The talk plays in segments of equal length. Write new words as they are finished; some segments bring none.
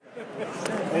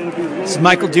This is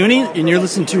Michael Dooney, and you're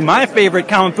listening to my favorite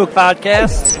comic book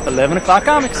podcast, 11 O'Clock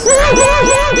Comics.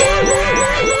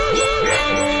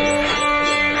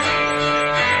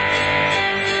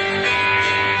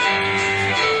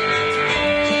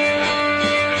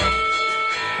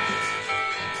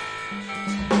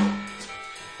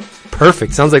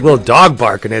 Perfect. Sounds like a little dog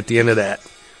barking at the end of that.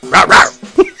 Rawr, rawr.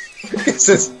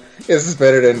 This is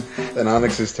better than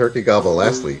Onyx's Turkey Gobble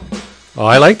last week. Oh,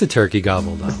 I like the turkey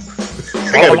gobble, though.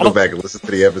 I gotta go back and listen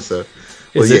to the episode.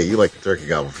 Well, you like the Turkey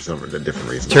Gobble for some different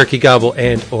reason. Turkey gobble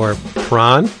and or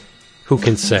prawn? Who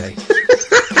can say?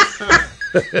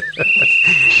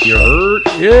 You're hurt.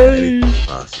 Yay!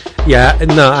 Yeah,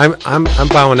 no, I'm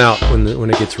bowing out when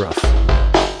it gets rough.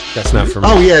 That's not for me.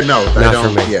 Oh yeah, no, not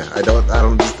for me. Yeah, I don't.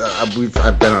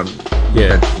 I've been on.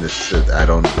 Yeah. This, I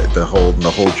don't. The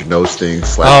hold your nose thing.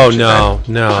 Oh no.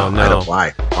 I don't.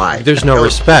 Why? There's no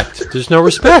respect. There's no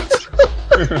respect.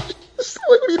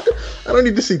 I don't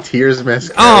need to see tears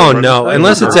mascara. Oh no,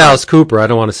 unless it's Alice Cooper, I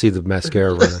don't want to see the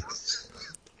mascara running.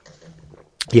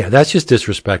 Yeah, that's just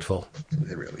disrespectful.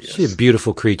 It really is. She's a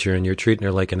beautiful creature, and you're treating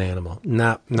her like an animal.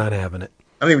 Not having it.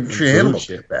 I don't even treat animals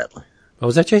shit badly. What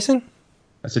was that, Jason?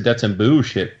 I said that's some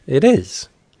bullshit. It is.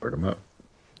 Word them up.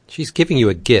 She's giving you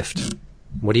a gift.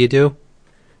 What do? You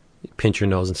pinch your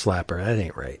nose and slap her. That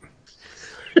ain't right.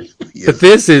 Yes. But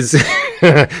this is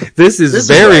this is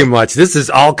very much. This is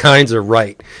all kinds of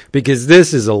right, because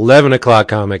this is 11 O'Clock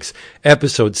Comics,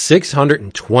 episode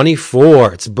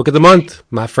 624. It's the book of the month,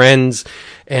 my friends,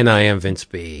 and I am Vince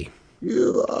B.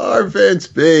 You are Vince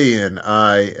B, and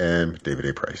I am David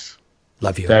A. Price.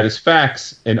 Love you. That is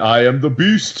facts, and I am the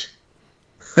Beast.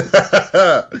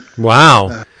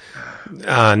 Wow.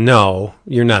 No,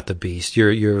 you're not the Beast.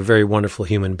 You're a very wonderful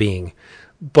human being,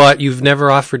 but you've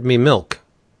never offered me milk.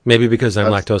 Maybe because I'm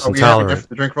lactose intolerant. Are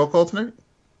we drink roll call tonight?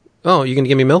 Oh, you gonna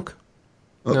give me milk?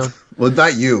 No. Well,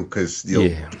 not you, because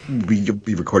you'll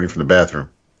be recording from the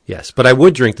bathroom. Yes, but I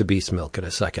would drink the Beast milk in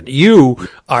a second. You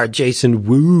are Jason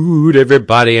Wood,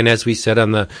 everybody, and as we said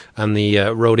on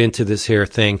the road into this here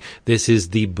thing, this is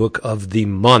the book of the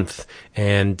month.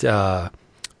 And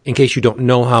in case you don't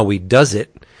know how we does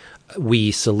it, we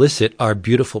solicit our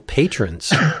beautiful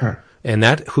patrons, and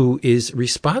that who is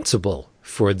responsible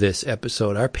for this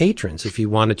episode, our patrons. If you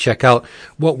want to check out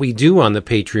what we do on the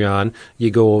Patreon, you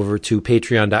go over to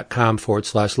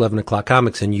patreon.com/11 O'Clock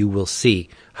Comics, and you will see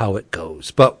how it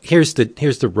goes. But here's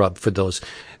the rub for those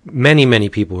many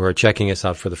people who are checking us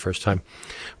out for the first time.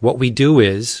 What we do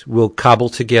is we'll cobble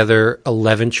together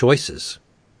 11 choices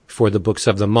for the books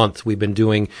of the month. We've been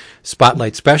doing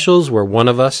spotlight specials where one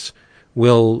of us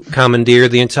will commandeer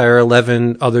the entire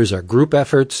 11. Others are group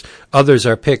efforts. Others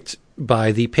are picked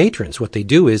by the patrons. What they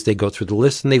do is they go through the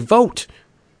list and they vote.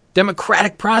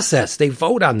 Democratic process. They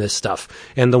vote on this stuff.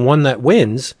 And the one that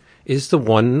wins is the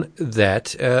one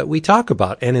that we talk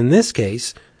about. And in this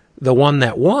case, the one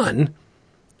that won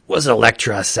was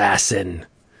Elektra Assassin.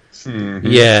 Mm-hmm.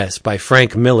 Yes, by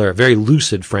Frank Miller. Very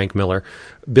lucid Frank Miller.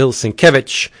 Bill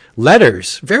Sienkiewicz.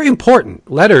 Letters. Very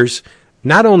important. Letters,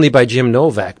 not only by Jim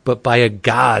Novak, but by a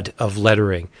god of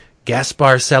lettering.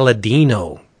 Gaspar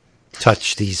Saladino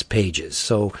touch these pages.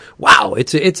 So, wow,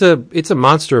 it's a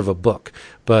monster of a book.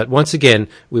 But once again,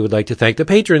 we would like to thank the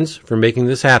patrons for making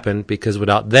this happen, because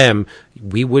without them,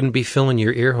 we wouldn't be filling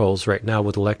your ear holes right now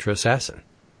with Elektra Assassin.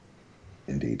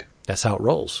 Indeed. That's how it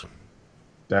rolls.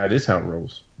 That is how it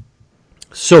rolls.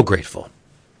 So grateful.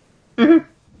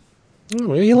 Mm-hmm.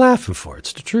 What are you laughing for?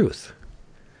 It's the truth.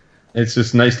 It's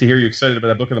just nice to hear you excited about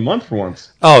that book of the month for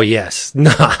once. Oh, yes.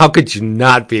 No, how could you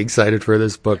not be excited for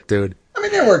this book, dude? I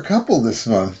mean, there were a couple this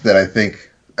month that I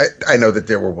think... I know that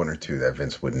there were one or two that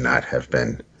Vince would not have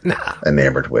been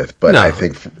enamored with, but I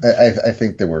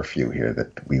think there were a few here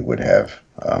that we would have.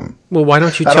 Well, why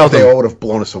don't you tell them? They all would have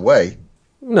blown us away.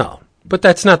 No, but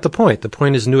that's not the point. The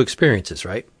point is new experiences,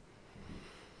 right?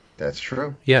 That's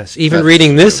true. Yes, even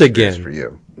reading this again. For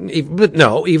you. But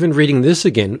no, even reading this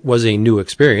again was a new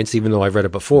experience, even though I've read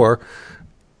it before.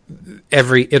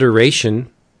 Every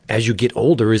iteration, as you get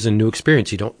older, is a new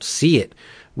experience. You don't see it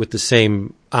with the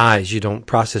same eyes. You don't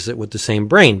process it with the same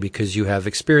brain, because you have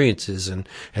experiences and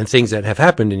things that have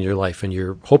happened in your life, and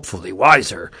you're hopefully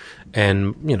wiser.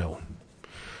 And, you know,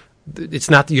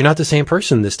 you're not the same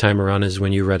person this time around as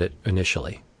when you read it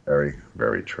initially. Very,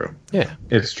 very true. Yeah.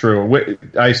 It's true. Wait,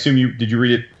 I assume did you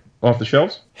read it off the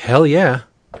shelves? Hell yeah.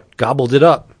 Gobbled it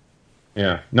up.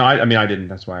 Yeah. No, I mean, I didn't.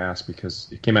 That's why I asked, because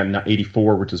it came out in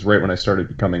 84, which is right when I started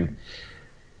becoming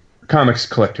a comics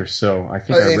collector. So I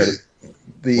think I read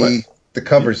it. The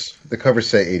covers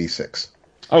say 86.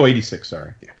 Oh, 86,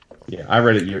 sorry. Yeah, I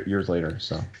read it years later,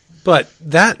 so. But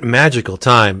that magical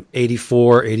time,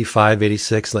 84, 85,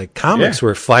 86, like comics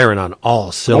were firing on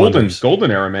all cylinders. Golden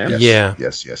era, man. Yes. Yeah,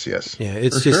 it's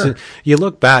For just, sure. you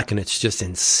look back and it's just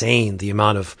insane the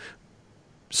amount of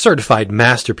certified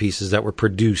masterpieces that were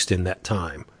produced in that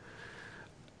time.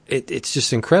 It's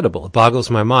just incredible. It boggles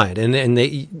my mind. And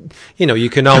they, you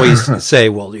can always say,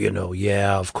 well,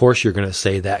 yeah, of course you're going to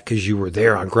say that because you were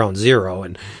there on ground zero.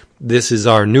 And this is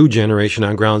our new generation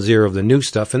on ground zero of the new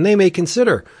stuff. And they may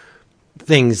consider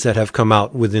things that have come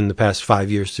out within the past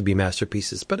 5 years to be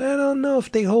masterpieces. But I don't know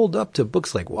if they hold up to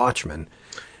books like Watchmen.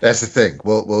 That's the thing.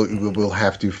 We'll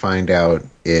have to find out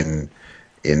in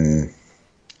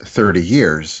 30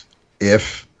 years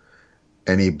if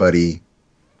anybody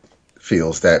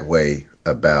feels that way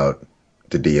about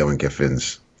DiDio and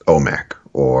Giffen's OMAC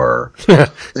or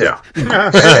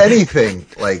anything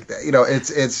like that.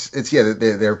 It's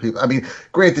there are people. I mean,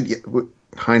 granted,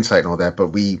 hindsight and all that, but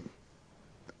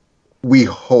we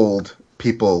hold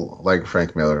people like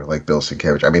Frank Miller, like Bill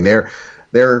Sienkiewicz. I mean,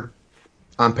 they're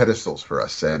on pedestals for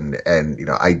us, and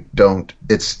I don't.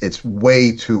 It's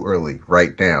way too early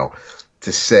right now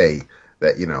to say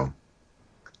that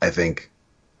I think,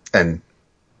 and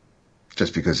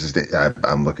just because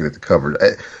I'm looking at the cover,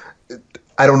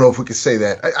 I don't know if we could say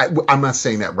that. I'm not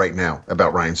saying that right now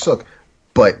about Ryan Sook,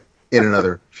 but in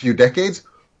another few decades,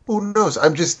 who knows?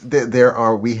 I'm just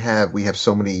we have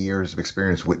so many years of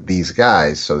experience with these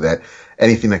guys, so that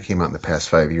anything that came out in the past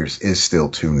 5 years is still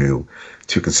too new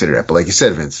to consider that. But like you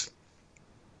said, Vince,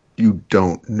 you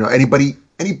don't know anybody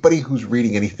who's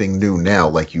reading anything new now,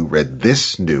 like you read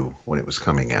this new when it was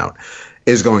coming out,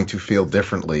 is going to feel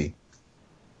differently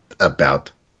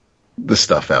about the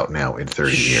stuff out now in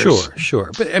 30 years.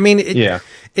 Sure. But I mean,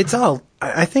 it's all,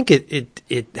 I think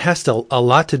it has a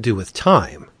lot to do with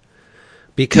time,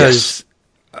 because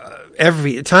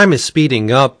every time is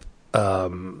speeding up.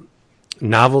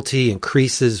 Novelty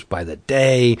increases by the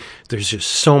day. There's just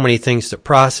so many things to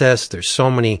process. There's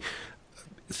so many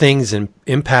things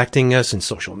impacting us in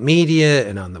social media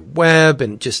and on the web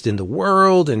and just in the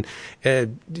world, and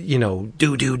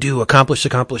do accomplish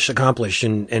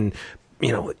and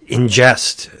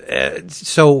ingest.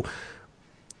 So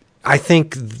I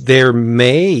think there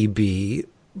may be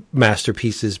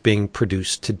masterpieces being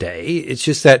produced today. It's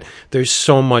just that there's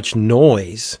so much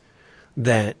noise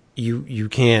that you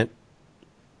can't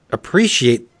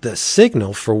appreciate the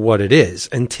signal for what it is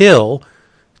until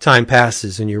time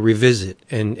passes and you revisit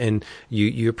and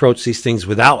you approach these things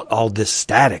without all this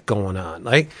static going on.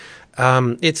 Like,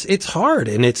 it's hard,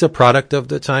 and it's a product of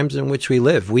the times in which we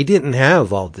live. We didn't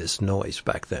have all this noise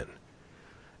back then.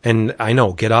 And I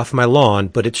know, get off my lawn,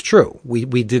 but it's true.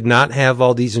 We did not have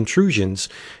all these intrusions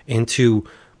into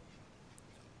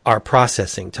our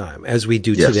processing time as we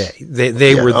do today.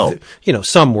 They were,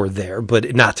 some were there,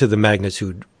 but not to the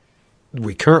magnitude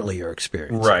we currently are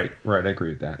experiencing. Right. I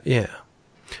agree with that. Yeah.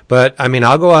 But, I mean,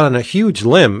 I'll go out on a huge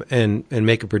limb and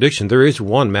make a prediction. There is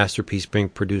one masterpiece being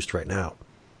produced right now.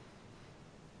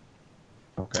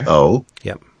 Okay. Oh.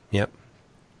 Yep.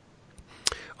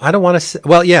 I don't want to say,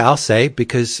 well, yeah, I'll say,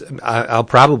 because I'll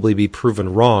probably be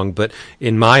proven wrong, but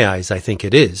in my eyes, I think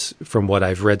it is, from what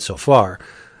I've read so far.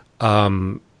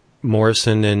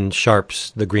 Morrison and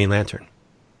Sharp's The Green Lantern.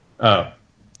 Oh.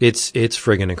 It's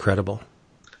friggin' incredible.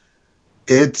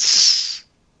 This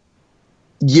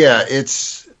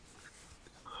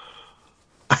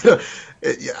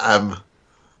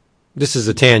is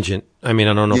a tangent. I mean,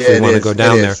 I don't know if we want to go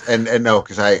down there. And no,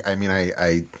 because I'm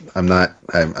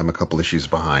a couple issues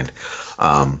behind.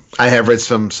 I have read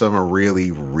some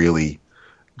really, really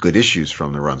good issues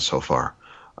from the run so far.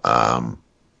 But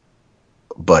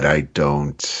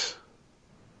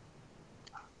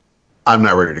I'm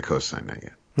not ready to co-sign that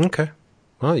yet. Okay.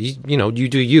 Well, you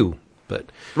do you.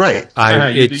 But right, No,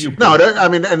 I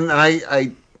mean, and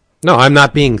I. No, I'm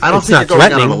not being. I don't think not you're going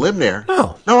threatening. down on a limb there.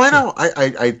 No, I know.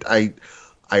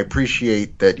 I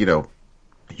appreciate that.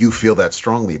 You feel that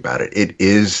strongly about it.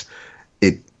 It's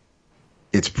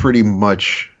pretty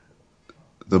much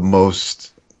the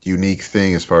most unique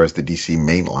thing as far as the DC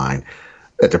main line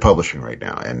that they're publishing right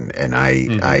now, and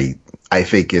I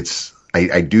think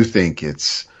I do think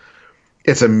it's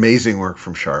amazing work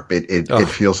from Sharp. It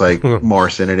feels like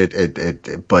Morrison,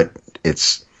 and but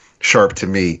it's Sharp to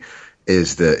me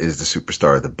is the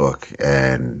superstar of the book,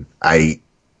 and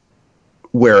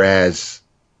whereas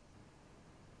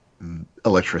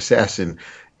Elektra Assassin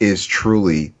is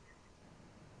truly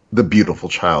the beautiful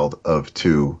child of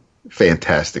two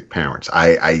fantastic parents.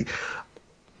 I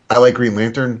like Green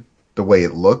Lantern the way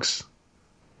it looks.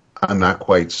 I'm not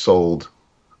quite sold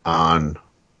on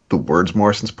the words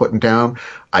Morrison's putting down.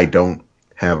 I don't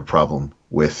have a problem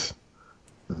with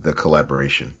the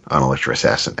collaboration on Electra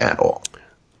Assassin at all.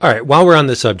 All right, while we're on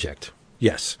the subject,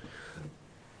 yes.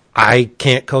 I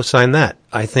can't co-sign that.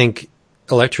 I think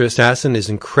Electra Assassin is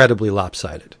incredibly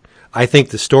lopsided. I think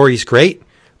the story's great,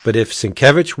 but if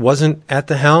Sienkiewicz wasn't at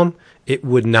the helm, it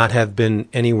would not have been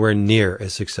anywhere near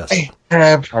as successful.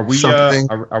 Are we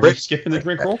skipping the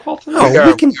drink roll call tonight? Oh,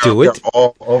 we can do it.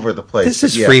 All over the place. This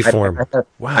is freeform.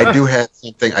 Wow. I do have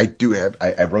something.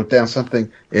 I wrote down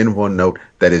something in OneNote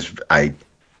that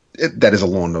is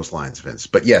along those lines, Vince.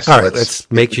 But yes, all right, let's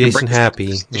make Jason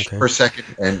happy for a second.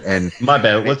 And my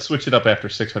bad. Let's switch it up after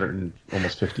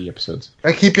 650 episodes.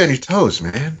 I keep you on your toes,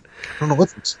 man. I don't know what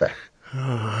to expect.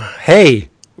 Hey,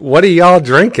 what are y'all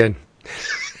drinking?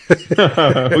 Who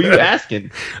are you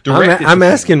asking? I'm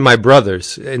asking my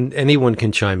brothers, and anyone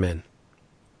can chime in.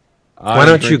 Why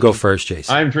don't you go first,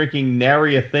 Jason? I'm drinking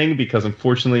nary a thing because,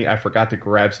 unfortunately, I forgot to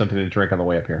grab something to drink on the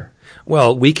way up here.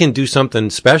 Well, we can do something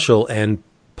special and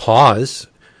pause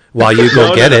while you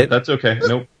go get it. That's okay.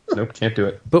 Nope, can't do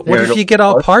it. But what if you get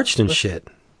all parched and shit?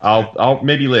 I'll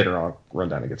maybe later I'll run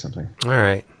down and get something. All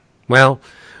right. Well,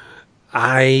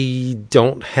 I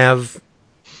don't have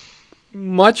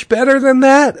much better than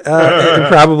that. And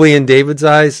probably in David's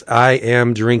eyes, I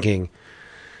am drinking,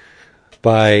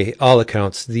 by all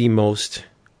accounts, the most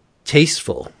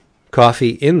tasteful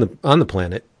coffee on the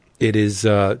planet. It is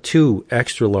 2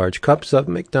 extra large cups of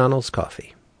McDonald's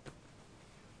coffee.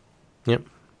 Yep.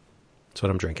 That's what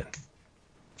I'm drinking.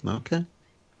 Okay.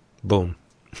 Boom.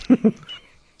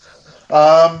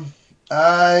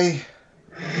 I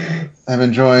am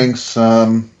enjoying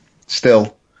some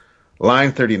still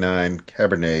Line 39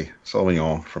 Cabernet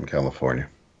Sauvignon from California.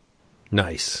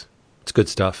 Nice. It's good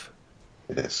stuff.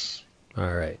 It is.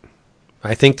 All right.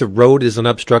 I think the road is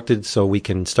unobstructed, so we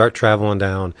can start traveling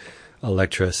down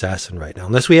Electra Assassin right now.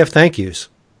 Unless we have thank yous.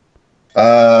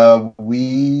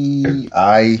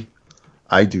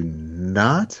 I do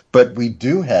not, but we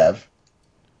do have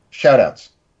shout-outs.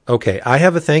 Okay, I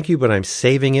have a thank you, but I'm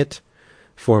saving it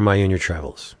for my Junior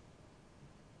Travels.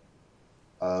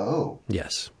 Oh.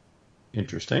 Yes.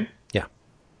 Interesting. Yeah.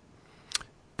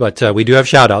 But we do have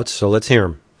shout-outs, so let's hear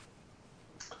them.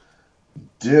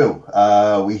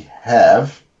 We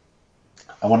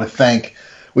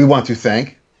want to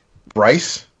thank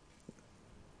Bryce.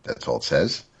 That's all it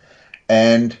says.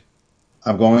 And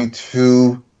I'm going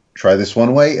to try this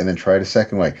one way and then try it a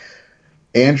second way.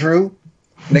 Andrew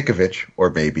Nikovich, or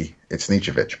maybe it's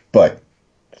Nichevich, but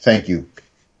thank you,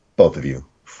 both of you,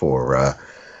 for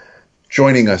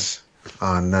joining us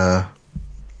on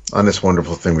this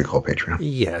wonderful thing we call Patreon.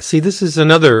 Yeah, see, this is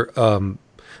another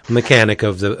mechanic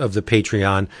of the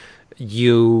Patreon.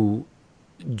 You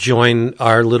join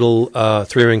our little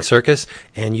three-ring circus,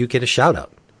 and you get a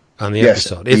shout-out on the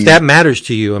episode. If that matters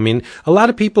to you. I mean, a lot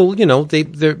of people,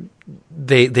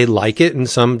 they like it, and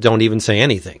some don't even say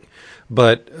anything.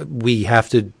 But we have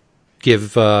to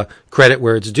give credit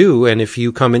where it's due, and if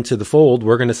you come into the fold,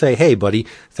 we're going to say, hey, buddy,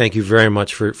 thank you very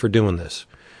much for doing this.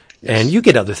 Yes. And you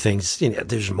get other things.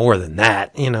 There's more than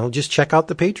that. Just check out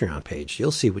the Patreon page.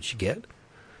 You'll see what you get.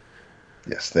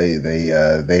 Yes, they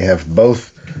have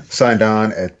both signed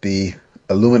on at the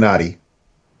Illuminati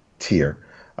tier.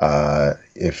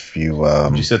 If you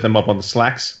did you set them up on the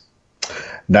Slacks?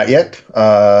 Not yet.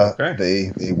 Okay.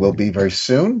 They will be very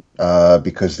soon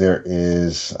because there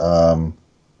is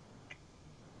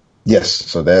yes.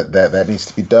 So that needs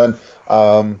to be done.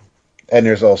 And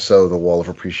there's also the Wall of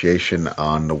Appreciation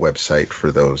on the website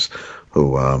for those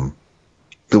who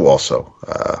also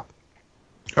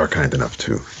are kind enough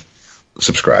to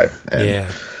subscribe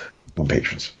and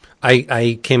patrons.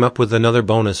 I came up with another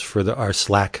bonus for our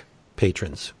Slack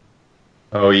patrons.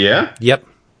 Oh, yeah? Yep.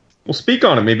 Well, speak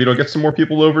on it. Maybe it'll get some more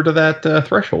people over to that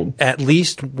threshold. At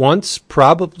least once,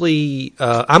 probably.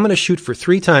 I'm going to shoot for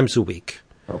 3 times a week.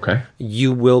 Okay.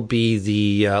 You will be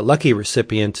the lucky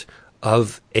recipient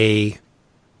of a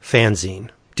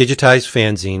fanzine, digitized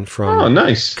fanzine from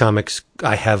nice. Comics.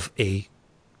 I have a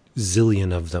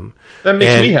zillion of them. That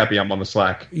makes me happy. I'm on the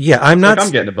Slack. Yeah, I'm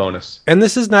getting a bonus. And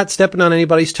this is not stepping on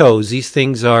anybody's toes. These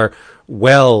things are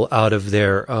well out of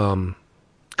their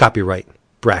copyright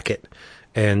bracket.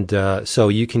 And so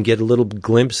you can get a little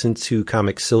glimpse into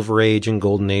Comics Silver Age and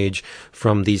Golden Age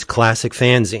from these classic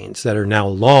fanzines that are now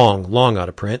long, long out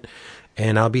of print.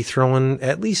 And I'll be throwing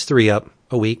at least 3 up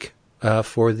a week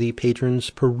for the patrons'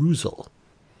 perusal.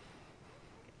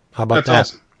 How about that?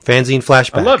 Awesome. Fanzine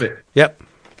flashback. I love it. Yep.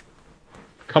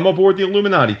 Come aboard the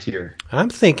Illuminati tier. I'm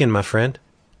thinking, my friend.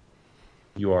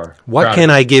 You are. What can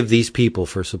I give these people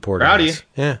for supporting Proud of us?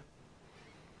 you. Yeah.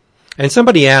 And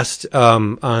somebody asked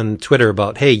on Twitter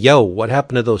about, hey, yo, what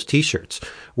happened to those T-shirts?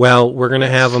 Well, we're going to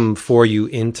have them for you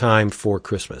in time for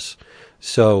Christmas.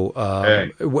 So,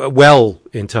 well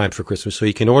in time for Christmas. So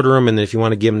you can order them, and if you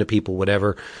want to give them to people,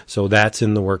 whatever. So that's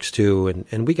in the works too.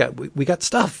 And we got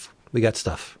stuff. We got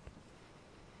stuff.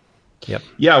 Yep.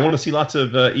 Yeah, I want to see lots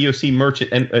of EOC merch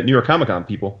at New York Comic Con,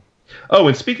 people. Oh,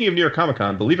 and speaking of New York Comic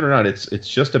Con, believe it or not, it's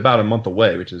just about a month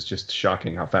away, which is just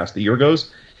shocking how fast the year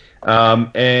goes.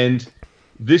 And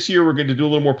this year we're going to do a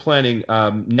little more planning.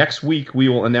 Next week we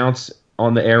will announce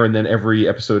on the air, and then every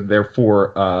episode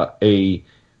therefore a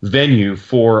venue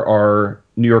for our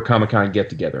New York Comic Con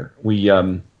get together. We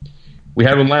had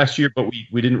one last year, but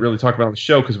we didn't really talk about it on the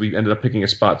show because we ended up picking a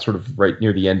spot sort of right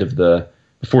near the end of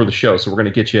before the show. So we're going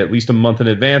to get you at least a month in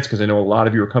advance because I know a lot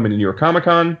of you are coming to New York Comic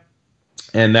Con,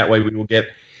 and that way we're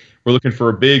looking for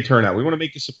a big turnout. We want to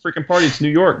make this a freaking party. It's New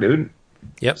York, dude.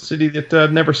 Yep. City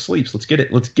that never sleeps. Let's get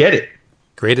it. Let's get it.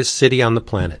 Greatest city on the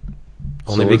planet.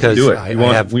 Only so because do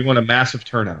it. We want a massive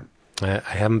turnout. I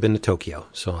haven't been to Tokyo,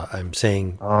 so I'm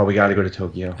saying. Oh, we got to go to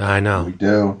Tokyo. I know. We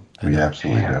do. We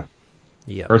absolutely do.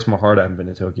 Yeah. Hurts my heart I haven't been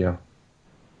to Tokyo.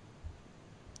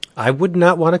 I would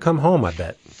not want to come home, I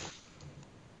bet.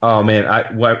 Oh,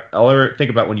 man. What I'll ever think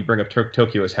about when you bring up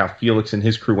Tokyo is how Felix and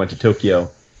his crew went to Tokyo,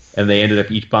 and they ended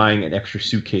up each buying an extra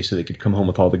suitcase so they could come home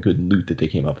with all the good loot that they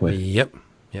came up with. Yep.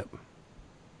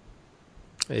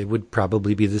 It would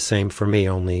probably be the same for me,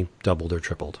 only doubled or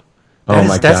tripled.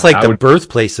 That's like the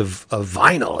birthplace of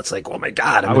vinyl. It's like, oh my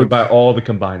God. I would buy all the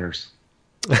combiners.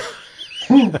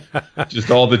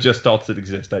 Just all the Gestalts that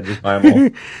exist. I'd just buy them all.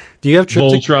 Do you have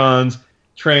Voltrons,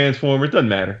 Transformers, doesn't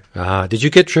matter. Did you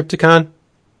get Triptychon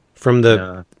from the...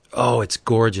 No. Oh, it's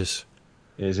gorgeous.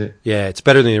 Is it? Yeah, it's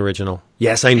better than the original.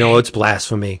 Yes, I know it's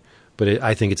blasphemy, but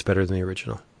I think it's better than the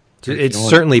original. It's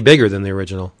certainly bigger than the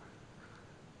original.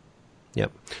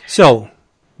 Yep. So,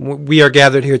 we are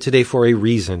gathered here today for a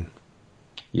reason.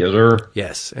 Yes, sir.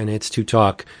 Yes, and it's to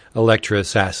talk Elektra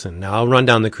Assassin. Now, I'll run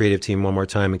down the creative team one more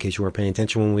time in case you weren't paying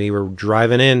attention when we were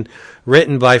driving in.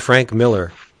 Written by Frank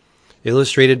Miller.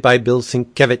 Illustrated by Bill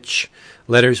Sienkiewicz.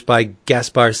 Letters by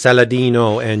Gaspar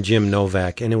Saladino and Jim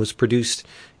Novak. And it was produced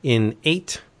in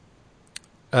 8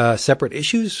 separate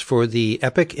issues for the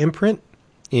Epic imprint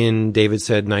in, David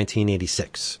said,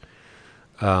 1986.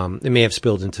 It may have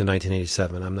spilled into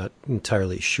 1987. I'm not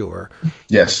entirely sure.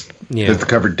 Yes. Yeah. The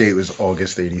cover date was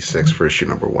August 86 for issue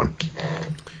number 1.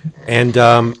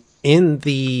 And in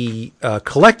the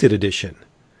collected edition,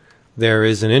 there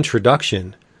is an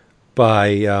introduction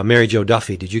by Mary Jo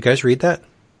Duffy. Did you guys read that?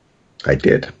 I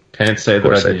did. Can't say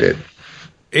that I did.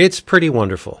 It's pretty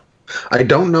wonderful. I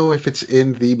don't know if it's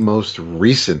in the most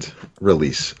recent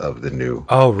release of the new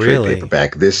trade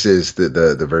paperback. This is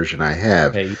the version I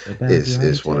have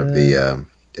is one of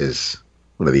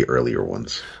the earlier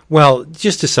ones. Well,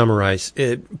 just to summarize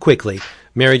it quickly,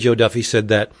 Mary Jo Duffy said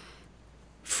that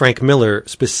Frank Miller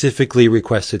specifically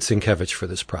requested Sienkiewicz for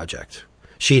this project.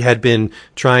 She had been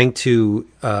trying to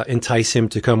entice him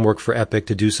to come work for Epic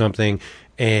to do something,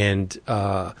 and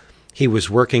he was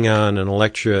working on an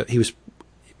Elektra. He was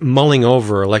mulling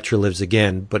over Elektra Lives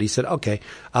Again, but he said, okay,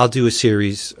 I'll do a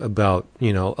series about,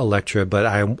 Elektra, but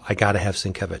I got to have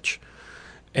Sienkiewicz.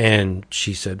 And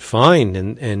she said, fine.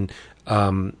 And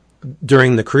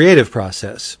during the creative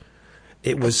process,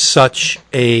 it was such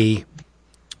a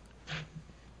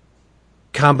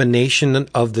combination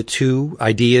of the two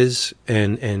ideas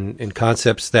and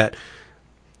concepts that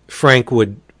Frank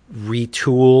would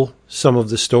retool some of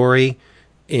the story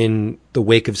in the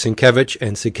wake of Sienkiewicz,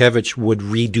 and Sienkiewicz would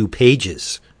redo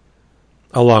pages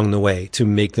along the way to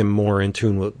make them more in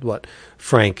tune with what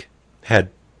Frank had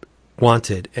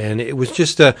wanted. And it was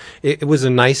just it was a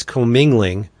nice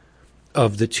commingling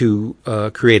of the two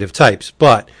creative types.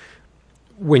 But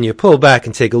when you pull back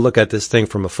and take a look at this thing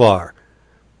from afar,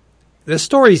 the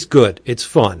story's good. It's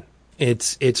fun.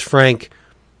 It's Frank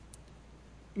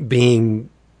being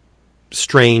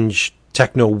strange,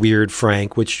 techno weird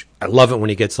Frank, which I love it when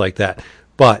he gets like that.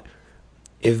 But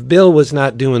if Bill was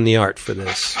not doing the art for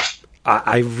this,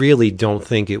 I really don't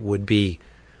think it would be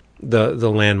the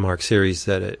landmark series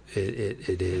that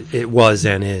it was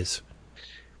and is.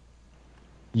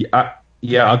 Yeah,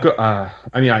 I'll go. I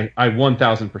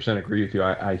 1000% agree with you.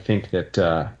 I think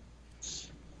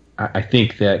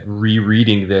that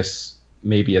rereading this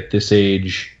maybe at this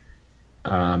age,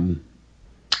 I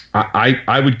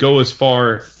would go as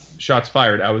far. Shots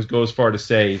fired. I would go as far to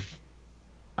say,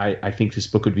 I think this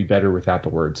book would be better without the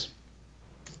words.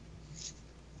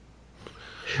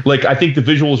 Like, I think the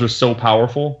visuals are so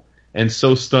powerful and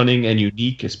so stunning and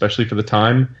unique, especially for the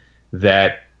time,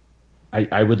 that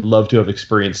I would love to have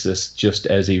experienced this just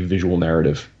as a visual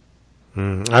narrative.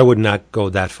 I would not go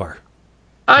that far.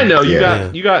 I know you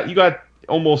Yeah. got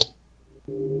almost.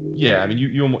 Yeah, I mean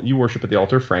you worship at the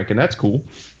altar, Frank, and that's cool.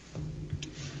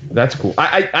 That's cool.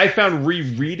 I found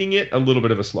rereading it a little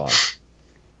bit of a slog.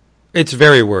 It's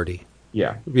very wordy.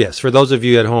 Yeah. Yes, for those of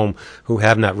you at home who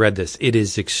have not read this, it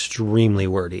is extremely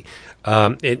wordy.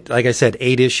 It, like I said,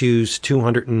 8 issues,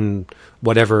 200 and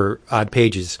whatever odd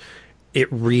pages. It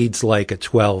reads like a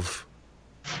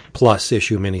 12-plus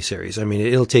issue miniseries. I mean,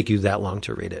 it'll take you that long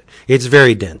to read it. It's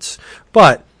very dense.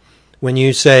 But when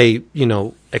you say,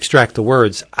 extract the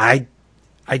words, I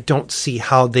don't see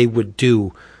how they would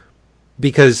do,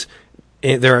 because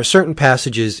there are certain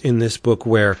passages in this book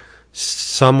where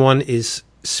someone is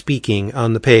speaking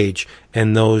on the page,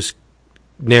 and those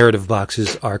narrative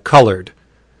boxes are colored.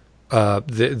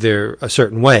 They're a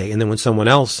certain way, and then when someone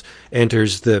else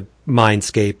enters the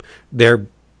mindscape, their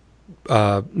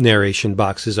narration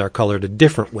boxes are colored a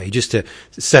different way, just to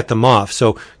set them off.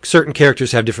 So certain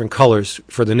characters have different colors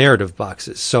for the narrative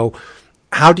boxes. So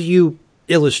how do you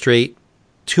illustrate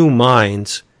 2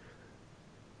 minds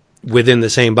within the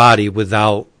same body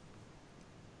without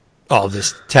all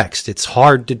this text? It's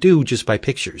hard to do just by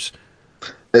pictures.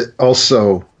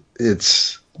 Also,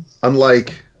 it's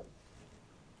unlike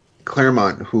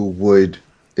Claremont, who would,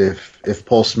 if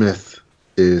Paul Smith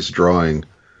is drawing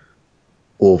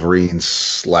Wolverine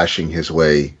slashing his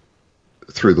way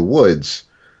through the woods,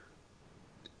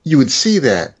 you would see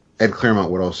that, and Claremont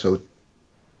would also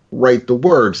write the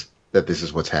words that this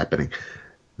is what's happening.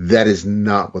 That is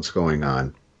not what's going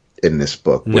on in this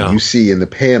book. No. What you see in the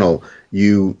panel,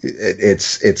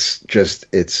 it's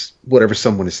whatever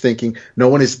someone is thinking.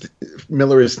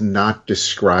 Miller is not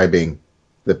describing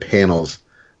the panels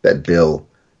that Bill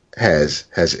has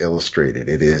illustrated.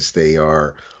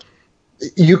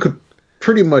 You could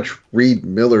pretty much read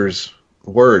Miller's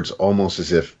words almost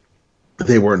as if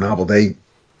they were a novel. They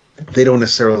don't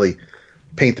necessarily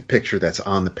paint the picture that's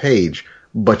on the page,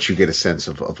 but you get a sense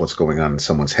of what's going on in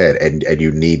someone's head, and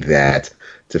you need that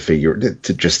to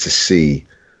see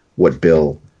what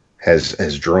Bill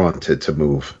has drawn to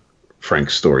move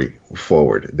Frank's story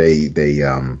forward.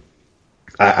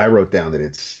 I wrote down that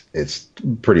it's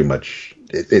pretty much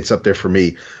it's up there for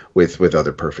me with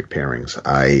other perfect pairings.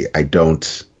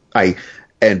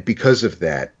 And because of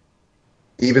that,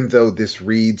 even though this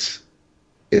reads,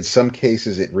 in some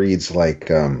cases it reads like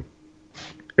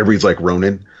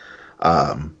Ronin,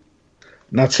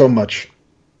 not so much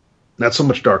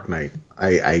Dark Knight.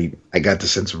 I got the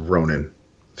sense of Ronin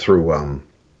through a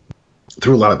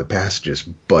lot of the passages.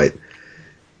 But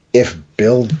if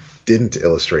Bill didn't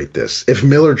illustrate this, if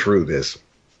Miller drew this,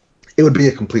 it would be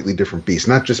a completely different beast.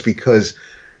 Not just because,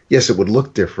 yes, it would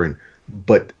look different,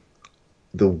 but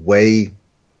the way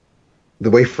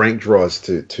Frank draws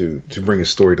to bring a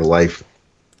story to life,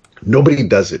 nobody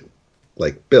does it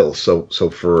like Bill. So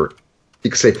for,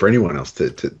 you could say, for anyone else to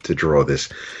draw this,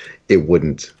 it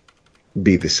wouldn't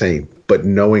be the same. But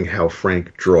knowing how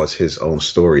Frank draws his own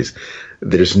stories,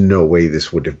 there's no way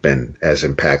this would have been as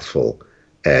impactful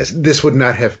as this would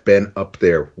not have been up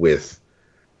there with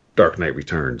Dark Knight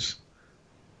Returns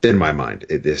in my mind.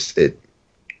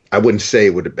 I wouldn't say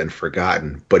it would have been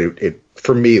forgotten, but it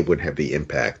for me, it wouldn't have the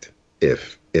impact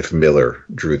if Miller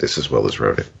drew this as well as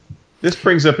wrote it. This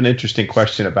brings up an interesting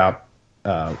question about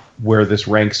where this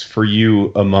ranks for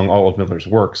you among all of Miller's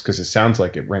works, because it sounds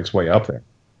like it ranks way up there.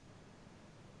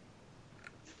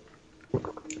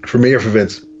 For me or for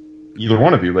Vince? Either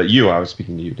one of you, but I was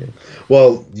speaking to you, Dave.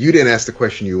 Well, you didn't ask the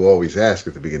question you always ask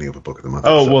at the beginning of a Book of the Month.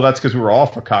 Oh, well, that's because we were all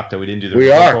fakakta. We didn't do the. We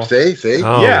rehearsal. are. See.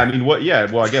 Oh. Yeah, I mean, what? Yeah,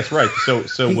 well, I guess right. So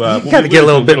you got to get a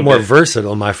little bit more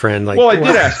versatile, my friend. Well, I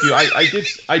did ask you.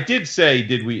 I did say,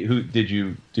 did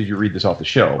you read this off the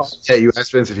shelves? Yeah, you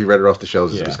asked Vince if he read it off the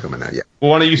shelves as it was coming out. Yeah.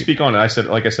 Well, why don't you speak on it? I said,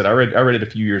 I read it a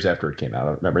few years after it came out. I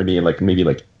don't remember, maybe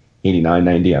like 89,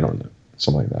 90. I don't know,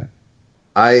 something like that.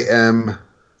 I am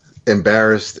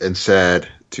embarrassed and sad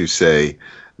to say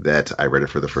that I read it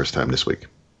for the first time this week.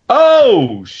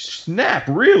 Oh, snap!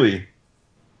 Really?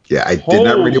 Yeah, I did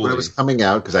not read it when it was coming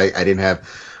out because I didn't have.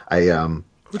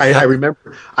 I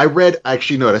remember I read.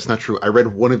 Actually, no, that's not true. I read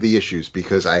one of the issues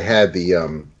because I had the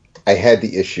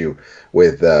issue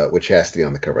with Chastity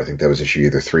on the cover. I think that was issue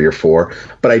either 3 or 4.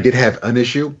 But I did have an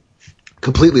issue.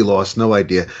 Completely lost, no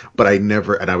idea. But I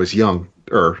never, and I was young,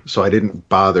 so I didn't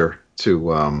bother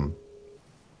to.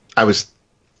 I was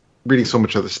reading so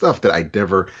much other stuff that I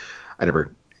never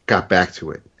got back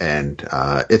to it, and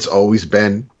it's always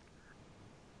been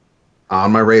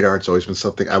on my radar. It's always been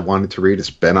something I wanted to read. It's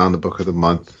been on the Book of the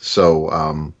Month.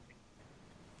 So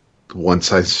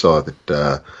once I saw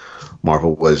that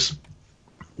Marvel was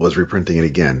reprinting it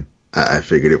again, I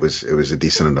figured it was a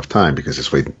decent enough time, because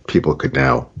this way people could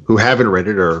now, who haven't read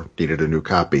it or needed a new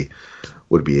copy,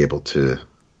 would be able to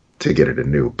get it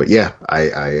anew. But yeah,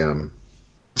 I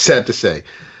sad to say,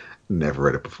 never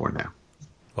read it before now.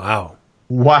 Wow.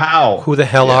 Who the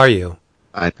hell are you?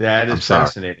 That is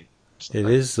fascinating. It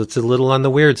is. It's a little on the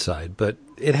weird side, but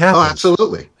it happens. Oh,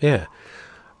 absolutely. Yeah.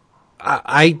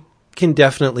 I can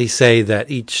definitely say that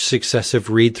each successive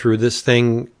read through this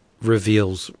thing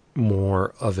reveals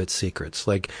more of its secrets.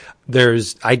 Like,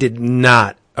 I did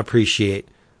not appreciate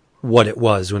what it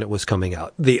was when it was coming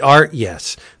out. The art,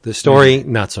 yes. The story,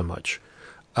 not so much.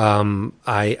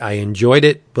 I enjoyed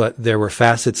it, but there were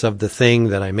facets of the thing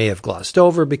that I may have glossed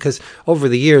over, because over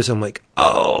the years I'm like,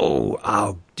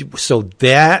 so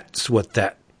that's what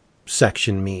that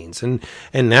section means. And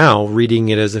now reading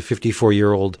it as a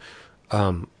 54-year-old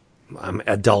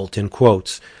adult, in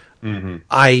quotes,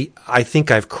 I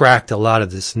think I've cracked a lot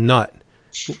of this nut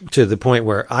to the point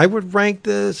where I would rank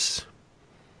this.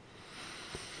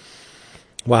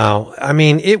 Wow. I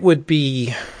mean, it would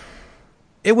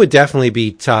definitely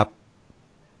be top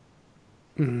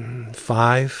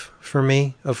 5 for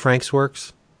me of Frank's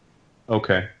works.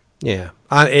 Okay. Yeah.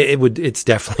 It's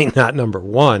definitely not number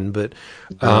 1, but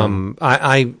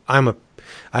I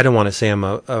don't want to say I'm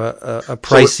a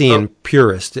Pricean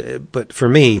purist, but for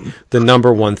me, the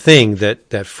number one thing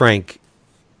that Frank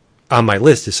on my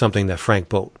list is something that Frank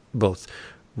both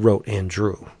wrote and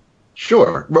drew.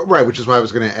 Sure, right. Which is why I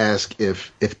was going to ask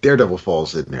if Daredevil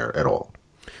falls in there at all.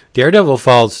 Daredevil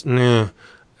falls. Nah.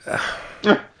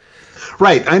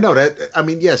 Right, I know that. I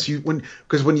mean, yes,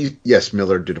 yes,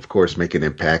 Miller did, of course, make an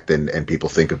impact, and people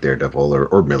think of Daredevil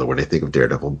or Miller when they think of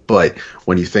Daredevil. But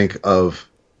when you think of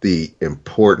the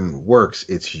important works,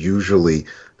 it's usually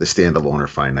the standalone or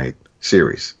finite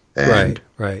series. And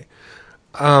right.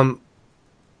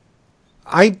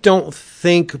 I don't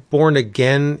think Born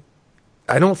Again.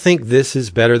 I don't think this is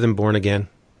better than Born Again.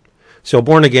 So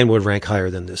Born Again would rank higher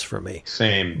than this for me.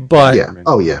 Same. But yeah.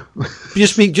 Oh yeah.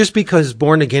 just because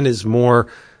Born Again is more,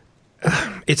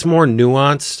 it's more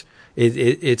nuanced.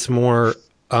 It's more.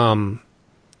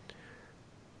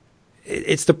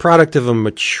 It's the product of a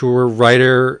mature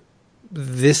writer.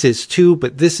 This is too,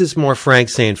 but this is more Frank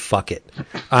saying "fuck it."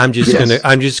 I'm just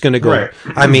gonna go. Right.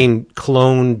 I mean,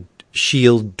 clone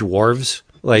shield dwarves.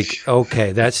 Like,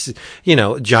 okay, that's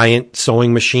giant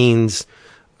sewing machines.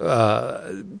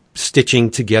 Stitching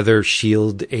together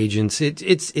shield agents.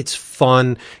 It's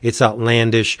fun. It's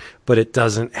outlandish, but it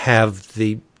doesn't have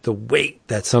the weight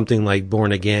that something like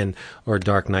Born Again or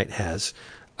Dark Knight has.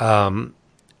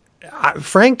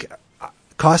 Frank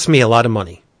cost me a lot of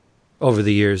money over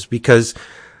the years, because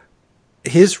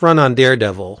his run on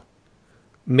Daredevil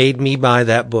made me buy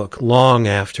that book long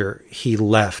after he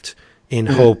left, in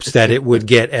hopes that it would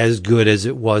get as good as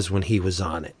it was when he was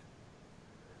on it.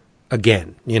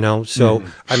 Again, so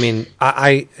I mean,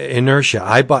 inertia.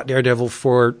 I bought Daredevil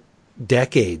for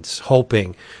decades,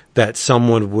 hoping that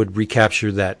someone would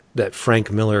recapture that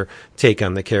Frank Miller take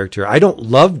on the character. I don't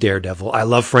love Daredevil. I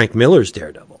love Frank Miller's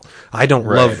Daredevil. I don't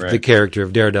love the character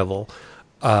of Daredevil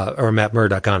or Matt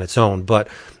Murdock on its own. But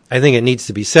I think it needs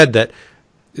to be said that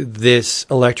this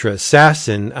Elektra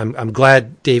Assassin. I'm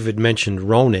glad David mentioned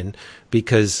Ronin,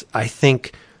 because I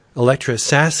think Elektra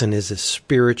Assassin is a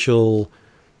spiritual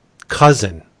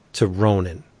cousin to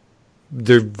Ronin.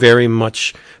 They're very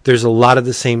much, there's a lot of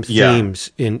the same themes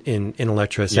in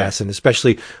Elektra Assassin,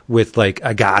 especially with like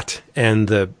Agathe and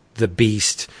the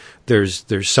Beast.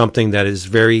 There's something that is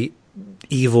very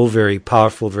evil, very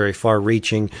powerful, very far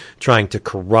reaching, trying to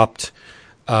corrupt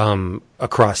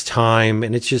across time.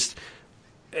 And it's just,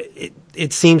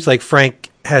 it seems like Frank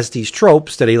has these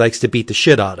tropes that he likes to beat the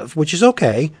shit out of, which is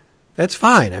okay. That's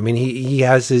fine. I mean, he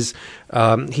has his,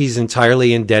 he's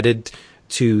entirely indebted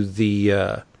to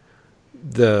the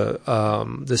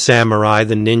samurai,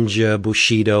 the ninja,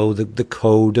 Bushido, the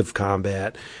code of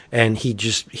combat, and he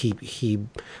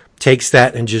takes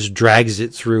that and just drags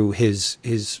it through his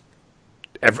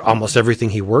almost everything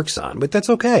he works on. But that's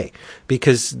okay,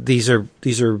 because these are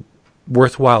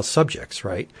worthwhile subjects,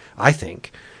 right? I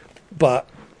think. But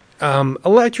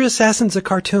Elektra Assassin's a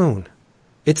cartoon.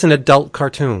 It's an adult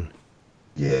cartoon.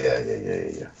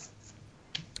 Yeah.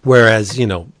 Whereas,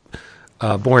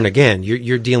 Born Again,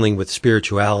 you're dealing with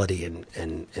spirituality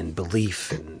and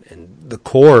belief and the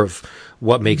core of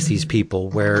what makes these people.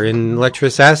 Where in Elektra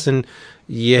Assassin,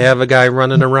 you have a guy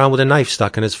running around with a knife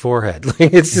stuck in his forehead.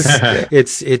 It's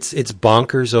just, it's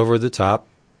bonkers, over the top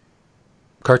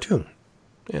cartoon.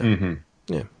 Yeah,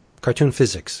 yeah, cartoon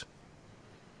physics.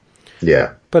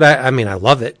 Yeah, but I mean, I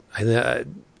love it.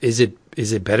 Is it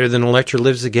Is it better than Elektra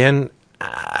Lives Again?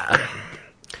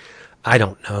 I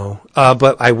don't know.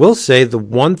 But I will say the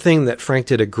one thing that Frank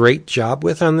did a great job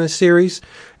with on this series,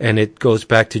 and it goes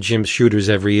back to Jim Shooter's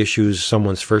Every Issue is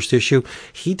Someone's First Issue,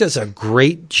 he does a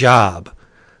great job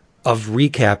of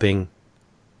recapping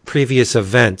previous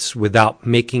events without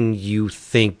making you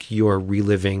think you're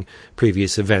reliving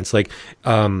previous events. Like,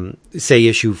 say,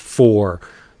 issue 4,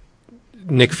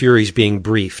 Nick Fury's being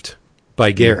briefed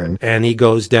by Garrett, and he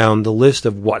goes down the list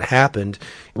of what happened.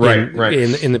 Right.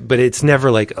 But it's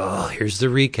never like, oh, here's the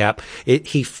recap.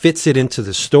 He fits it into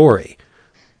the story,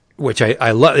 which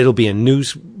I love. It'll be a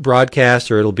news broadcast,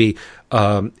 or it'll be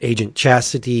Agent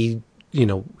Chastity,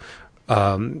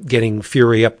 getting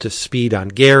Fury up to speed on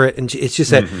Garrett, and it's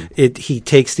just that he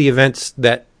takes the events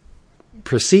that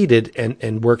preceded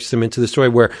and works them into the story,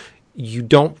 where you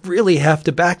don't really have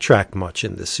to backtrack much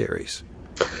in this series.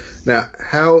 Now,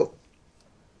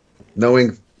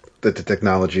 knowing that the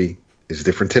technology is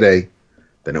different today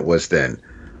than it was then,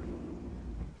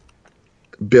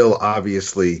 Bill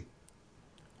obviously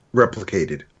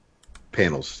replicated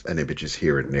panels and images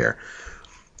here and there.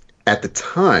 At the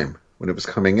time when it was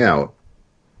coming out,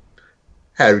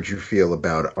 how did you feel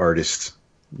about artists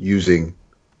duping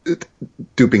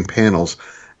panels,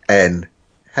 and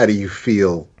how do you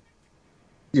feel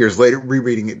years later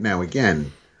rereading it now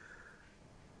again?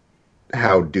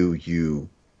 How do you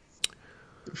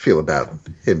feel about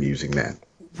him using that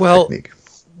technique?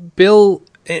 Bill,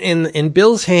 in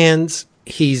Bill's hands,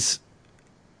 he's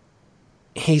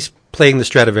playing the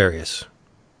Stradivarius,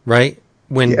 right?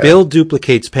 When Bill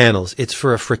duplicates panels, it's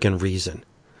for a frickin' reason.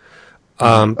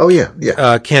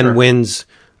 Ken wins,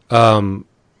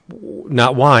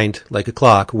 not wind like a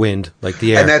clock, wind like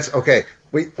the air. And that's okay.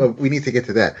 We need to get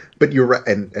to that. But you're right.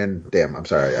 And damn, I'm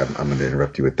sorry. I'm going to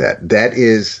interrupt you with that.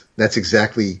 That's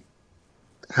exactly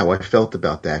how I felt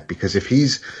about that, because if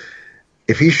he's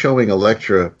showing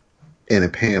Elektra in a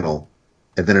panel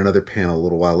and then another panel a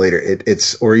little while later,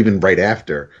 it's or even right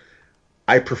after,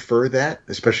 I prefer that,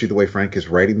 especially the way Frank is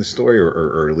writing the story,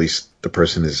 or at least the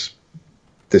person is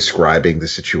describing the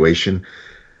situation,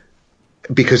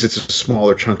 because it's a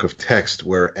smaller chunk of text,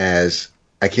 whereas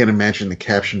I can't imagine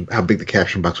how big the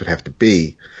caption box would have to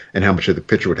be and how much of the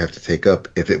picture would have to take up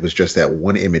if it was just that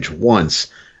one image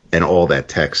once and all that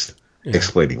text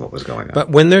explaining what was going on. But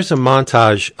when there's a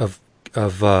montage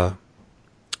of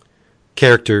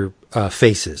character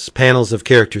faces, panels of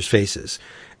characters' faces,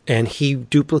 and he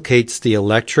duplicates the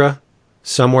Elektra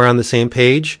somewhere on the same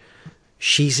page,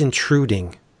 she's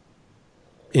intruding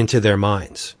into their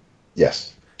minds.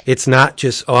 Yes. It's not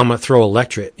just, I'm going to throw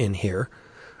Elektra in here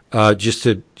just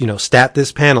to, stat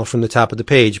this panel from the top of the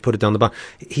page, put it down the bottom.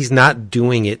 He's not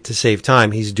doing it to save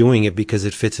time. He's doing it because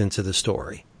it fits into the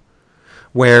story.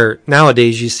 Where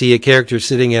nowadays you see a character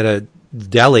sitting at a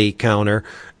deli counter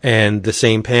and the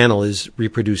same panel is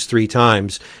reproduced 3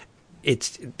 times.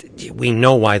 We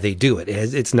know why they do it.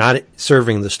 It's not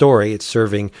serving the story. It's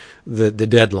serving the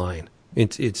deadline.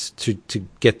 It's to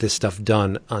get this stuff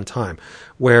done on time.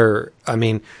 Where,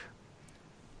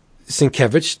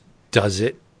 Sienkiewicz does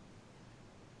it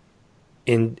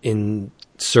in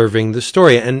serving the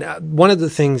story. And one of the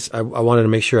things I wanted to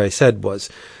make sure I said was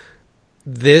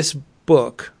this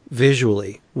book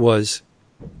visually was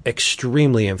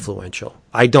extremely influential.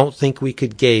 I don't think we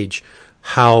could gauge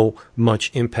how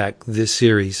much impact this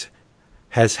series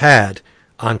has had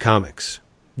on comics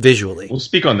visually. Well,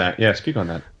 speak on that. Yeah, speak on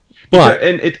that. But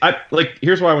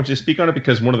here's why I want you to speak on it,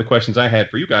 because one of the questions I had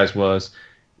for you guys was,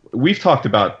 we've talked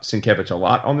about Sienkiewicz a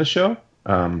lot on this show.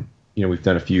 We've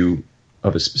done a few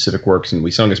of his specific works, and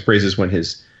we sung his praises when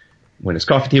his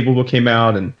coffee table book came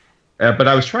out. And but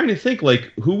I was trying to think,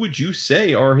 who would you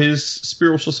say are his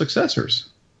spiritual successors?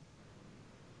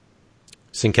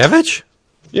 Sienkiewicz?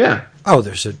 Yeah. Oh,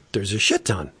 there's a shit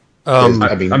ton.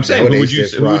 I'm saying, who would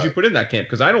you put in that camp?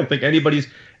 Because I don't think anybody's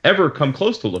ever come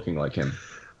close to looking like him.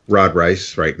 Rod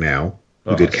Reiss right now,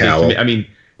 who did Cowl.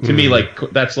 To me,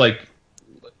 that's like.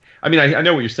 I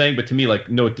know what you're saying, but to me,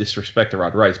 no disrespect to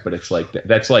Rod Reiss, but it's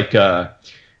that's I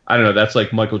don't know. That's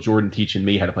like Michael Jordan teaching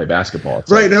me how to play basketball.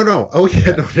 It's right? No. Oh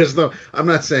yeah. No. There's no. I'm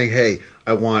not saying, hey,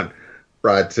 I want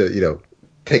Rod to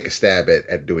take a stab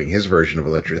at doing his version of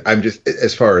Elektra. I'm just,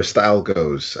 as far as style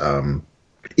goes,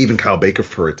 even Kyle Baker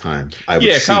for a time.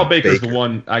 Kyle Baker's the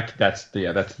one. That's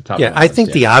the top. Yeah, I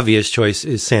think the obvious choice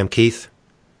is Sam Keith.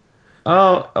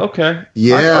 Oh, okay.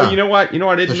 Yeah. You know what?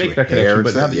 I didn't make that connection,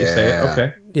 but now that you say it,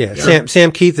 okay. Yeah,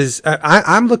 Sam Keith is.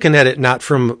 I'm looking at it not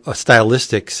from a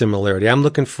stylistic similarity. I'm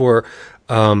looking for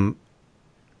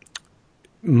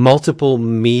multiple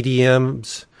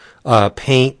mediums,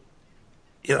 paint,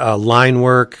 line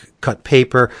work, cut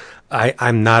paper.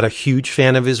 I'm not a huge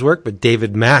fan of his work, but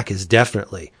David Mack is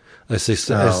definitely a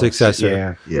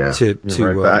successor. Yeah.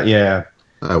 Yeah.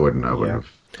 I wouldn't have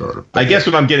thought of that. I guess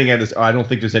what I'm getting at is I don't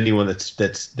think there's anyone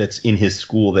that's in his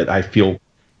school that I feel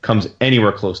comes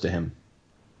anywhere close to him.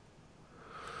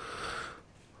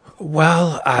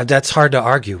 Well, that's hard to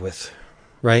argue with,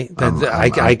 right?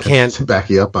 I can't back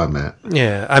you up on that.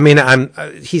 Yeah, I mean,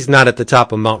 he's not at the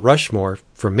top of Mount Rushmore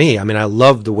for me. I mean, I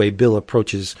love the way Bill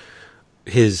approaches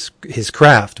his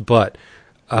craft, but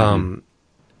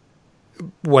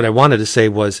what I wanted to say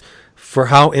was, for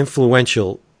how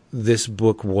influential this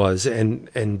book was,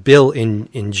 and Bill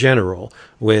in general,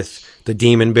 with the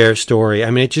Demon Bear story, I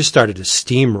mean, it just started to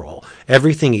steamroll.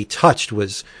 Everything he touched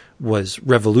was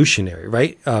revolutionary,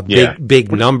 right?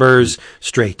 Big numbers,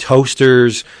 Stray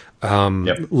Toasters,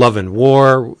 Love and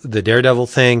War, the Daredevil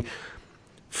thing.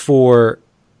 For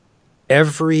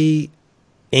every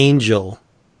angel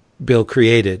Bill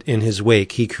created in his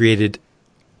wake, he created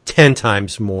 10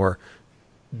 times more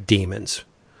demons,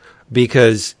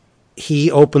 because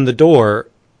he opened the door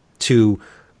to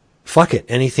fuck it,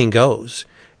 anything goes.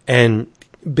 And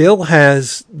Bill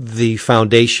has the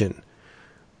foundation.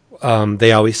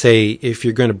 They always say, if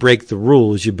you're going to break the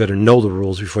rules, you better know the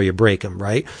rules before you break them,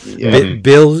 right? Yeah.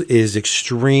 Bill is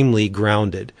extremely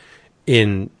grounded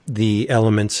in the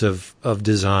elements of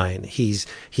design.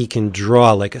 He can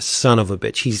draw like a son of a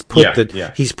bitch. He's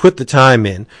put the time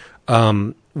in,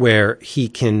 where he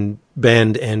can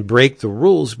bend and break the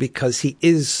rules, because he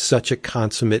is such a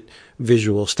consummate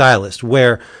visual stylist,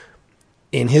 where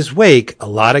in his wake, a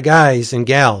lot of guys and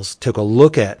gals took a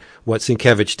look at what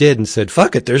Sienkiewicz did and said,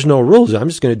 fuck it, there's no rules. I'm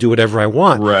just going to do whatever I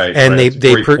want. Right. And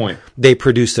they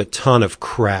produced a ton of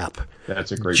crap.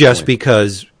 That's a great just point.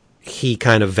 Because he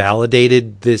kind of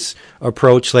validated this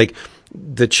approach, like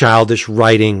the childish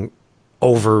writing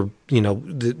over,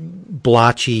 the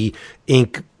blotchy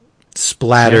ink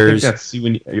splatters.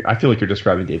 I feel like you're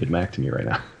describing David Mack to me right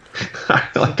now. I'm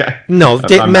not a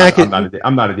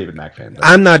David Mack fan.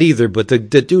 I'm not either, but the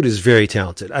dude is very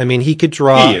talented. I mean, he could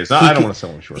draw. He is. I don't want to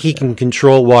sell him short. He can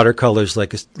control watercolors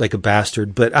like a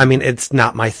bastard, but I mean, it's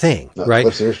not my thing, right?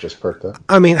 Cliff's ears just perked up.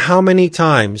 I mean, how many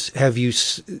times have you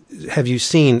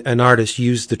seen an artist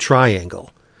use the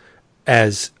triangle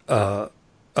as a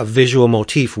visual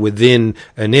motif within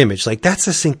an image? Like, that's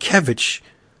a Sienkiewicz.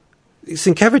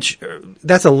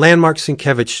 That's a landmark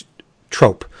Sienkiewicz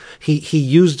trope. He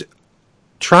used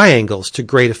triangles to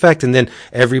great effect, and then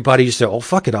everybody just said, "Oh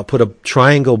fuck it, I'll put a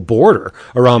triangle border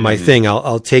around my thing.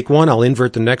 I'll take one, I'll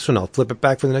invert the next one, I'll flip it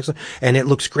back for the next one, and it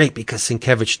looks great because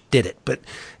Sienkiewicz did it." But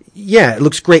yeah, it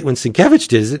looks great when Sienkiewicz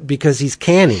does it because he's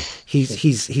canny.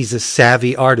 He's a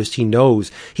savvy artist. He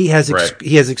knows he has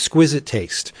exquisite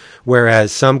taste.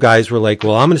 Whereas some guys were like,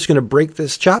 "Well, I'm just going to break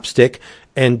this chopstick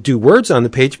and do words on the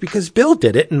page because Bill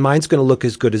did it, and mine's going to look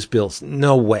as good as Bill's."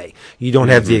 No way. You don't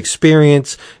have the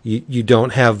experience. You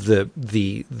don't have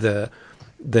the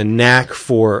knack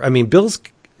for. I mean, Bill's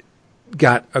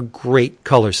got a great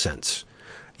color sense.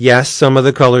 Yes, some of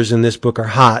the colors in this book are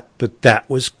hot, but that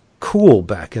was cool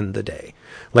back in the day.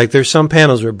 Like, there's some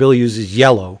panels where Bill uses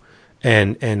yellow,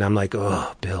 and I'm like,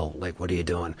 "Oh, Bill, like, what are you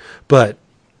doing?" But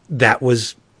that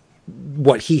was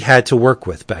what he had to work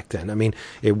with back then. I mean,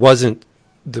 it wasn't.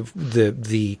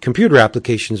 The computer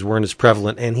applications weren't as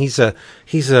prevalent, and he's a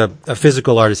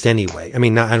physical artist anyway. I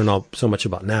mean, I don't know so much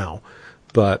about now,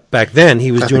 but back then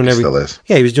he was doing everything.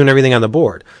 Yeah, he was doing everything on the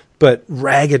board. But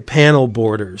ragged panel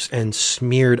borders and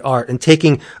smeared art and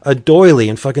taking a doily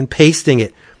and fucking pasting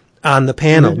it on the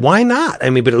panel. Mm-hmm. Why not? I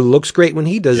mean, but it looks great when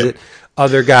he does it.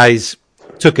 Other guys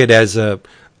took it as a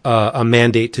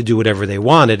mandate to do whatever they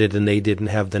wanted it, and they didn't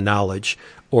have the knowledge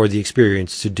or the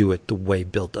experience to do it the way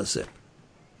Bill does it.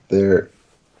 There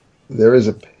is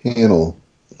a panel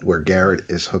where Garrett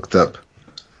is hooked up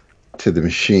to the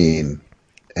machine,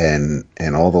 and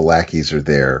all the lackeys are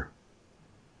there,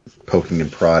 poking and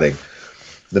prodding.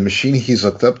 The machine he's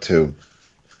hooked up to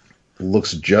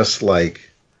looks just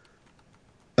like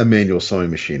a manual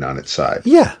sewing machine on its side.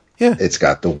 Yeah. It's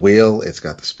got the wheel. It's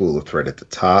got the spool of thread at the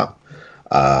top.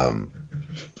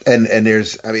 And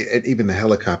there's, I mean, even the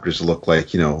helicopters look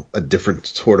like, a different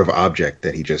sort of object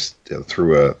that he just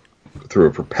threw a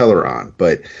propeller on.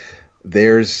 But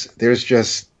there's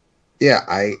just,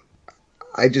 I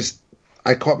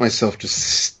caught myself just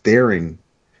staring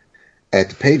at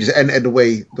the pages, and the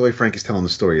way Frank is telling the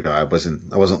story, I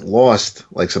wasn't lost.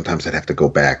 Like, sometimes I'd have to go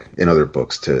back in other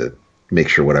books to make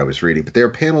sure what I was reading. But there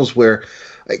are panels where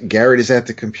Garrett is at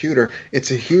the computer.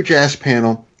 It's a huge ass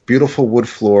panel. beautiful wood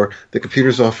floor. The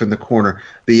computer's off in the corner.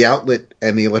 The outlet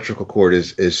and the electrical cord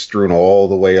is strewn all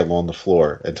the way along the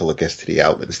floor until it gets to the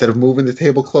outlet. Instead of moving the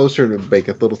table closer to make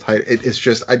it a little tighter, it's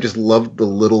just, I just love the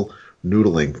little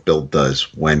noodling Bill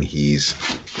does when he's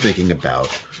thinking about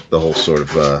the whole sort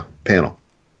of panel.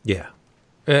 Yeah,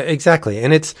 exactly.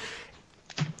 And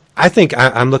I think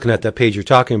I'm looking at that page you're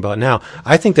talking about now.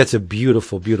 I think that's a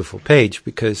beautiful, beautiful page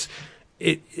because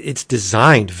it's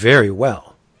designed very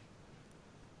well.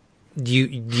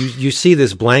 You see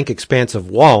this blank expanse of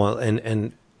wall,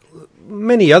 and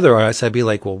many other artists, I'd be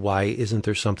like, well, why isn't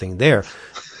there something there?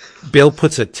 Bill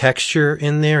puts a texture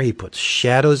in there. He puts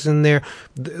shadows in there.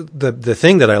 The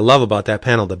thing that I love about that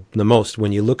panel the most,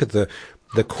 when you look at the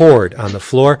cord on the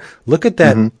floor, look at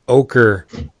that ochre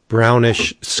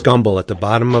brownish scumble at the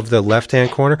bottom of the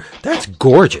left-hand corner. That's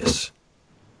gorgeous.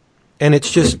 And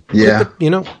it's just, I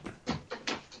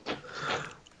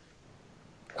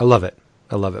love it.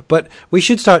 I love it. But we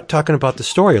should start talking about the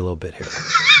story a little bit here.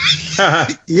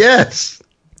 Yes.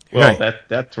 Well, Right.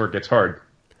 that's where it gets hard.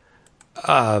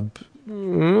 I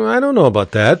don't know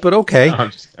about that, but okay.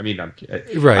 I'm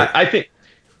kidding. Right. I think,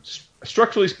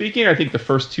 structurally speaking, I think the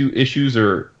first two issues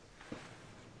are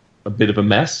a bit of a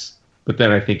mess, but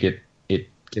then I think it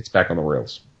gets back on the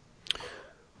rails.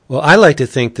 Well, I like to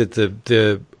think that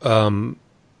the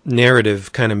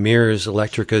narrative kind of mirrors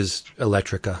Elektra's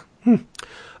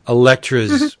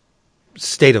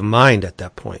state of mind at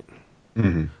that point.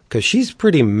 Because she's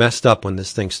pretty messed up when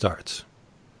this thing starts.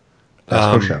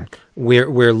 That's for sure.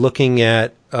 We're looking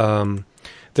at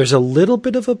there's a little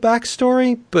bit of a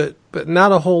backstory, but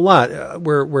not a whole lot.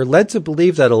 We're led to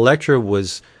believe that Elektra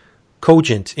was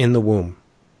cogent in the womb.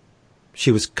 She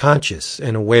was conscious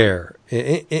and aware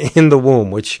in the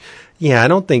womb, which, I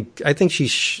think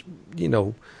she's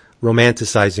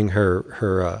romanticizing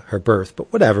her birth,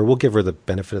 but whatever. We'll give her the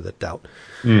benefit of the doubt.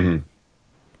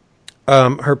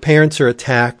 Her parents are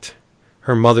attacked.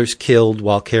 Her mother's killed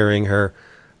while carrying her.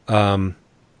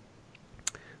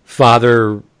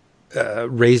 Father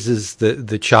raises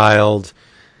the child,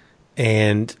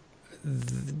 and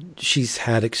she's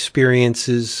had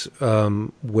experiences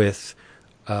with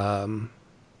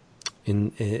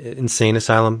in insane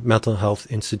asylum, mental health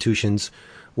institutions,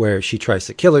 where she tries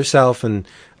to kill herself. And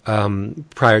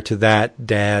prior to that,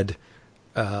 Dad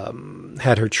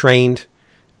had her trained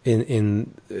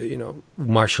in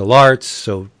martial arts,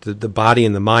 so the body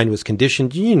and the mind was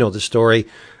conditioned. You know the story.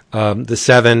 The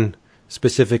Seven,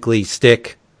 specifically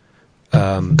Stick,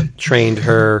 trained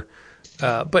her,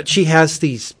 but she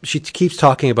keeps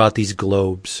talking about these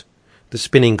globes, the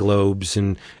spinning globes,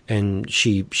 and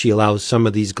she allows some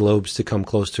of these globes to come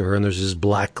close to her, and there's this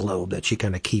black globe that she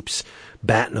kind of keeps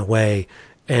batting away,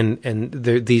 and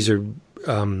these are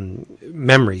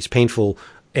memories, painful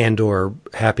and or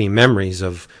happy memories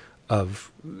of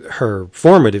her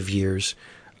formative years.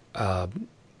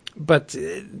 But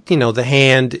the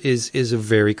hand is a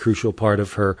very crucial part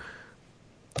of her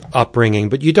upbringing,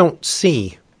 but you don't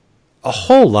see a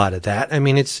whole lot of that. I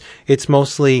mean, it's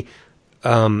mostly,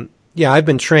 I've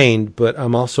been trained, but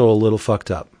I'm also a little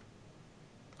fucked up.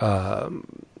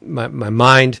 My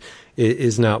mind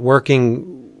is not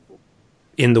working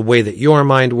in the way that your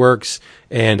mind works,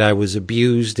 and I was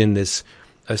abused in this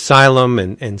asylum,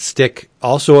 and Stick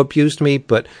also abused me,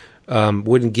 but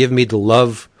wouldn't give me the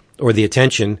love or the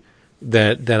attention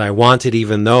that I wanted,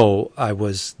 even though I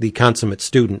was the consummate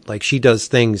student. Like, she does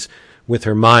things with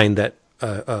her mind that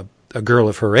a girl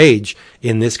of her age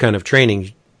in this kind of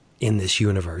training in this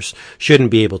universe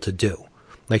shouldn't be able to do.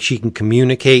 Like, she can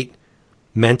communicate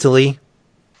mentally,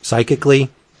 psychically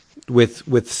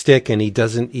with Stick, and he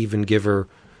doesn't even give her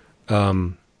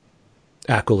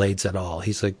accolades at all.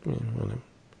 He's like,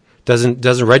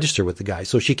 doesn't register with the guy.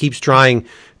 So she keeps trying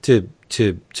to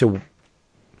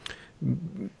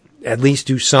at least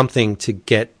do something to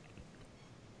get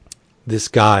this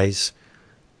guy's,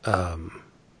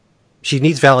 she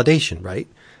needs validation, right?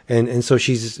 And so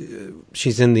she's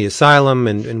in the asylum,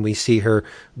 and we see her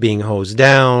being hosed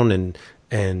down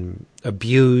and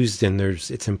abused, and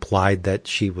it's implied that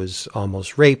she was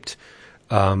almost raped.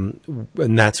 And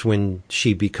that's when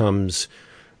she becomes,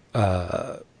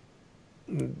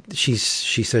 she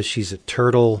says she's a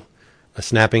turtle, a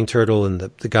snapping turtle, and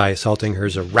the guy assaulting her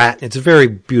is a rat. It's very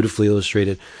beautifully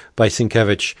illustrated by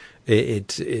Sienkiewicz.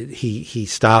 He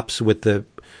stops with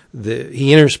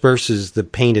he intersperses the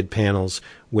painted panels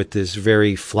with this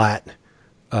very flat,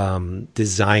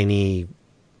 designy,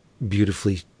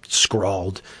 beautifully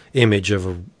scrawled image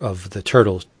of the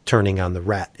turtle turning on the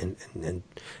rat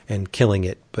and killing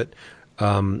it. But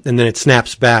and then it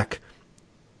snaps back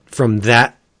from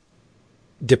that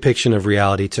depiction of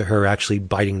reality to her actually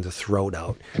biting the throat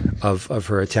out of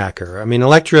her attacker. I mean,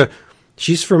 Elektra,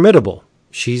 she's formidable.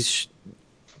 She's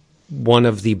one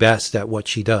of the best at what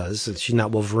she does. She's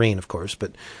not Wolverine, of course,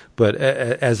 but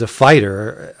as a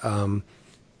fighter,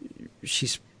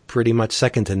 she's pretty much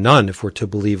second to none if we're to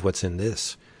believe what's in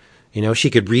this. You know, she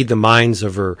could read the minds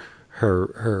of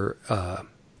her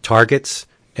targets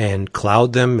and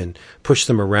cloud them and push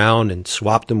them around and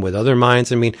swap them with other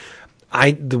minds. I mean,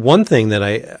 the one thing that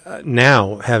I,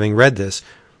 now having read this,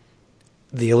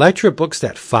 the Elektra books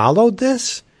that followed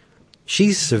this,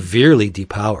 she's severely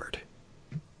depowered.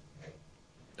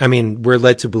 I mean, we're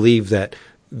led to believe that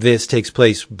this takes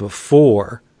place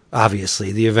before,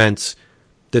 obviously, the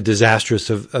disastrous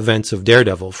events of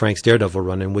Daredevil, Frank's Daredevil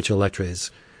run, in which Elektra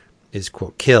is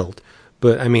quote, killed.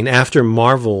 But, I mean, after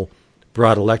Marvel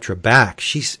brought Elektra back,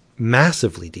 she's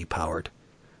massively depowered.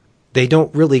 They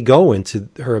don't really go into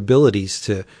her abilities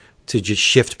to just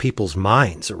shift people's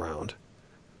minds around.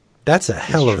 That's a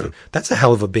hell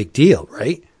of a big deal,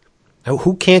 right? Now,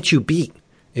 who can't you beat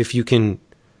if you can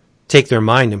take their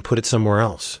mind and put it somewhere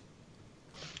else?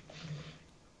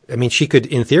 I mean, she could,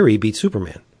 in theory, beat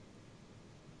Superman,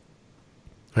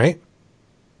 right?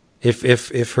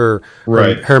 If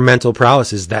her mental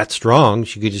prowess is that strong,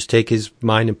 she could just take his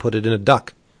mind and put it in a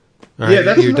duck. All right,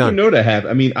 that's another note I have.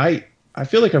 I mean, I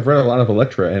feel like I've read a lot of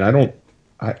Elektra, and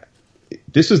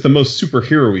this is the most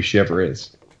superhero-y she ever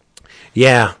is.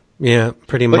 Yeah,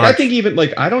 pretty much. I think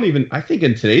I think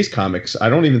in today's comics, I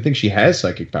don't even think she has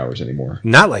psychic powers anymore.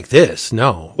 Not like this,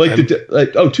 no.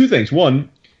 Two things.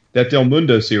 One, that Del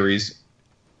Mundo series,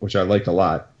 which I liked a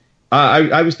lot.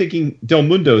 I was thinking Del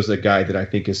Mundo is a guy that I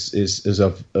think is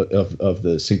of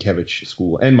the Sienkiewicz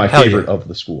school and my favorite of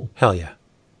the school. Hell yeah.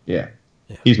 Yeah.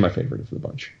 He's my favorite of the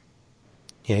bunch.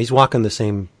 Yeah, he's walking the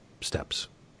same steps.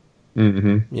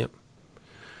 Mm-hmm. Yep.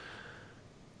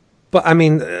 But I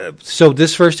mean, so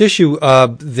this first issue,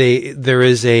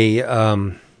 there's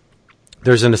an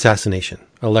assassination.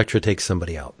 Elektra takes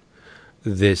somebody out.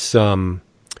 This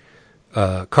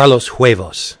Carlos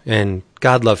Huevos, and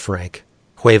God love Frank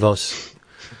Huevos.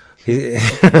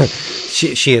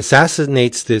 She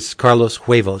assassinates this Carlos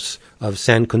Huevos of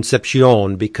San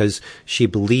Concepcion because she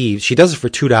believes, she does it for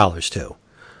 $2 too,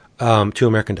 $2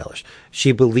 American.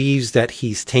 She believes that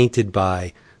he's tainted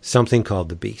by something called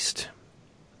the Beast.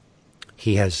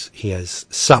 He has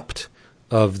supped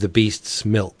of the Beast's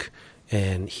milk,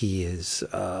 and he is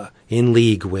in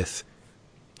league with,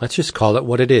 let's just call it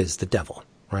what it is, the devil,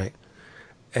 right?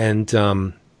 And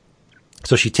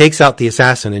so she takes out the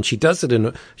assassin, and she does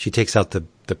it she takes out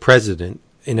the president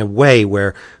in a way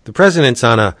where the president's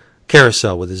on a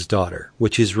carousel with his daughter,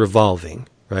 which is revolving,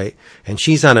 right? And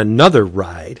she's on another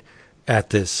ride at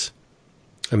this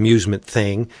amusement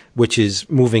thing, which is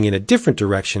moving in a different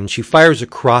direction. She fires a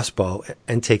crossbow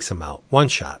and takes him out. One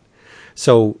shot.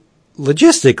 So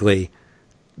logistically,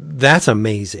 that's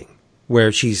amazing,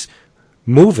 where she's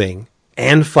moving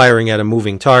and firing at a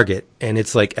moving target, and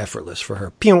it's like effortless for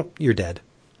her. Pew, you're dead.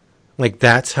 Like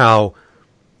that's the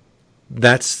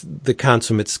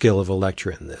consummate skill of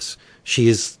Elektra in this. She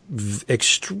is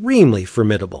extremely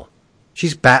formidable.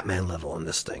 She's Batman level in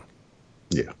this thing.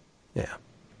 Yeah. Yeah.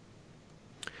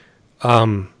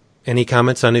 Any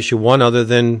comments on issue 1 other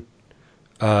than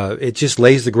it just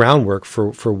lays the groundwork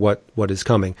for what is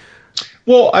coming?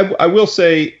 Well, I will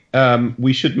say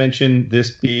we should mention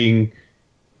this being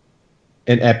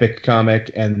an epic comic,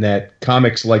 and that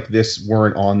comics like this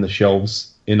weren't on the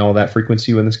shelves in all that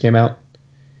frequency when this came out.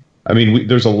 I mean,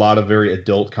 there's a lot of very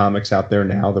adult comics out there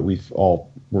now that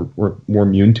we're more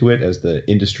immune to it as the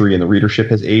industry and the readership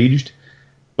has aged.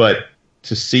 But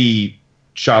to see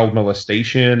child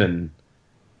molestation and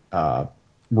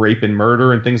rape and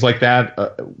murder and things like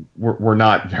that were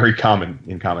not very common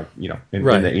in comic, in the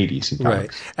 80s in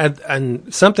comics. Right.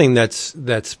 And something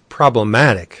that's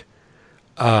problematic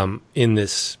in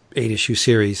this 8-issue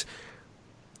series,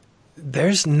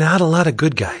 there's not a lot of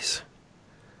good guys.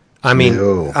 I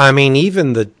mean,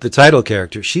 even the title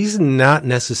character, she's not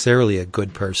necessarily a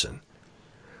good person.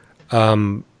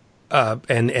 And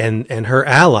her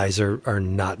allies are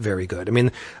not very good. I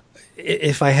mean,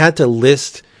 if I had to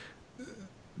list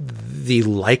the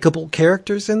likable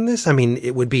characters in this, I mean,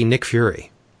 it would be Nick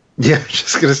Fury. Yeah,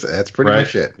 just gonna say that's pretty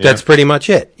much it. Yeah. That's pretty much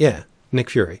it. Yeah,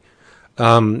 Nick Fury,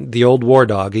 the old war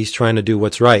dog. He's trying to do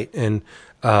what's right, and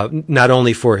not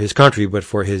only for his country, but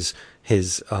for his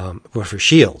for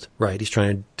Shield, right? He's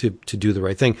trying to do the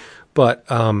right thing. But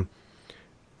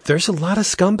there's a lot of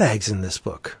scumbags in this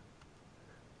book,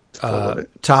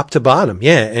 top to bottom.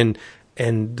 Yeah,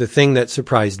 and the thing that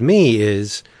surprised me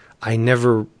is I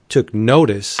never took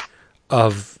notice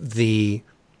of the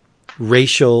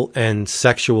racial and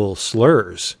sexual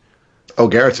slurs Oh,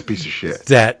 Garrett's a piece of shit.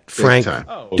 that Big Frank. time.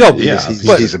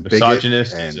 He's a bigot.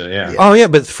 misogynist. And, Yeah. Oh yeah,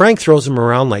 but Frank throws him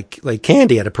around like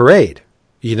candy at a parade.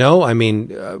 You know, I mean,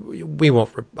 we won't.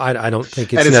 I don't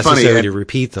think it's And it's necessary funny, to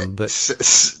repeat them, but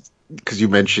because you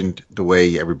mentioned the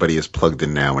way everybody is plugged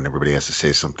in now and everybody has to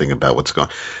say something about what's going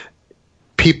on.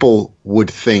 People would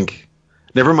think,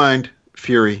 never mind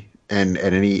Fury and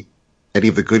any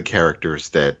of the good characters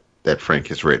that Frank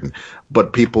has written,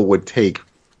 but people would take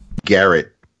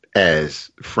Garrett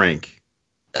as Frank's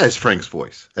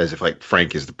voice, as if like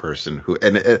Frank is the person who,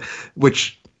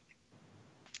 which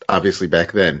obviously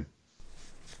back then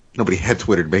nobody had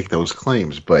Twitter to make those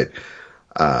claims, but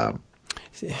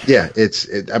yeah,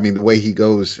 I mean, the way he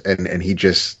goes and he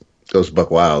just goes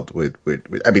buck wild with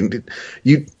I mean,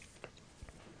 it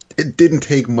didn't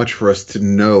take much for us to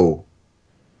know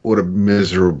what a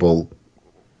miserable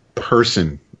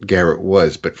person Garrett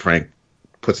was, but Frank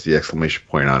puts the exclamation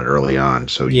point on it early on,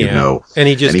 so you know. And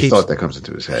he thought that comes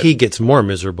into his head. He gets more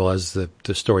miserable as the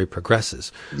story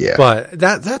progresses. Yeah, but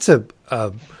that's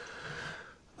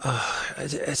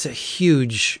it's a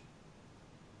huge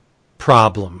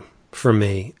problem for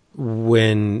me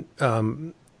when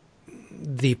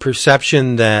the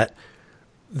perception that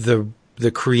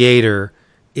the creator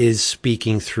is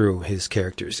speaking through his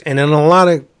characters, and in a lot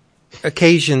of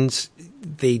occasions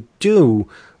they do,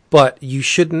 but you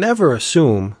should never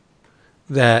assume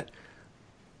that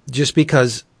just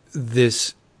because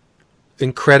this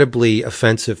incredibly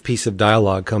offensive piece of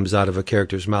dialogue comes out of a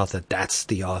character's mouth that that's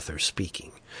the author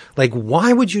speaking. Like,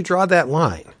 why would you draw that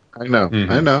line? I know.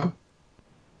 Mm-hmm. I know.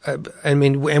 I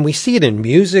mean, and we see it in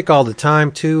music all the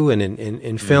time too, and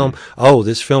in film. Oh,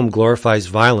 this film glorifies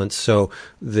violence, so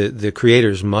the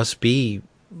creators must be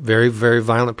very, very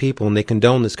violent people, and they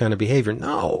condone this kind of behavior.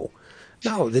 No,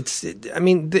 that's. I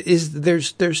mean, is there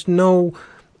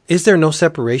no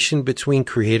separation between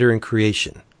creator and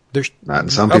creation? There's Not in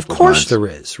some of people's course minds. there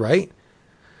is, right?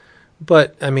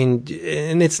 But I mean,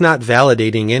 and it's not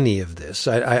validating any of this.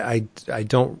 I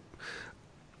don't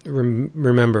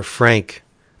remember Frank.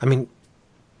 I mean,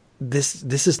 this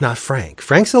is not Frank.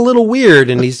 Frank's a little weird,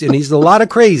 and he's a lot of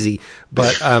crazy.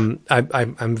 But I'm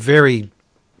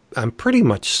pretty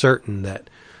much certain that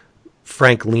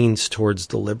Frank leans towards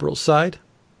the liberal side.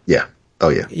 Yeah. Oh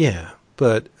yeah. Yeah,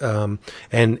 but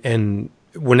and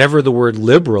whenever the word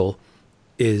liberal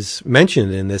is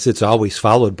mentioned in this, it's always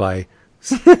followed by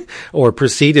or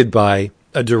preceded by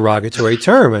a derogatory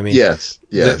term. I mean, Yes.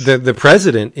 the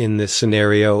president in this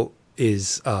scenario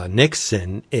is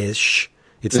Nixon-ish.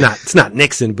 It's not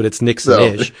Nixon, but it's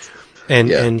Nixon-ish,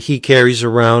 and he carries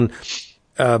around.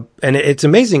 And it's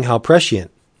amazing how prescient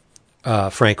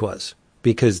Frank was,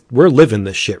 because we're living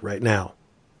this shit right now.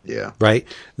 Yeah. Right.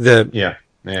 Yeah.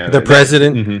 The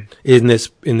president in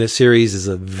this series is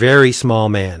a very small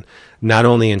man, not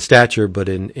only in stature but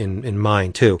in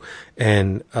mind too,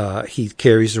 and he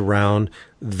carries around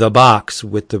the box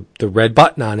with the red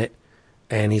button on it,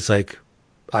 and he's like,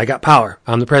 "I got power.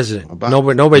 I'm the president.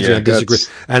 Nobody's going to disagree,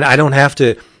 and I don't have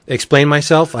to explain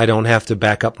myself. I don't have to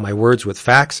back up my words with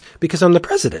facts because I'm the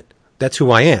president. That's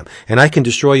who I am, and I can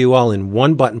destroy you all in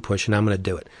one button push, and I'm going to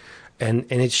do it." And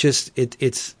it's just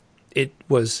it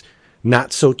was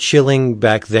not so chilling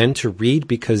back then to read,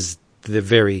 because the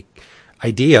very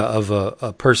idea of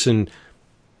a person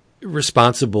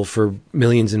responsible for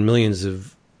millions and millions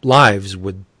of lives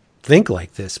would think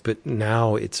like this. But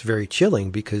now it's very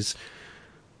chilling because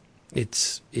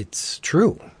it's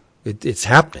true. It's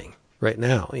happening right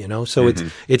now, you know? So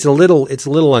it's a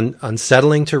little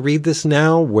unsettling to read this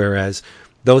now, whereas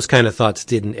those kind of thoughts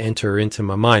didn't enter into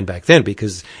my mind back then,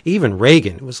 because even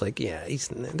Reagan was like, yeah,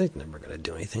 they're never going to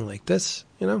do anything like this,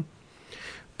 you know?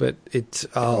 But it's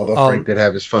although Frank did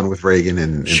have his fun with Reagan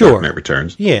in sure. Dark Knight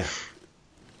Returns. Yeah.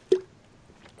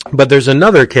 But there's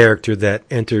another character that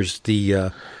enters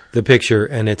the picture,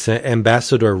 and it's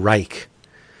Ambassador Reich.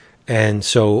 And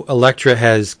so Elektra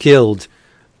has killed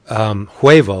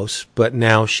Huevos, but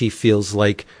now she feels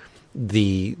like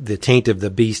the taint of the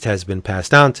beast has been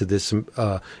passed on to this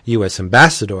U.S.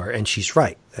 ambassador, and she's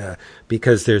right,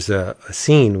 because there's a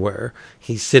scene where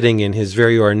he's sitting in his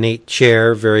very ornate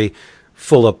chair, very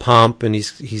full of pomp, and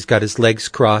he's got his legs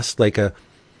crossed and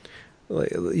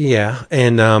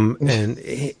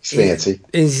fancy.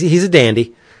 He's a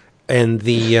dandy, and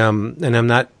and I'm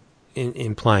not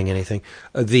implying anything.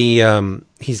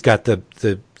 He's got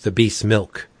the beast's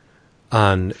milk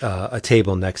on a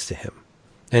table next to him.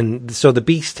 And so the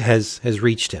beast has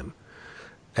reached him,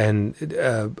 and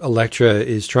Elektra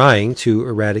is trying to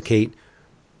eradicate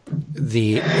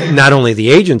not only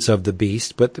the agents of the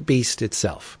beast, but the beast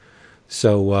itself.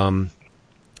 So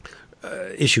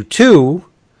issue 2,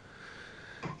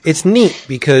 it's neat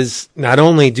because not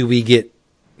only do we get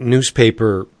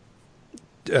newspaper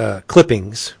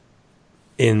clippings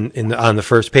on the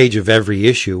first page of every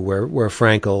issue where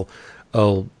Frank will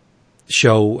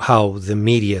show how the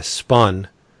media spun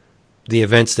the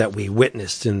events that we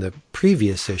witnessed in the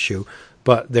previous issue,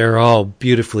 but they're all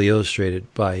beautifully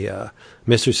illustrated by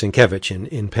Mr. Sienkiewicz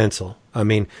in pencil. I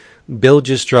mean, Bill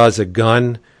just draws a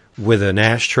gun with an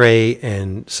ashtray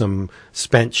and some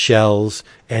spent shells,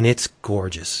 and it's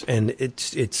gorgeous. And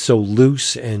it's so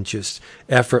loose and just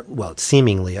it's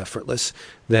seemingly effortless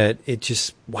that it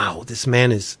just, wow, this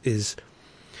man is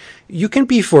you can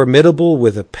be formidable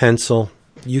with a pencil.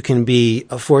 You can be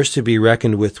a force to be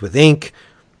reckoned with ink,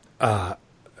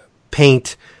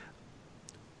 paint,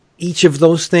 each of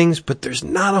those things, but there's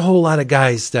not a whole lot of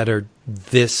guys that are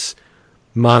this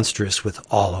monstrous with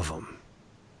all of them.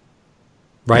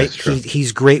 Right?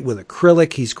 He's great with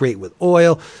acrylic. He's great with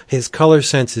oil. His color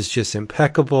sense is just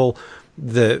impeccable.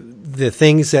 The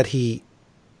things that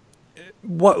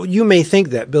what you may think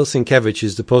that Bill Sienkiewicz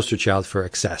is the poster child for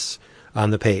excess on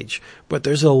the page, but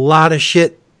there's a lot of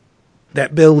shit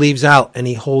that Bill leaves out and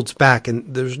he holds back,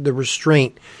 and there's the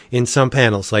restraint in some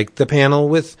panels, like the panel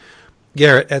with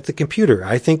Garrett at the computer.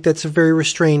 I think that's a very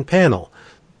restrained panel,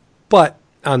 but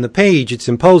on the page it's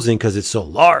imposing because it's so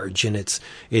large and it's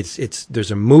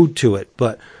there's a mood to it.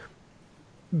 But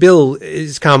Bill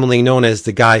is commonly known as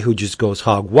the guy who just goes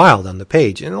hog wild on the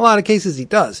page. In a lot of cases he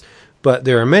does, but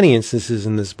there are many instances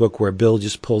in this book where Bill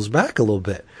just pulls back a little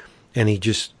bit and he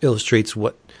just illustrates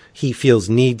what he feels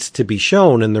needs to be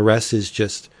shown, and the rest is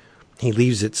just, he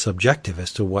leaves it subjective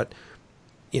as to what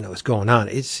is going on.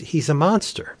 He's a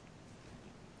monster.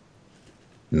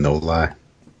 No lie.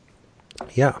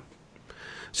 Yeah.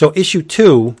 So issue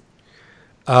 2,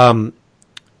 Garrett,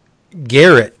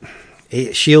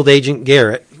 S.H.I.E.L.D. agent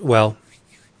Garrett,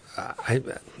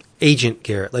 Agent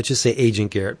Garrett, let's just say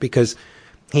Agent Garrett, because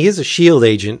he is a S.H.I.E.L.D.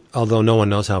 agent, although no one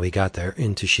knows how he got there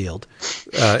into S.H.I.E.L.D.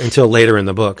 Until later in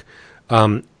the book.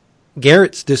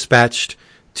 Garrett's dispatched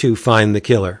to find the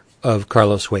killer of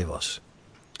Carlos Huevos.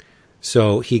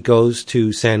 So he goes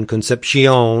to San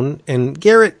Concepcion, and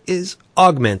Garrett is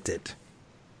augmented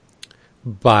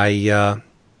by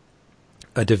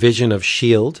a division of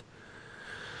S.H.I.E.L.D.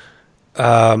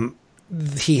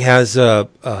 He has a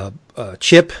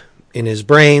chip in his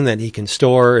brain that he can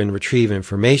store and retrieve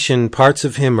information. Parts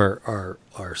of him are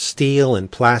steel and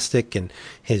plastic, and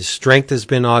his strength has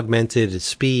been augmented, his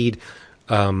speed.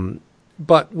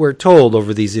 But we're told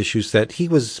over these issues that he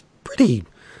was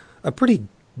a pretty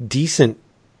decent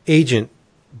agent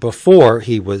before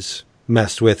he was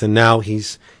messed with, and now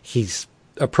he's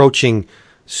approaching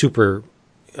super.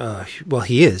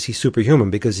 He's superhuman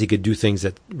because he could do things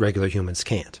that regular humans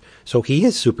can't. So he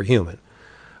is superhuman.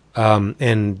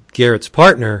 And Garrett's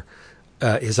partner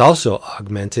is also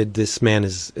augmented. This man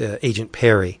is Agent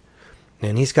Perry,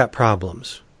 and he's got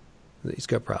problems.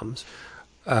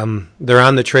 They're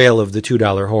on the trail of the $2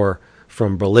 whore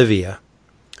from Bolivia.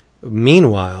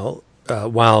 Meanwhile,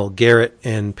 while Garrett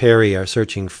and Perry are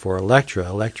searching for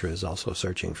Elektra is also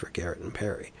searching for Garrett and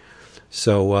Perry.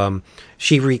 So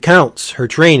she recounts her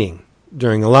training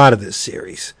during a lot of this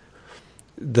series.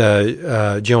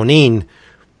 The Jonine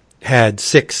had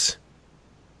 6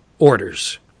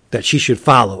 orders that she should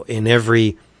follow in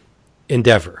every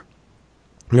endeavor.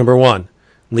 Number 1,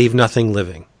 leave nothing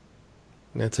living.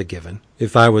 That's a given.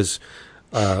 If I was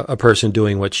a person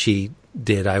doing what she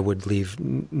did, I would leave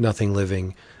nothing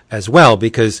living as well,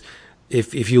 because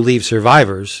if you leave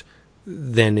survivors,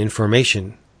 then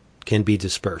information can be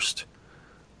dispersed.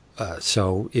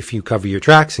 So if you cover your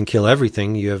tracks and kill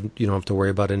everything, you don't have to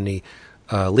worry about any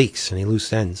leaks, any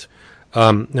loose ends.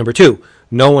 Number 2,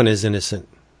 no one is innocent.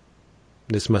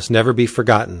 This must never be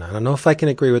forgotten. I don't know if I can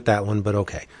agree with that one, but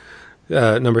okay.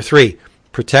 Number 3,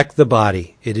 protect the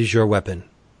body. It is your weapon.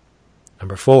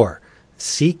 Number 4,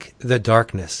 seek the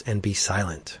darkness and be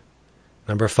silent.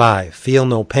 Number 5, feel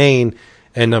no pain.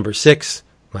 And number 6,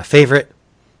 my favorite,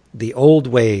 the old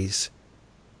ways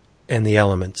and the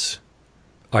elements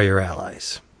are your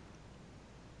allies.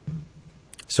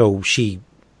 So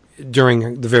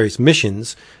during the various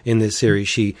missions in this series,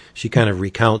 she kind of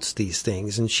recounts these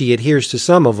things, and she adheres to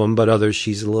some of them, but others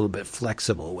she's a little bit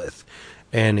flexible with,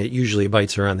 and it usually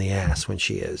bites her on the ass when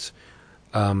she is.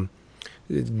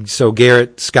 So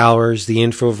Garrett scours the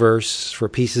Infoverse for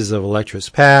pieces of Elektra's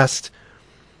past.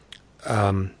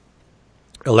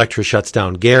 Elektra shuts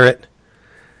down Garrett,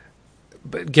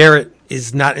 but Garrett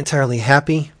is not entirely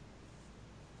happy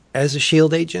as a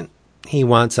S.H.I.E.L.D. agent. He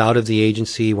wants out of the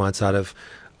agency. He wants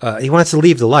to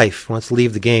leave the life. Wants to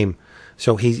leave the game.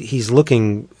 So he's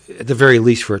looking at the very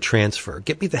least for a transfer.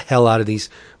 Get me the hell out of these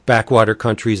backwater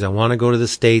countries. I want to go to the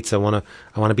States. I want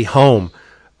to be home.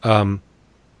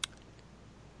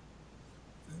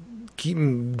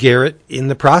 Garrett, in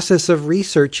the process of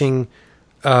researching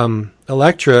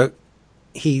Elektra,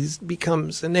 he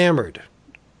becomes enamored,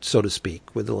 so to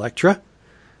speak, with Elektra.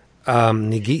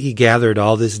 He gathered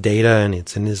all this data, and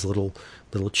it's in his little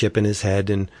chip in his head,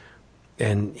 and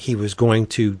he was going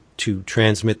to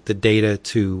transmit the data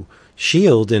to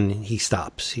S.H.I.E.L.D., and he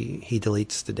stops. He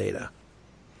deletes the data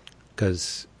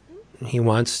because he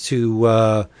wants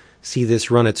to see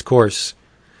this run its course.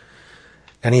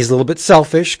 And he's a little bit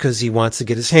selfish because he wants to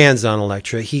get his hands on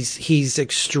Elektra. He's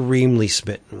extremely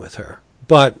smitten with her,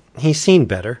 but he's seen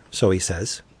better, so he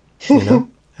says.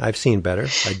 I've seen better.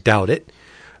 I doubt it.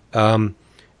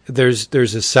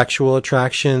 There's a sexual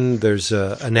attraction. There's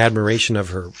an admiration of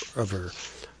her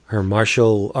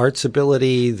martial arts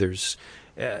ability.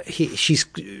 It's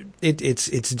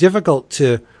difficult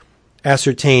to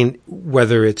ascertain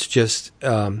whether it's just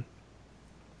a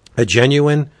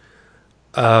genuine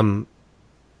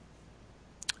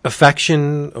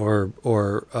affection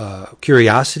or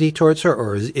curiosity towards her,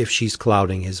 or if she's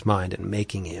clouding his mind and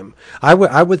making him.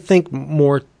 I would think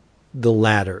more the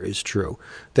latter is true.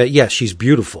 That yes, she's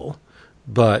beautiful,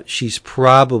 but she's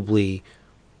probably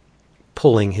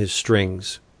pulling his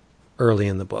strings early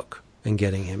in the book and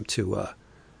getting him to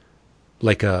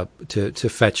to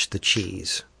fetch the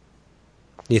cheese.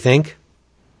 You think?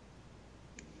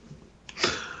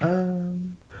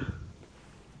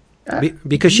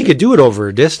 Because she could do it over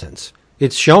a distance.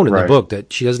 It's shown in the book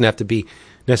that she doesn't have to be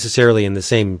necessarily in the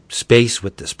same space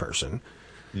with this person.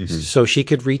 Mm-hmm. So she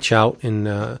could reach out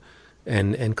and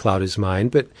cloud his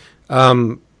mind. But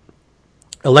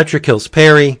Elektra kills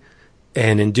Perry,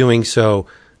 and in doing so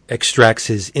extracts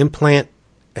his implant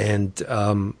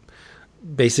and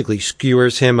basically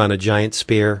skewers him on a giant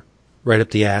spear right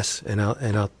up the ass. And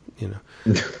I'll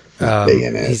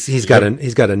he's got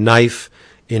a knife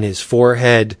in his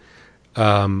forehead.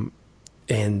 And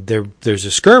there's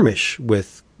a skirmish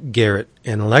with Garrett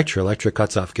and Elektra. Elektra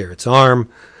cuts off Garrett's arm.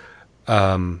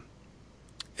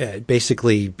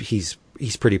 Basically, he's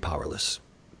pretty powerless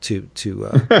to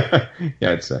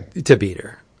yeah, I'd say, to beat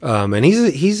her. And he's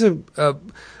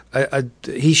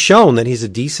shown that he's a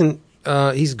decent.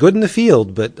 He's good in the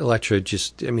field, but Elektra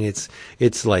just. I mean,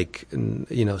 it's like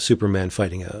Superman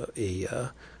fighting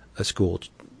a school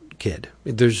kid.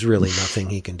 There's really nothing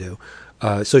he can do.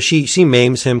 So she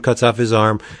maims him, cuts off his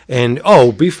arm, and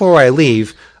before I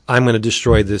leave, I'm going to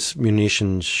destroy this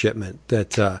munitions shipment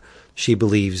that she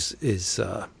believes is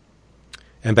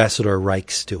Ambassador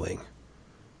Reich's doing.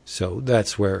 So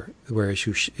that's where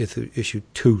issue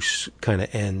 2 kind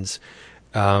of ends.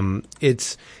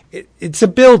 It's a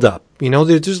build up,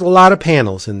 There's a lot of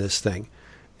panels in this thing,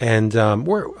 and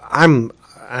I'm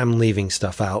leaving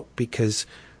stuff out because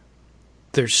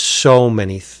there's so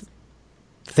many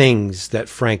things that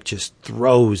Frank just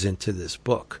throws into this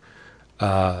book.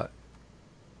 There's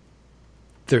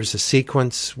a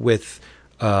sequence with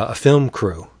a film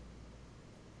crew.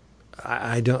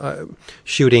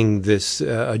 Shooting this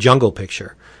a jungle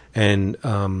picture, and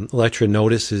Elektra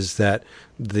notices that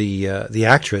the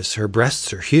actress, her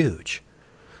breasts are huge,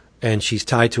 and she's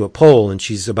tied to a pole, and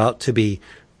she's about to be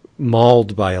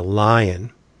mauled by a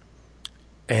lion.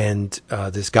 And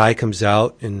this guy comes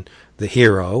out, and the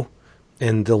hero,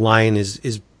 and the lion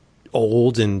is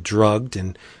old and drugged,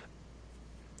 and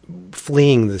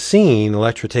fleeing the scene,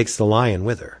 Elektra takes the lion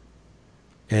with her,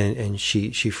 and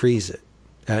she frees it,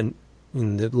 and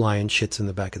the lion shits in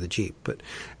the back of the Jeep. But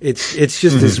it's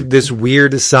just this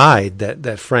weird aside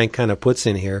that Frank kind of puts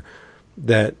in here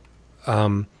that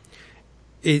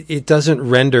it doesn't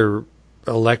render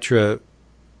Elektra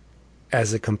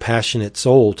as a compassionate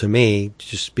soul to me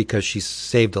just because she's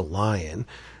saved a lion.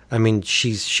 I mean,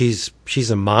 she's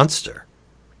a monster.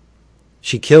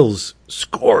 She kills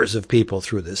scores of people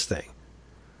through this thing.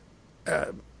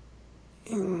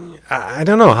 I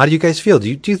don't know. How do you guys feel? Do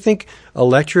you think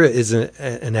Elektra is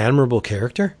an admirable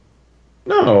character?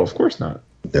 No, of course not.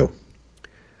 No.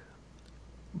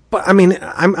 But I mean,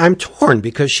 I'm torn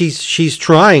because she's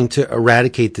trying to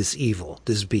eradicate this evil,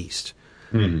 this beast,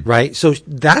 right? So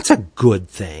that's a good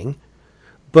thing.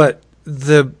 But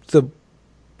the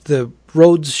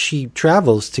roads she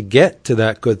travels to get to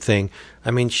that good thing,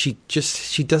 I mean, she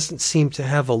doesn't seem to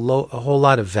have a whole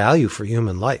lot of value for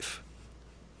human life.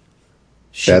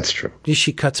 That's true.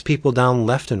 She cuts people down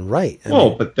left and right.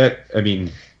 Yeah.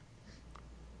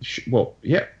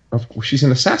 Of course, she's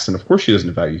an assassin. Of course she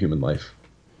doesn't value human life.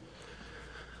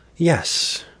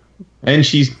 Yes. And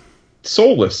she's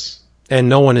soulless. And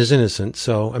no one is innocent.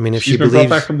 So, I mean, if She's she been believes...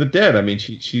 brought back from the dead. I mean,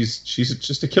 she's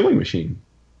just a killing machine.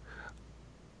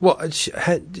 Well,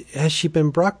 has she been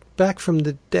brought back from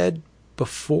the dead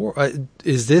before?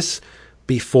 Is this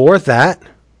before that?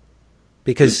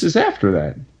 Because This is after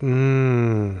that.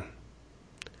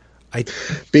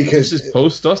 Because This is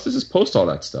post us. This is post all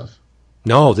that stuff.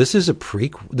 No, this is a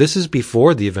prequel. This is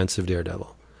before the events of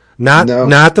Daredevil. Not No,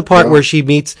 the part no. where she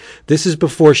meets. This is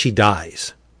before she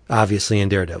dies, obviously, in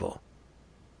Daredevil.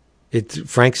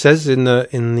 Frank says in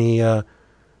the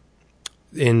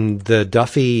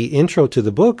Duffy intro to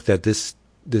the book that this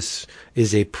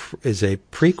is a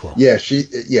prequel.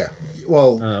 yeah.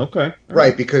 Well, Okay.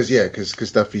 right, because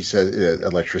Duffy says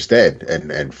Elektra's dead,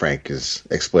 and Frank is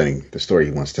explaining the story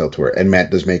he wants to tell to her, and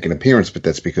Matt does make an appearance, but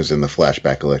that's because in the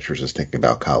flashback, Elektra's just thinking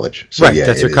about college. So, Right, yeah,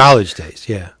 that's her it is. college days.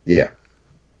 Yeah, Yeah,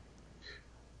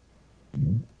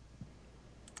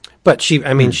 but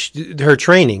her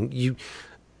training.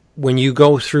 When you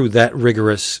go through that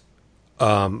rigorous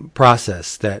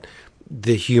process, that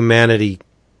the humanity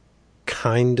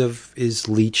kind of is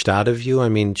leached out of you. I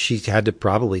mean, she had to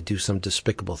probably do some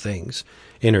despicable things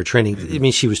in her training. I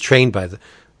mean, she was trained by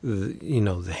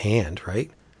the hand,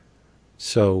 right?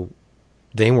 So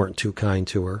they weren't too kind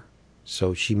to her.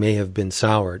 So she may have been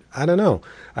soured. I don't know.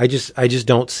 I just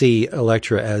don't see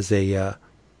Elektra as a.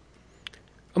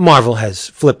 Marvel has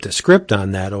flipped the script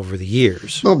on that over the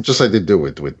years. well, just like they do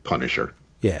with Punisher.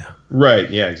 Yeah. Right.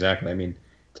 Yeah. Exactly. I mean,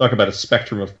 talk about a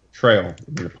spectrum of betrayal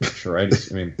in the Punisher, right?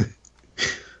 I mean,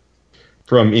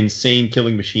 from insane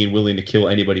killing machine willing to kill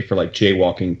anybody for like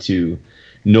jaywalking to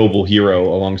noble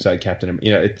hero alongside Captain America.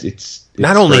 You know, it's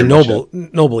Not only very much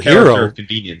noble a character hero, of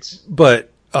convenience. but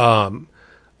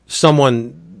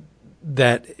someone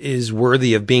that is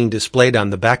worthy of being displayed on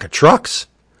the back of trucks.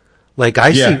 Like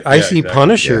I see exactly,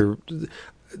 Punisher.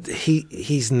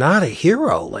 He's not a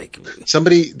hero. Like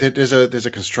There's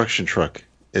a construction truck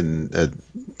in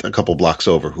a couple blocks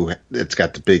over it's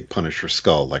got the big Punisher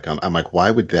skull. Like I'm like,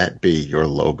 why would that be your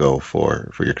logo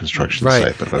for your construction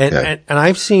right, site? But okay. and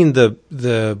I've seen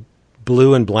the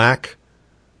blue and black,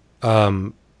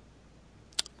 Blue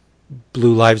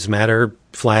Lives Matter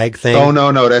flag thing. Oh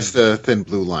no, that's the thin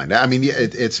blue line. I mean, yeah,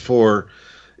 it's for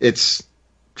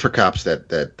cops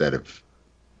that have,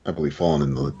 I believe, fallen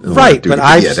in the Right, duty. but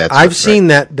That's I've seen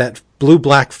that blue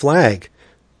black flag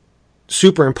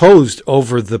superimposed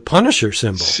over the Punisher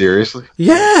symbol. Seriously?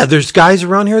 Yeah, there's guys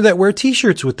around here that wear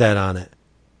T-shirts with that on it.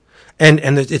 And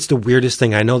it's the weirdest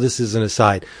thing. I know this is an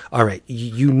aside. All right,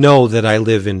 you know that I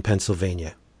live in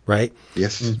Pennsylvania, right?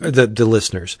 Yes. The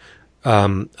listeners.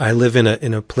 I live in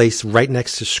a place right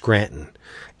next to Scranton,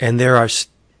 and there are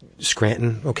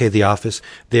Scranton. Okay, the office.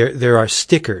 There are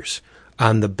stickers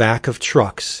on the back of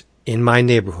trucks in my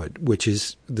neighborhood, which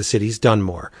is the city's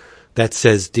Dunmore, that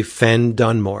says "Defend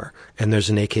Dunmore," and there's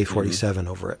an AK-47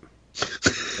 over it.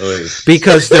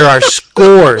 Because there are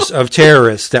scores of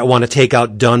terrorists that want to take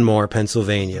out Dunmore,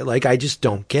 Pennsylvania. Like, I just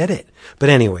don't get it. But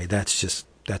anyway, that's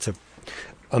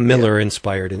a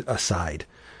Miller-inspired aside.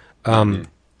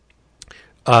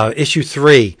 Issue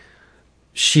 3,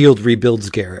 S.H.I.E.L.D. rebuilds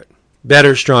Garrett.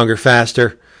 Better, stronger,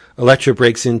 faster. Elektra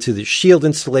breaks into the S.H.I.E.L.D.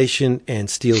 installation and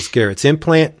steals Garrett's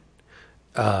implant.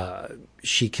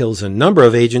 She kills a number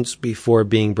of agents before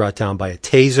being brought down by a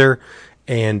taser.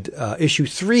 And issue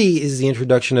 3 is the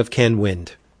introduction of Ken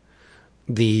Wind,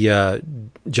 the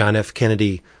John F.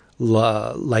 Kennedy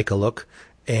Leica look.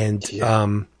 And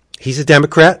he's a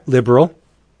Democrat, liberal,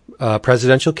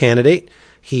 presidential candidate.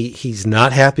 He's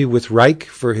not happy with Reich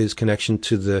for his connection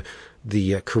to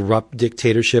the corrupt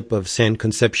dictatorship of San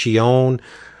Concepcion.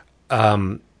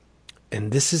 And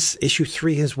this is issue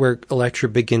 3 is where Elektra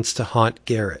begins to haunt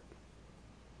Garrett.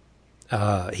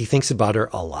 He thinks about her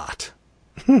a lot.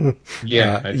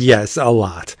 Yes, a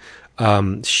lot.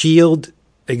 S.H.I.E.L.D.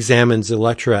 examines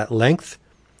Elektra at length,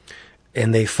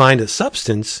 and they find a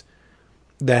substance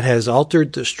that has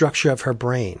altered the structure of her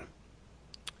brain.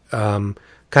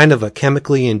 Kind of a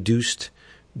chemically induced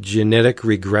genetic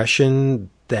regression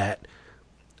that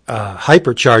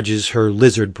hypercharges her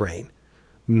lizard brain,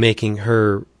 making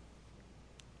her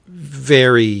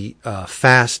very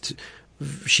fast.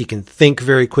 She can think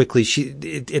very quickly.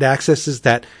 It accesses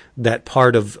that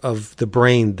part of the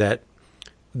brain that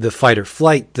the fight or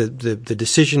flight, the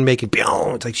decision making.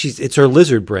 It's like it's her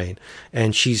lizard brain,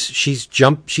 and she's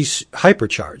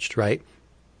hypercharged, right?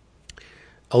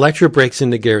 Elektra breaks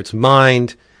into Garrett's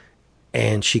mind,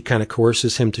 and she kind of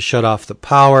coerces him to shut off the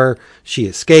power. She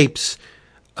escapes.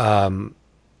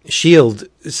 S.H.I.E.L.D.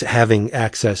 is having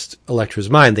accessed Elektra's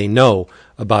mind. They know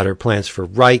about her plans for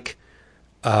Reich.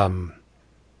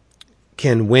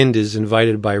 Ken Wind is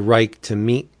invited by Reich to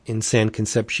meet in San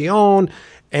Concepcion,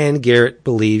 and Garrett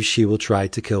believes she will try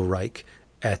to kill Reich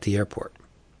at the airport.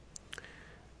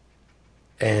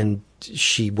 And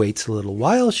she waits a little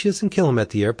while. She doesn't kill him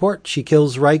at the airport. She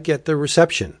kills Reich at the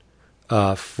reception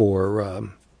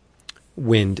for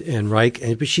Wind and Reich,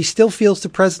 but she still feels the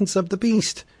presence of the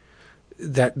beast,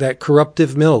 that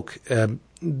corruptive milk,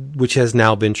 which has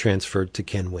now been transferred to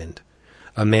Ken Wind,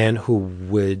 a man who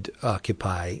would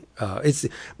occupy.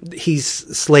 He's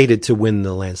slated to win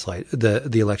the landslide,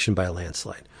 the election by a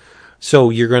landslide. So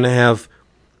you're going to have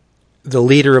the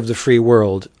leader of the free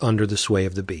world under the sway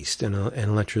of the beast, and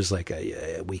Elektra's like,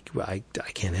 I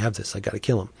can't have this. I got to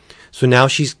kill him. So now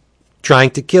she's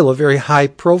trying to kill a very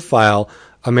high-profile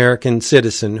American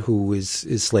citizen who is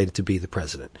slated to be the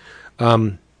president.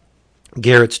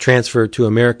 Garrett's transfer to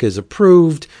America is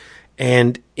approved,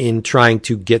 and in trying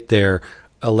to get there,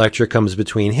 Elektra comes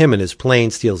between him and his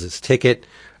plane, steals his ticket.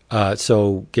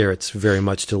 So Garrett's very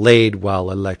much delayed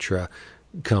while Elektra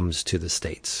comes to the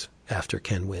States after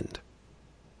Ken Wind.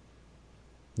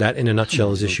 That, in a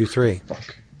nutshell, is issue 3.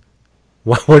 Fuck.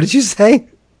 What did you say?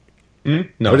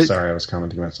 No, sorry, I was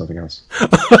commenting about something else.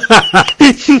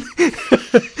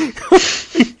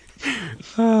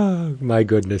 Oh, my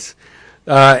goodness.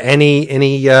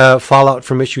 Any fallout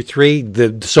from issue 3?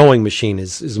 The sewing machine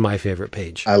is my favorite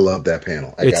page. I love that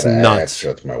panel. I It's have to nuts.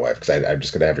 show it to my wife because I'm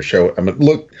just going to have her show. I'm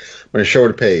going to show her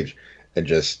the page and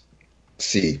just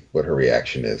see what her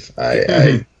reaction is.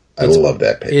 I love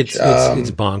that page. It's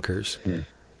bonkers.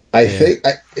 I think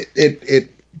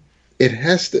it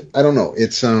has to. I don't know.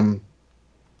 It's I'm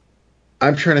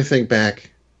trying to think back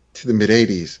to the mid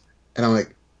 '80s, and I'm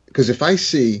like, because if I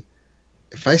see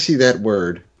that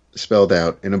word spelled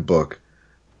out in a book,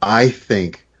 I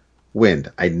think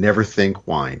wind. I never think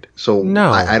wind. So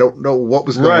no, I don't know what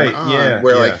was going on. Yeah,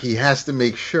 where like he has to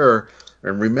make sure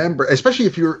and remember, especially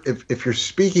if you're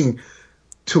speaking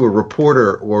to a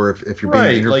reporter or if you're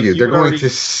being interviewed, they're going to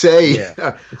say.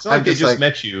 Yeah. It's not like they just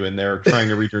met you and they're trying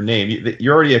to read your name.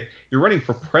 You're running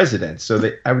for president,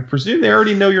 so I would presume they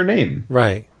already know your name.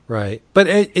 Right. But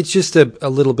it's just a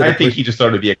little bit. I think he just thought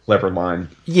it'd be a clever line.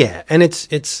 Yeah, and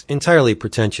it's entirely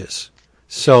pretentious.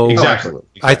 So exactly.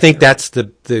 I think that's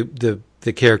the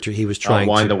character he was trying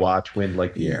wind to the watch, wind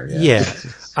like the air. Yeah.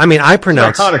 I mean, I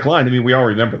pronounce it's an iconic line. I mean, we all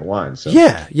remember the line. So.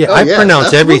 Yeah. Oh, I yes,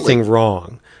 pronounce absolutely. everything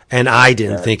wrong, and I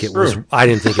didn't think it was. true. I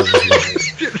didn't think it was right.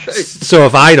 So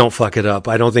if I don't fuck it up,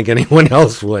 I don't think anyone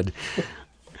else would.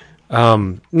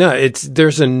 No,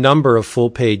 there's a number of full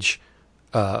page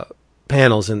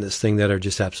panels in this thing that are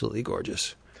just absolutely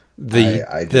gorgeous.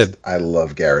 I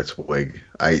love Garrett's wig.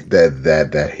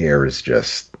 That hair is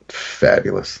just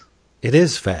fabulous. It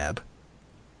is fab.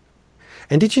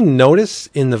 And did you notice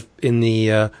in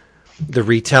the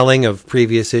retelling of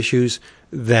previous issues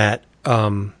that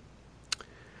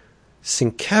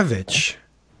Sienkiewicz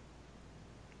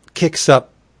kicks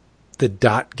up the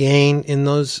dot gain in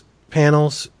those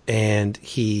panels, and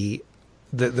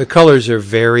the colors are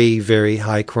very, very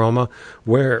high chroma,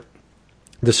 where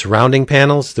the surrounding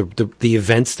panels, the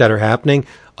events that are happening,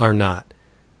 are not.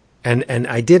 And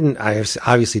I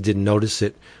obviously didn't notice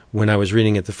it when I was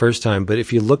reading it the first time, but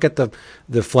if you look at the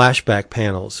flashback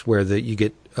panels where you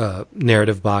get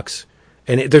narrative box,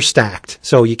 and they're stacked,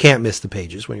 so you can't miss the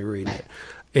pages when you're reading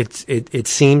it. It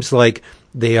seems like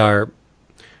they are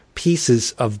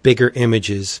pieces of bigger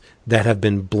images that have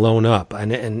been blown up,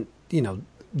 and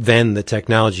then the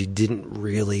technology didn't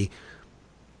really.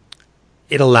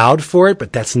 It allowed for it,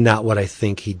 but that's not what I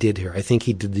think he did here. I think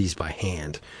he did these by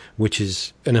hand, which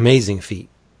is an amazing feat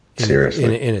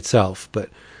in itself. But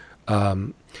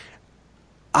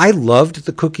I loved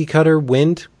the cookie cutter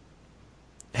wind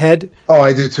head. Oh,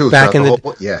 I do too. Back in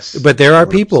yes. But there are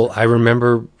people, I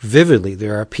remember vividly,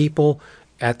 there are people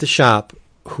at the shop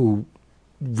who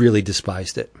really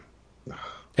despised it.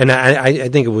 And I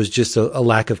think it was just a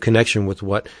lack of connection with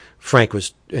what Frank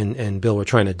was and Bill were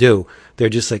trying to do. They're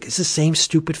just like, it's the same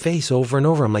stupid face over and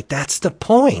over. I'm like, that's the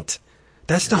point.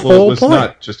 That's the whole point. It was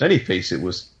not just any face. It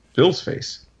was Bill's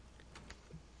face.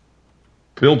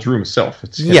 Bill drew himself.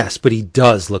 Yes, but he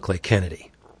does look like Kennedy.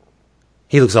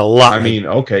 He looks a lot like... I mean,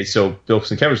 okay, so Bill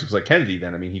Sienkiewicz looks like Kennedy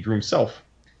then. I mean, he drew himself.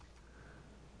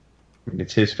 I mean,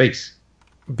 it's his face.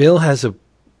 Bill has a...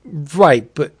 Right,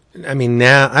 but... I mean,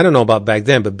 now, I don't know about back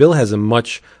then, but Bill has a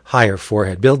much higher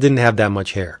forehead. Bill didn't have that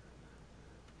much hair.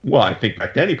 Well, I think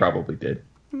back then he probably did.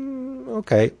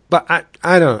 Okay, but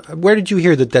I don't know. Where did you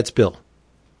hear that that's Bill?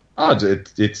 Oh,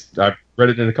 it's I've read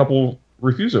it in a couple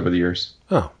reviews over the years.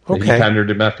 Oh, okay. He patterned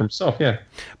him after himself, yeah.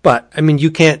 But, I mean, you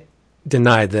can't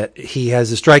deny that he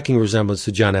has a striking resemblance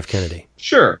to John F. Kennedy.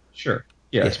 Sure.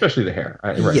 Yeah, especially the hair.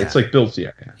 Right. Yeah. It's like Bill's.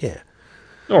 Yeah.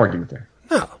 No argument there.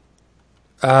 No.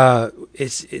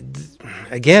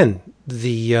 Again,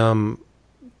 the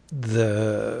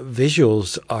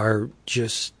visuals are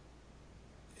just,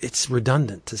 it's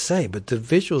redundant to say, but the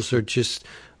visuals are just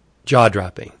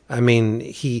jaw-dropping. I mean,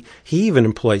 he even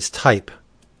employs type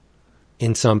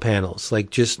in some panels,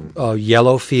 like just a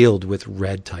yellow field with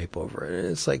red type over it. And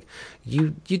it's like,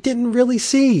 you didn't really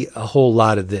see a whole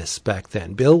lot of this back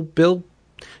then. Bill,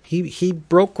 he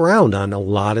broke ground on a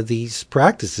lot of these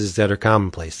practices that are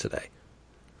commonplace today.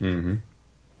 Mm-hmm.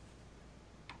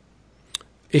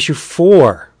 Issue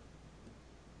 4.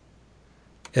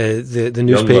 The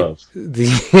newspaper.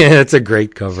 Yeah, it's a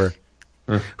great cover.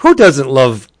 Who doesn't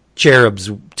love cherubs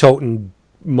toting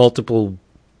multiple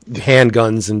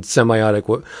handguns and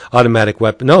automatic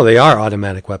weapon? No, they are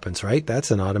automatic weapons, right?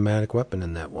 That's an automatic weapon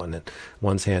in that one in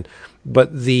one's hand. But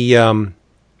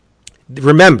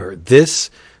remember,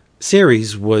 this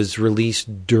series was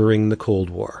released during the Cold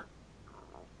War.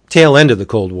 Tail end of the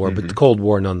Cold War, but the Cold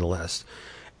War nonetheless.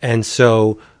 And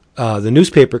so the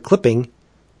newspaper clipping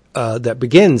that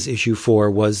begins issue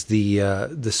 4 was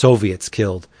the Soviets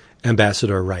killed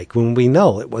Ambassador Reich, when we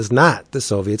know it was not the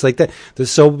Soviets. Like that, the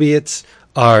Soviets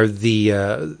are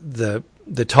the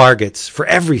targets for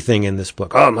everything in this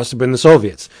book. Oh, it must have been the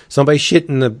Soviets. Somebody shit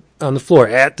on the floor.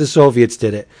 The Soviets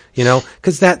did it,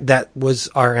 because that was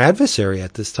our adversary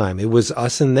at this time. It was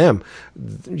us and them.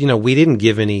 We didn't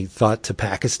give any thought to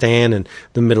Pakistan and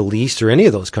the Middle East or any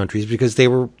of those countries because they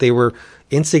were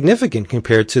insignificant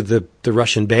compared to the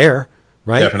Russian bear.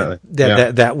 Right? Definitely.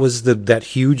 That was that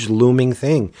huge looming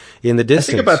thing in the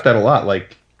distance. I think about that a lot,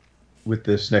 like with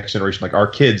this next generation, like our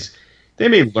kids, they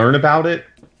may learn about it,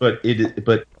 but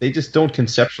they just don't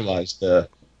conceptualize the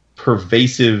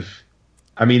pervasive.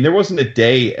 I mean, there wasn't a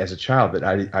day as a child that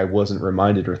I wasn't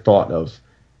reminded or thought of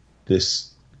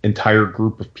this entire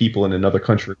group of people in another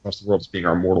country across the world as being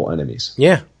our mortal enemies.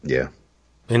 Yeah. Yeah.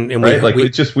 And right? We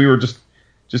were just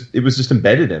it was just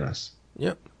embedded in us.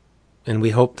 Yep. And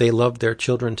we hope they loved their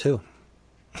children too.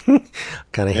 Kind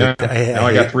of hate that.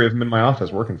 I got 3 of them in my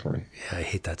office working for me. Yeah, I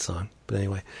hate that song. But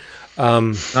anyway.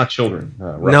 Not children.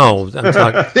 No, I'm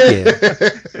talking. Yeah.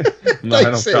 No, I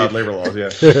don't child labor laws, yeah.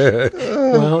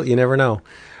 Well, you never know.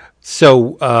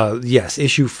 So, yes,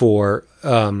 issue 4.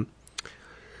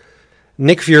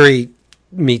 Nick Fury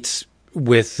meets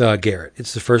with Garrett.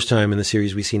 It's the first time in the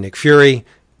series we see Nick Fury,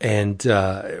 and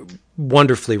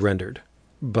wonderfully rendered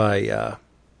by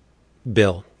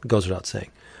Bill, goes without saying.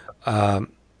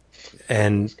 And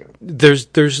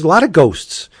there's a lot of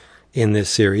ghosts in this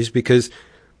series because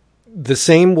the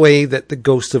same way that the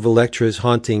ghost of Elektra is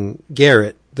haunting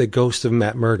Garrett, the ghost of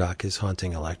Matt Murdock is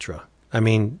haunting Elektra. I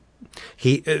mean,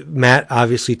 Matt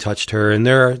obviously touched her, and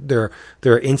there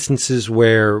are instances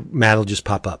where Matt will just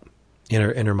pop up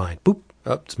in her mind. Boop,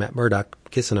 it's Matt Murdock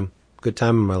kissing him. Good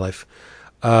time in my life.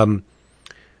 So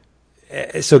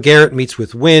Garrett meets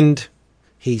with Wind.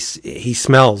 He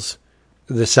smells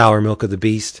the sour milk of the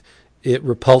beast. It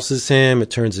repulses him. It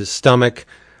turns his stomach.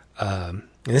 And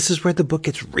this is where the book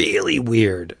gets really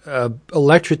weird.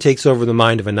 Elektra takes over the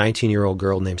mind of a 19-year-old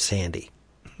girl named Sandy.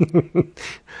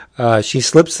 She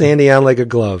slips Sandy on like a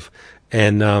glove.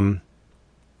 And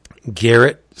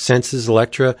Garrett senses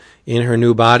Elektra in her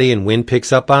new body, and Wind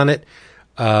picks up on it.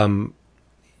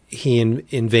 He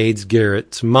invades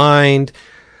Garrett's mind.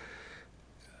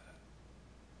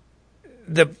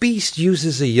 The Beast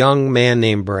uses a young man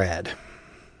named Brad,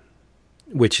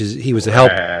 he was a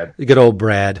helper. Good old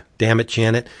Brad. Damn it,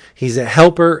 Janet. He's a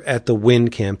helper at the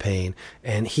Wind campaign,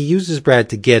 and he uses Brad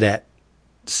to get at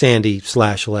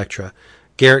Sandy/Elektra.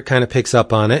 Garrett kind of picks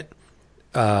up on it,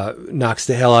 knocks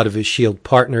the hell out of his S.H.I.E.L.D.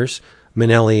 partners,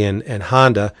 Manelli and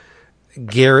Honda.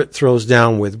 Garrett throws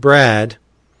down with Brad,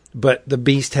 but the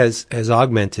Beast has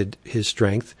augmented his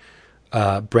strength.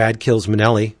 Brad kills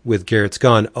Manelli with Garrett's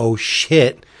gun. Oh,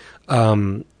 shit.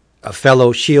 A fellow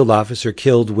S.H.I.E.L.D. officer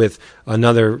killed with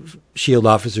another S.H.I.E.L.D.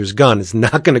 officer's gun. It's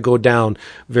not going to go down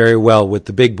very well with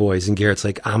the big boys. And Garrett's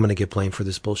like, I'm going to get blamed for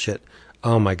this bullshit.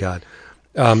 Oh, my God.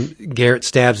 Garrett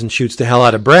stabs and shoots the hell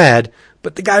out of Brad,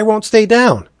 but the guy won't stay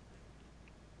down.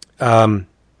 In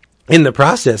the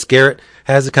process, Garrett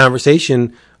has a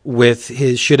conversation with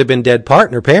his should-have-been-dead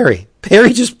partner, Perry.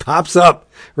 Perry just pops up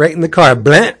right in the car.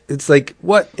 Blant. It's like,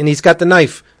 what? And he's got the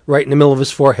knife right in the middle of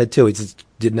his forehead, too. He just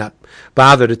did not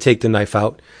bother to take the knife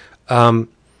out.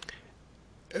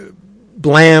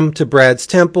 Blam to Brad's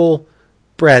temple.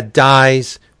 Brad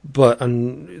dies, but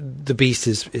the Beast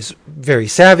is very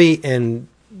savvy, and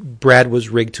Brad was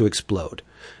rigged to explode.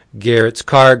 Garrett's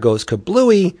car goes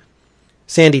kablooey.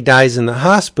 Sandy dies in the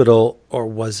hospital, or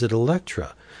was it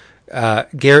Elektra?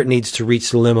 Garrett needs to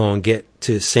reach the limo and get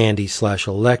to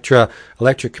Sandy/Elektra.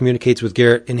 Elektra communicates with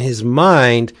Garrett in his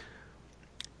mind.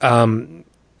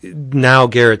 Now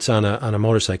Garrett's on a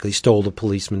motorcycle. He stole the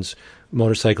policeman's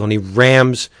motorcycle, and he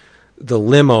rams the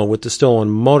limo with the stolen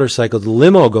motorcycle. The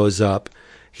limo goes up.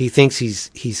 He thinks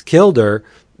he's killed her,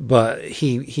 but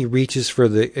he reaches for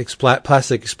the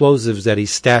plastic explosives that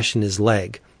he's stashed in his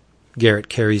leg. Garrett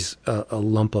carries a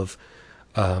lump of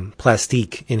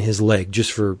plastique in his leg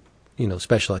just for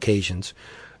special occasions.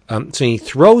 So he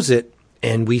throws it,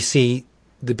 and we see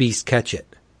the beast catch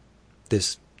it.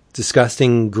 This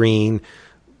disgusting green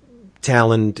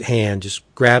taloned hand just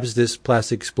grabs this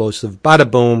plastic explosive. Bada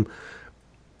boom.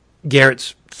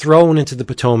 Garrett's thrown into the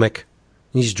Potomac.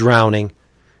 He's drowning,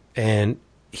 and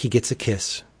he gets a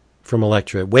kiss from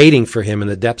Elektra, waiting for him in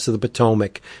the depths of the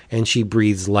Potomac, and she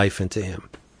breathes life into him.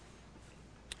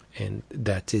 And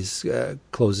that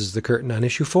closes the curtain on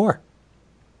issue 4.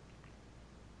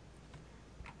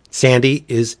 Sandy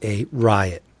is a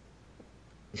riot.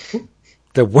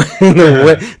 The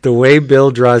way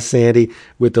Bill draws Sandy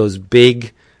with those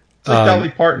big, it's like Dolly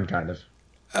Parton kind of.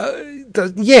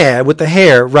 With the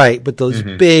hair, right? But those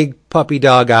big puppy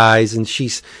dog eyes, and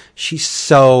she's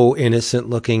so innocent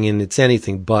looking, and it's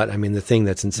anything but. I mean, the thing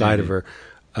that's inside of her.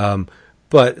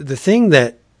 But the thing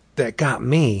that got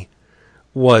me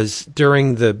was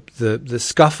during the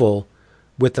scuffle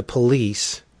with the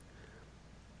police.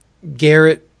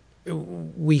 Garrett,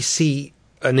 we see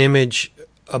an image,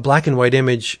 a black and white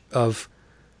image of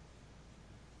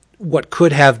what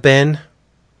could have been.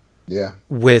 Yeah.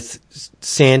 With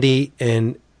Sandy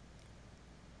and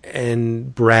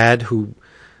Brad, who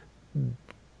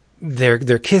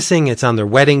they're kissing. It's on their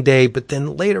wedding day, but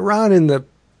then later on in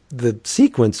the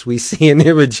sequence, we see an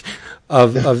image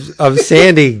of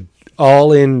Sandy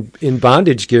all in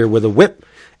bondage gear with a whip,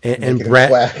 and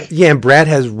Brad. Yeah, and Brad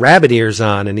has rabbit ears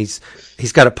on, and he's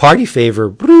got a party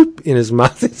favor in his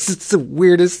mouth. It's the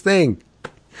weirdest thing.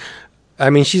 I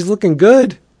mean, she's looking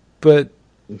good, but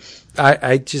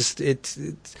I'm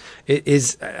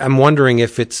wondering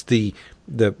if it's the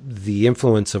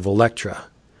influence of Elektra,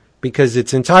 because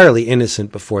it's entirely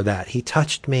innocent before that. He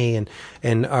touched me,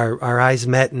 and our eyes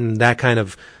met, and that kind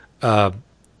of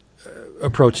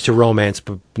approach to romance.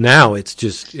 But now it's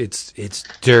just it's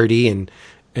dirty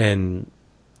and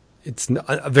it's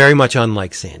very much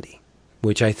unlike Sandy,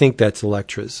 which I think that's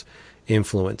Elektra's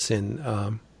influence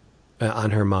on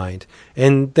her mind.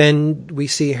 And then we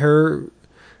see her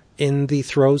in the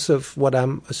throes of what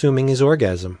I'm assuming is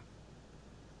orgasm.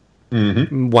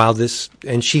 Mm-hmm.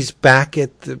 And she's back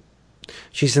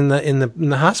she's in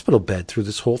the hospital bed through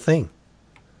this whole thing.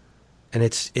 And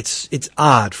it's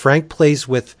odd. Frank plays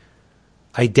with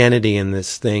identity in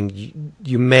this thing.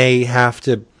 You may have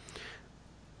to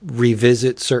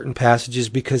revisit certain passages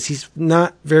because he's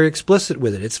not very explicit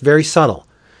with it. It's very subtle.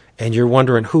 And you're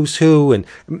wondering who's who, and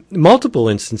multiple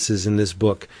instances in this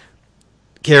book,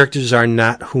 characters are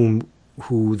not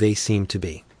who they seem to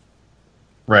be.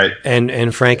 Right.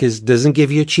 And Frank doesn't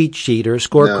give you a cheat sheet or a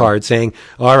scorecard saying,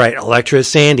 all right, Elektra is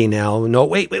Sandy now. No,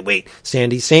 wait.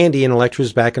 Sandy's Sandy and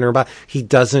Elektra's back in her body. He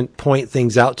doesn't point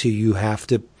things out to you. You have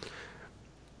to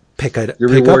You're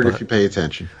rewarded if you pay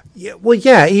attention. Yeah, well,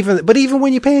 yeah, even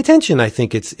when you pay attention, I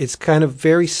think it's kind of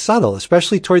very subtle,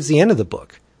 especially towards the end of the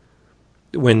book.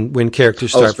 When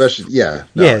characters start,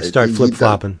 start flip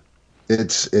flopping.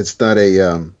 It's not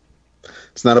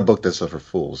a book that's for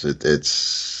fools.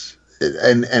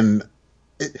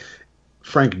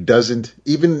 Frank doesn't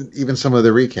even some of the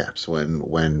recaps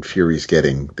when Fury's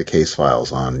getting the case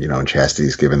files on, and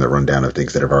Chastity's given the rundown of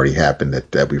things that have already happened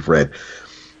that we've read.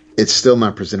 It's still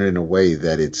not presented in a way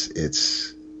that it's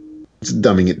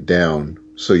dumbing it down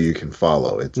so you can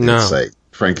follow. It's like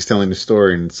Frank is telling the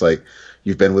story, and it's like,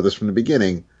 you've been with us from the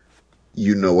beginning.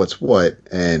 You know what's what,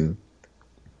 and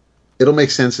it'll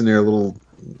make sense in their little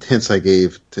hints I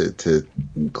gave to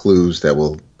clues that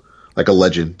will, like a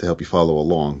legend, to help you follow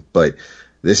along. But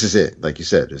this is it. Like you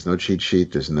said, there's no cheat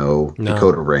sheet. There's no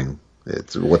decoder ring.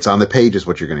 It's what's on the page is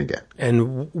what you're going to get.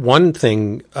 And one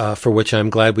thing for which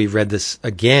I'm glad we read this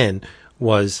again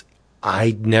was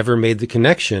I never made the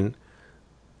connection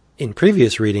in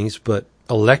previous readings, but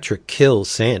Elektra kills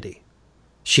Sandy.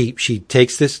 She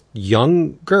takes this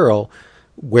young girl,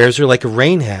 wears her like a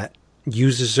rain hat,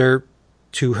 uses her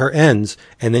to her ends,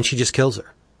 and then she just kills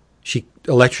her.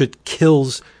 Elektra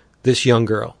kills this young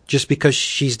girl just because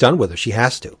she's done with her. She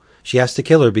has to. She has to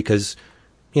kill her because,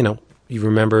 you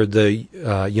remember the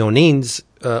Yonin's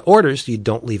orders. You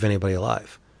don't leave anybody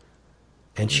alive,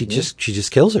 and she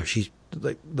just kills her. She's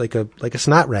like a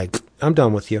snot rag. I'm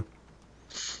done with you.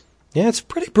 Yeah, it's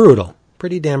pretty brutal.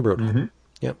 Pretty damn brutal. Mm-hmm.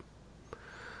 Yep.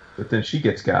 But then she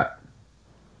gets got.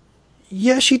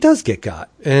 Yeah, she does get got.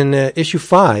 And issue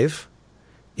 5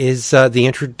 is the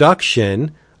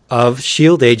introduction of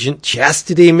S.H.I.E.L.D. agent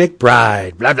Chastity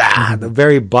McBride. Blah, blah. The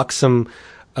very buxom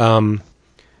Chastity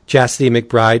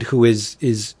McBride, who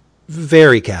is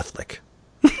very Catholic.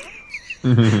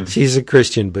 She's a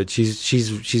Christian, but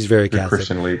she's very Catholic.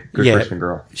 Good Christian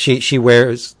girl. She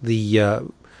wears the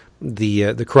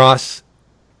cross.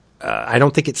 I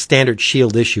don't think it's standard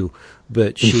S.H.I.E.L.D. issue,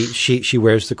 but she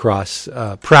wears the cross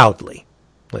proudly.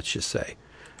 Let's just say,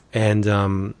 and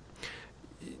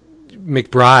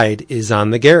McBride is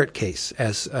on the Garrett case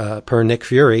as per Nick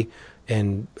Fury,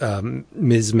 and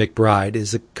Ms. McBride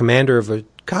is the commander of a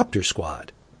copter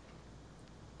squad.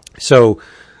 So.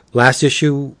 Last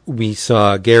issue, we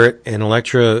saw Garrett and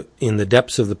Elektra in the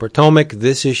depths of the Potomac.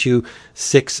 This issue,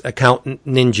 6 accountant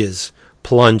ninjas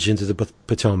plunge into the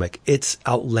Potomac. It's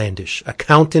outlandish.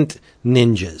 Accountant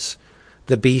ninjas.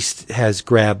 The Beast has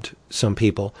grabbed some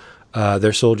people.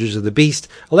 They're soldiers of the Beast.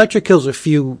 Elektra kills a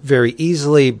few very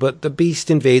easily, but the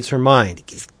Beast invades her mind.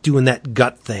 He's doing that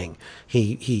gut thing.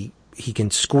 He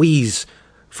can squeeze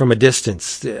from a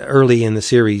distance. Early in the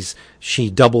series, she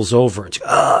doubles over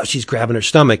and she's grabbing her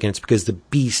stomach, and it's because the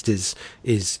Beast is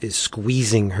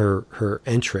squeezing her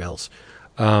entrails.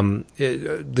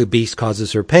 The Beast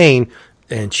causes her pain,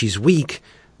 and she's weak.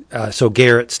 So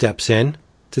Garrett steps in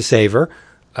to save her.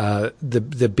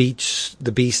 The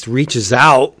Beast reaches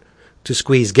out to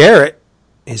squeeze Garrett,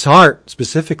 his heart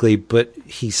specifically, but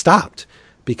he stopped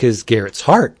because Garrett's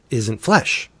heart isn't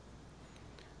flesh.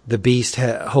 The Beast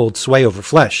holds sway over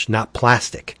flesh, not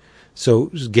plastic. So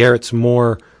Garrett's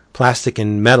more plastic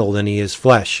and metal than he is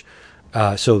flesh.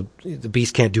 So the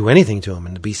Beast can't do anything to him,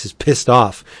 and the Beast is pissed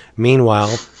off. Meanwhile,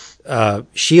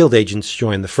 S.H.I.E.L.D. agents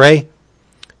join the fray,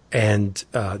 and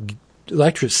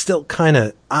Elektra's still kind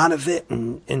of out of it,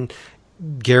 and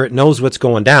Garrett knows what's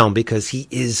going down because he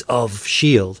is of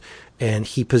S.H.I.E.L.D., and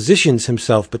he positions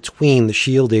himself between the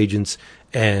S.H.I.E.L.D. agents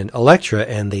and Elektra,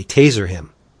 and they taser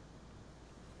him.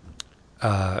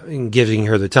 Giving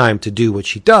her the time to do what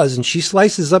she does, and she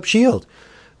slices up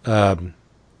S.H.I.E.L.D.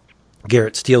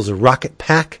 Garrett steals a rocket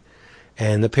pack,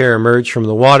 and the pair emerge from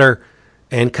the water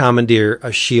and commandeer a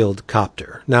S.H.I.E.L.D.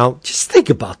 copter. Now, just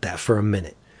think about that for a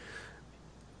minute.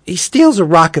 He steals a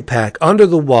rocket pack under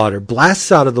the water,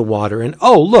 blasts out of the water, and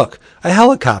oh, look, a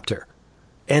helicopter.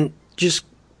 And just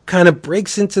kind of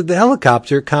breaks into the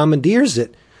helicopter, commandeers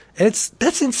it. And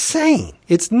that's insane.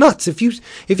 It's nuts. If you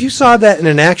saw that in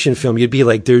an action film, you'd be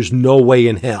like, there's no way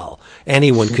in hell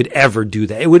anyone could ever do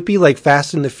that. It would be like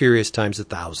Fast and the Furious times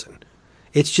 1,000.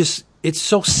 It's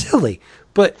so silly.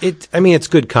 But it's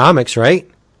good comics, right?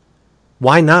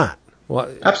 Why not? Well,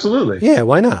 absolutely. Yeah,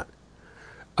 why not?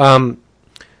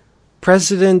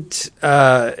 President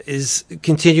is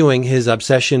continuing his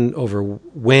obsession over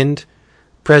wind.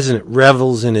 President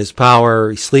revels in his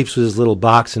power. He sleeps with his little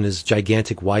box and his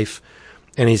gigantic wife.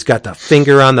 And he's got the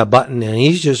finger on the button, and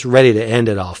he's just ready to end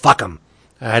it all. Fuck him.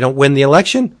 I don't win the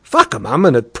election. Fuck him. I'm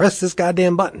going to press this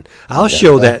goddamn button. I'll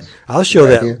show that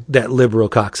liberal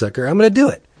cocksucker. I'm going to do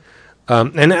it.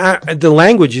 And the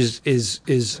language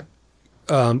is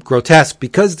grotesque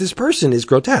because this person is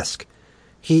grotesque.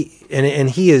 He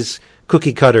is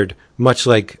cookie cuttered, much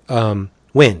like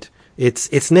Wind.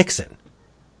 It's Nixon.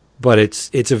 But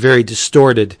it's a very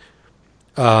distorted,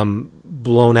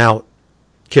 blown out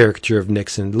caricature of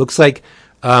Nixon. It looks like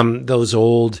those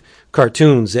old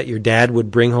cartoons that your dad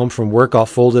would bring home from work all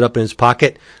folded up in his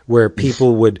pocket, where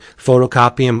people would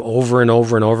photocopy them over and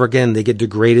over and over again. They get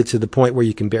degraded to the point where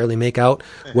you can barely make out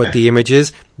what the image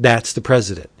is. That's the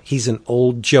president. He's an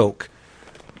old joke,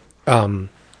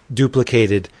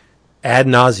 duplicated ad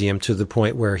nauseum to the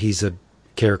point where he's a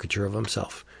caricature of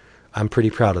himself. I'm pretty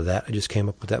proud of that. I just came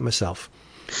up with that myself.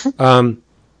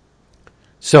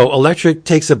 So Elektra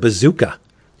takes a bazooka,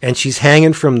 and she's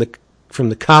hanging from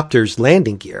the copter's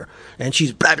landing gear, and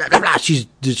she's blah, blah, blah, blah. She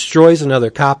destroys another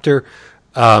copter.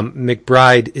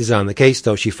 McBride is on the case,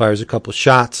 though. She fires a couple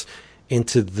shots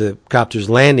into the copter's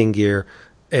landing gear,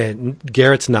 and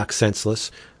Garrett's knocked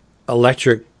senseless.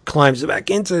 Elektra climbs back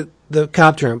into the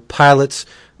copter and pilots.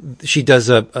 She does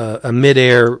a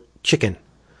midair chicken.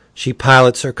 She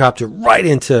pilots her copter right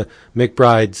into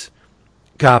McBride's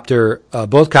copter.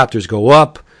 Both copters go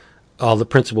up. All the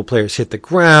principal players hit the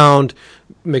ground.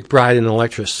 McBride and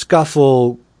Elektra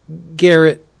scuffle.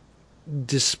 Garrett,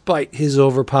 despite his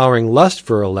overpowering lust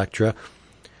for Elektra,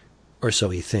 or so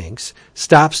he thinks,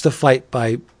 stops the fight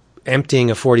by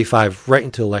emptying a .45 right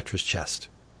into Elektra's chest.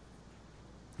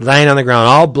 Laying on the ground,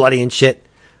 all bloody and shit.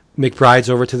 McBride's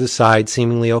over to the side,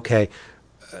 seemingly okay.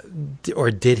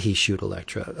 or did he shoot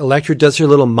Elektra? Elektra does her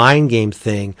little mind game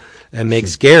thing and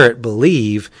makes Garrett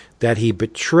believe that he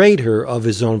betrayed her of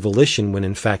his own volition when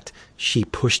in fact she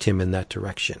pushed him in that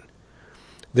direction.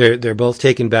 They're both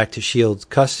taken back to S.H.I.E.L.D.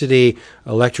 custody.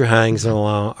 Elektra hangs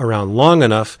around long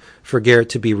enough for Garrett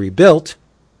to be rebuilt,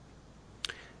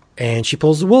 and she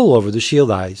pulls the wool over the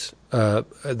S.H.I.E.L.D. eyes.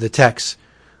 The techs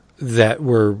that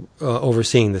were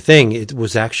overseeing the thing, it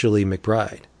was actually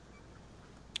McBride.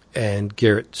 And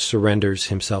Garrett surrenders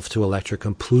himself to Elektra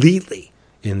completely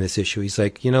in this issue. He's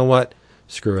like, you know what?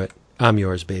 Screw it. I'm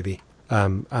yours, baby.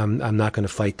 I'm not going to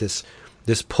fight this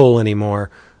pull anymore.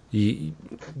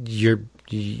 You're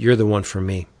the one for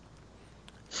me.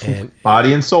 And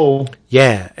body and soul.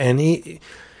 Yeah, and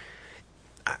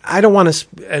I don't want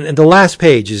to. And the last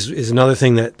page is another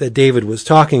thing that David was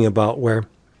talking about, where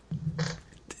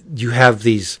you have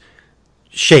these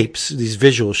shapes, these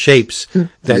visual shapes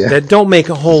that don't make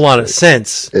a whole lot of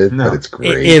sense. But it's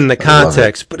great in the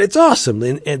context. But it's awesome.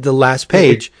 In the last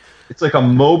page, it's like a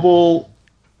mobile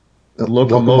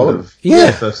locomotive. Yeah,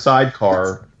 with a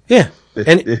sidecar. Yeah.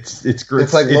 It's great.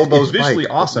 It's like Lobo's it's visually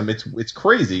bike. awesome. It's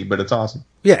crazy, but it's awesome.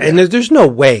 Yeah, and there's no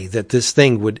way that this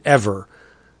thing would ever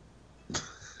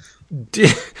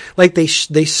like they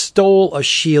stole a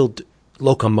S.H.I.E.L.D.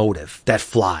 locomotive that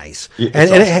flies, and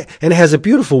it has a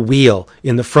beautiful wheel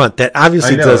in the front that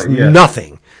obviously does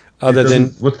nothing other than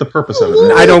what's the purpose of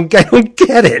it? I don't get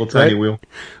it. Little tiny wheel.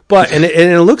 But and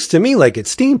it looks to me like it's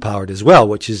steam powered as well,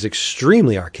 which is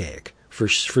extremely archaic for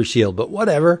S.H.I.E.L.D. But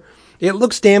whatever. It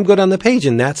looks damn good on the page,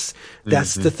 and that's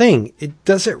the thing.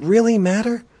 Does it really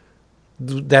matter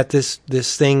that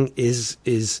this thing is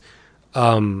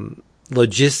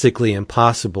logistically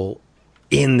impossible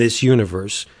in this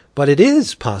universe? But it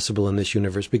is possible in this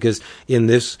universe, because in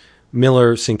this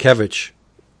Miller Sienkiewicz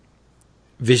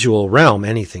visual realm,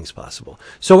 anything's possible.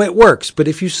 So it works. But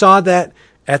if you saw that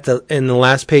in the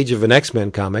last page of an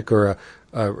X-Men comic or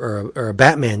a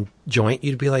Batman joint,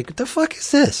 you'd be like, "What the fuck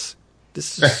is this?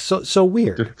 This is so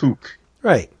weird." The fook.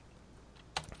 Right.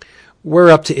 We're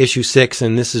up to issue 6,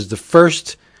 and this is the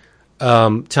first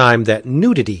time that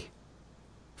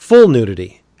full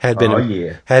nudity, had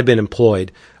been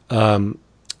employed.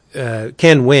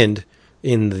 Ken Wind,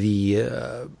 in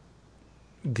the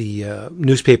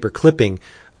newspaper clipping,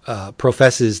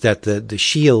 professes that the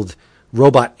S.H.I.E.L.D.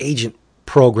 robot agent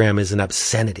program is an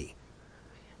obscenity.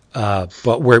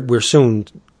 But we're soon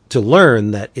to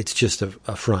learn that it's just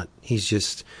a front. He's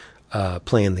just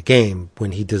playing the game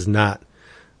when he does not.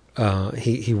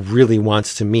 He really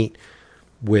wants to meet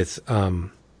with the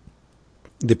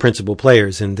principal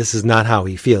players, and this is not how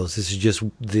he feels. This is just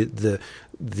the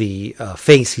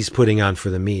face he's putting on for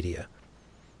the media.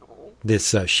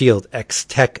 This S.H.I.E.L.D.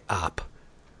 X-Tech op,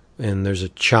 and there's a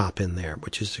chop in there,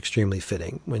 which is extremely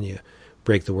fitting when you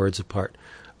break the words apart.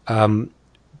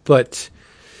 But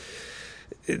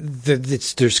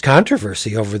there's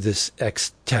controversy over this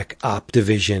X-Tech op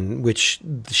division, which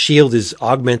S.H.I.E.L.D. is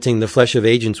augmenting the flesh of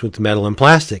agents with metal and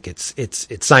plastic. It's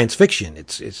science fiction.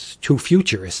 It's too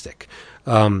futuristic.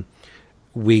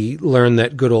 We learn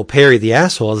that good old Perry the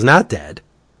asshole is not dead,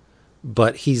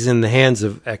 but he's in the hands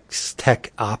of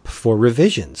X-Tech op for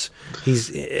revisions.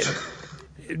 He's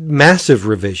massive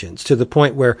revisions, to the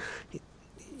point where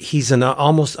he's an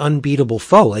almost unbeatable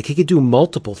foe. Like, he could do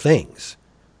multiple things.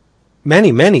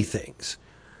 Many things.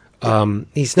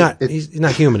 He's not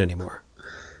human anymore.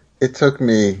 It took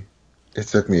me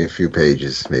a few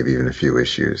pages, maybe even a few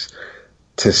issues,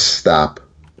 to stop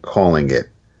calling it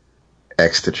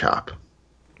X to Chop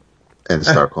and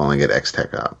start calling it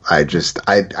X-Tech Op. I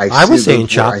was saying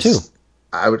Chop too.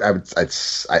 I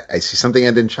see something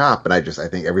end in Chop, and I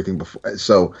think everything before.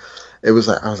 So it was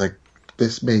like, I was like,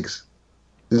 this makes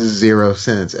zero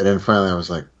sense. And then finally I was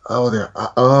like, oh, they're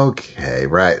okay,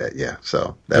 right? Yeah.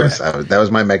 So that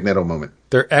was my Magneto moment.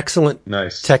 They're excellent,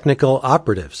 nice technical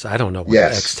operatives. I don't know what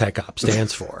X-Tech Op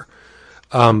stands for,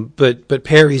 but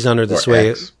Perry's under the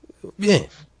sway.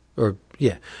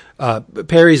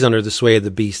 Perry's under the sway of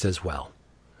the Beast as well.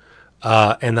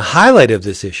 And the highlight of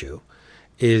this issue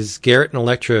is Garrett and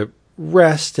Elektra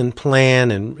rest and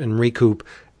plan and recoup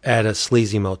at a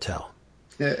sleazy motel.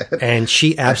 And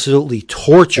she absolutely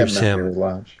tortures him.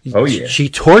 Oh, yeah. She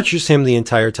tortures him the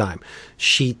entire time.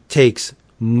 She takes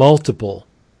multiple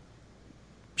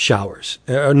showers.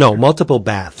 Multiple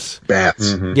baths.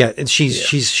 Mm-hmm. Yeah, and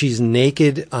she's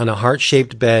naked on a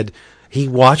heart-shaped bed. He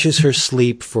watches her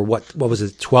sleep for what was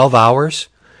it, 12 hours?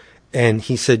 And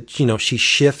he said, she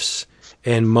shifts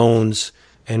and moans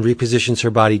and repositions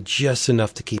her body just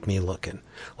enough to keep me looking.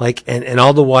 Like, and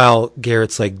all the while,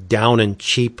 Garrett's like down in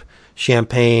cheap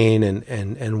champagne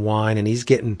and wine, and he's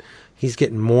getting He's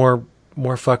getting more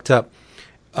fucked up.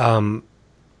 And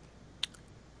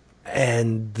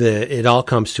it all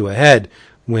comes to a head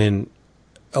when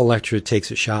Elektra takes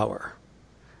a shower.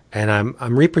 And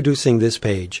I'm reproducing this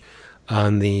page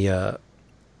on the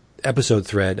episode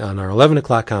thread on our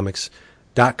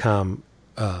 11o'clockcomics.com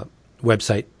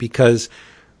website, because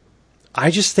I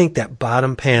just think that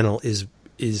bottom panel is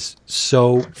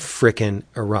so frickin'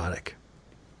 erotic.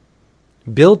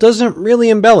 Bill doesn't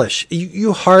really embellish.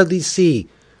 You hardly see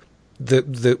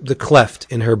the cleft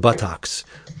in her buttocks,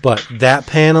 but that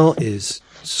panel is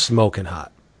smoking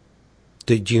hot.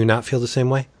 Did you not feel the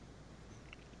same way?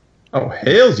 Oh,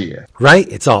 hell yeah.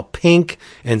 Right? It's all pink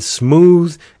and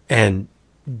smooth, and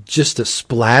just a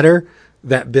splatter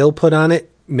that Bill put on it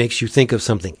makes you think of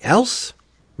something else,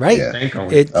 right? Yeah.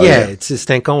 Stankonia. It's a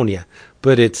Stankonia,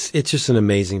 but it's just an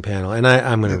amazing panel, and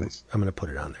I'm gonna put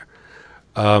it on there.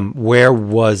 Where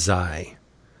was I?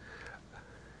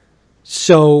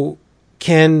 So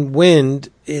Ken Wind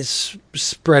is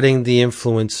spreading the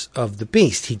influence of the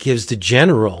Beast. He gives the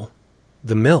General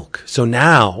the milk. So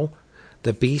now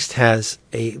the Beast has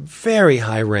a very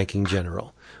high-ranking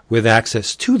general with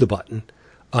access to the button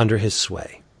under his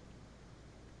sway.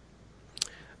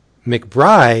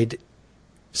 McBride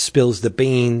spills the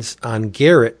beans on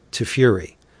Garrett to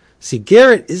Fury. See,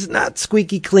 Garrett is not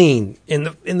squeaky clean in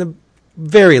the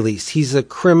very least. He's a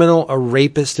criminal, a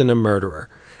rapist, and a murderer.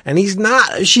 And he's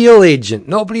not a S.H.I.E.L.D. agent.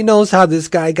 Nobody knows how this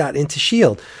guy got into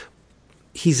S.H.I.E.L.D.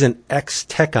 He's an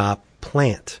ex-Tech Op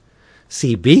plant.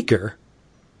 See, Beaker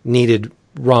needed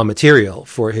raw material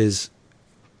for his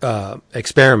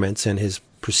experiments and his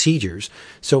procedures,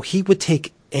 so he would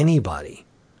take anybody.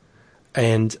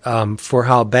 And for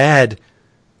how bad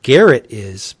Garrett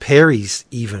is, Perry's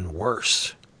even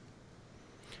worse.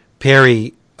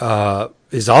 Perry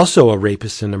is also a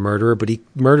rapist and a murderer, but he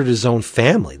murdered his own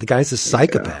family. The guy's a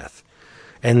psychopath.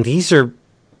 Yeah. And these are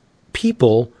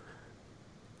people...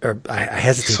 I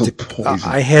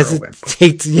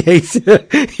hesitate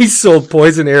he sold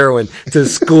poison heroin to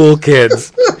school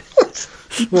kids.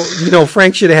 Well,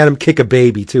 Frank should have had him kick a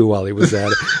baby too while he was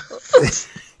at it.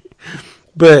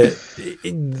 But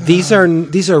these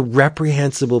are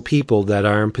reprehensible people that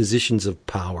are in positions of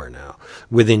power now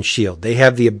within S.H.I.E.L.D. They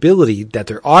have the ability that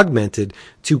they're augmented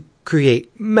to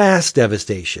create mass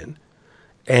devastation,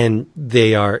 and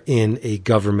they are in a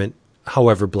government.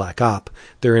 However, Black Op,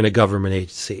 they're in a government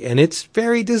agency, and it's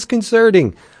very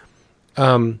disconcerting.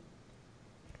 But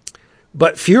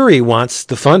Fury wants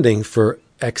the funding for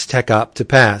ex-Tech Op to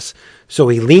pass, so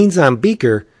he leans on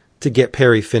Beaker to get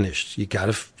Perry finished. You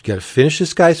gotta finish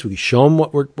this guy so we can show him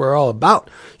what we're all about.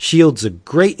 S.H.I.E.L.D's a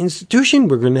great institution.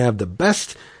 We're going to have the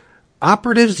best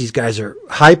operatives. These guys are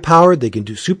high-powered. They can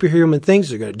do superhuman things.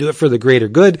 They're going to do it for the greater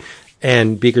good.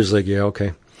 And Beaker's like, yeah,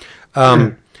 okay.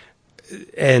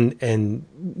 And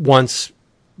once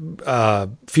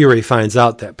Fury finds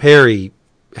out that Perry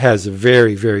has a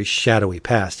very, very shadowy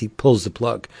past, he pulls the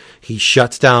plug. He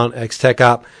shuts down ex-Tech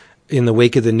Op in the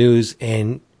wake of the news,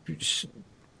 and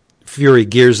Fury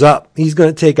gears up. He's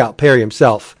going to take out Perry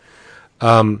himself.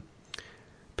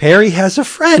 Perry has a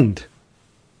friend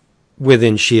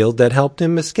within S.H.I.E.L.D. that helped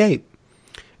him escape.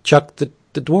 Chuck the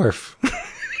dwarf.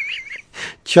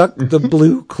 Chuck the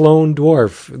blue clone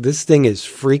dwarf. This thing is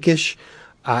freakish.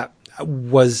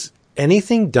 Was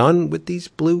anything done with these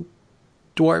blue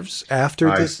dwarves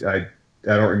after this? I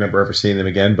don't remember ever seeing them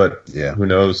again, but yeah, who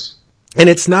knows? And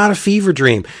it's not a fever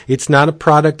dream. It's not a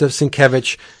product of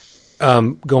Sienkiewicz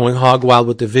going hog wild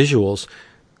with the visuals.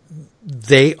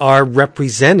 They are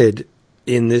represented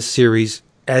in this series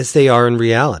as they are in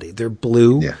reality. They're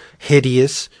blue,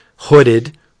 hideous,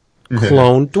 hooded,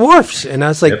 clone dwarfs. And I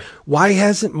was like, why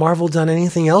hasn't Marvel done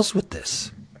anything else with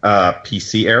this?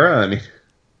 PC era? I mean,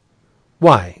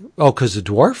 why? Oh, because the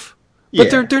dwarf? Yeah.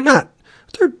 But they're not.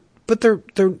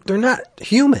 They're not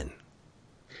human.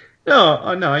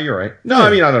 No, you're right. No, I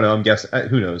mean, I don't know. I'm guessing.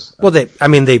 Who knows? Well,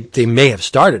 they may have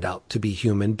started out to be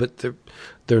human, but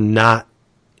they're not.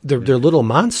 They're little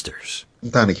monsters.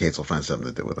 Donny Cates will find something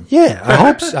to do with them. Yeah,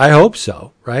 I hope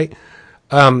so. Right?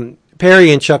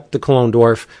 Perry and Chuck the Clone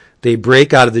Dwarf, they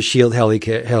break out of the S.H.I.E.L.D.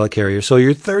 helicarrier. So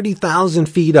you're 30,000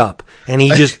 feet up, and he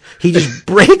just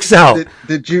breaks out.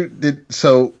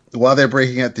 So while they're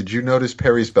breaking out, did you notice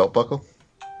Perry's belt buckle?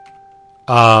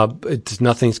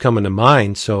 Nothing's coming to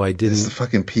mind, so I didn't. It's the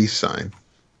fucking peace sign.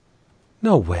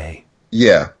 No way.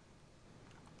 Yeah.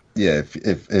 Yeah.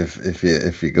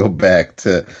 If you go back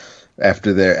to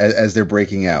after as they're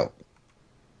breaking out,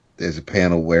 there's a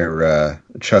panel where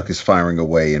Chuck is firing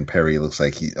away, and Perry looks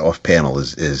like he off panel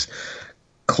is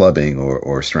clubbing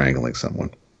or strangling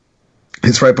someone.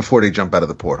 It's right before they jump out of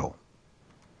the porthole.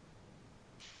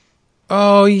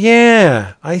 Oh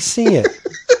yeah, I see it.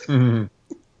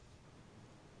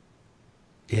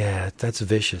 Yeah, that's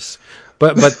vicious.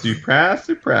 But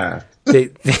Surprise.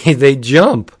 they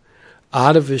jump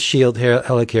out of his shield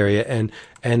helicarrier,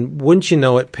 and wouldn't you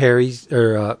know it,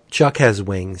 Chuck has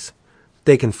wings.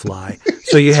 They can fly.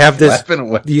 So you have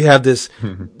this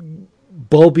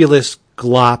bulbulous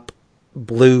glop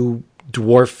blue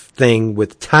dwarf thing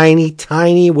with tiny,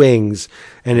 tiny wings,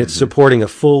 and it's supporting a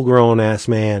full grown ass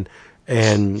man.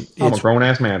 And I'm a grown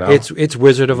ass man. It's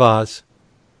Wizard of Oz.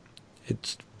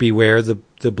 It's beware the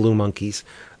blue monkeys.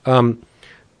 So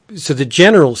the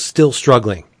general's still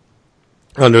struggling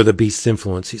under the beast's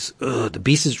influence. The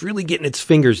beast is really getting its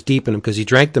fingers deep in him because he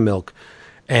drank the milk,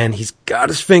 and he's got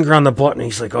his finger on the button.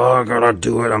 He's like, "Oh, I'm gonna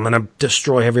do it. I'm gonna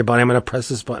destroy everybody. I'm gonna press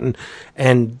this button."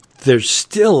 And there's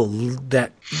still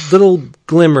that little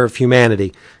glimmer of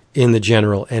humanity in the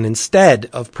general. And instead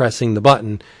of pressing the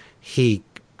button, he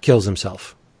kills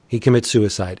himself. He commits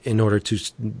suicide in order to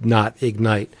not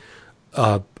ignite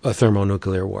a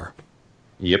thermonuclear war.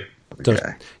 Yep. So,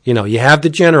 you have the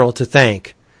general to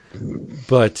thank,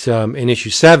 but in issue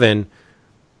 7,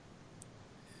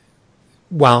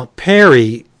 while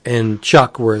Perry and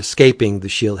Chuck were escaping the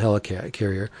shield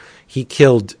helicarrier, he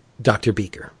killed Dr.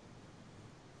 Beaker.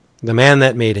 The man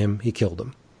that made him, he killed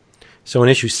him. So in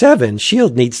issue 7,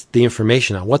 S.H.I.E.L.D. needs the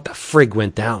information on what the frig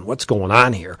went down, what's going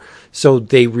on here. So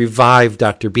they revive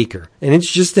Dr. Beaker, and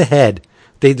it's just a head.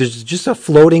 There's just a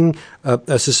floating,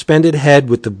 a suspended head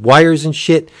with the wires and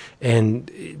shit, and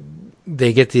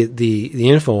they get the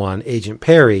info on Agent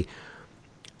Perry.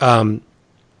 So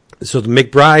the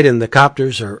McBride and the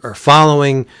copters are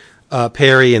following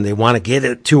Perry, and they want to get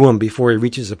it to him before he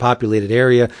reaches a populated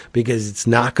area, because it's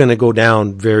not going to go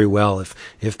down very well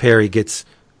if Perry gets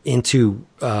into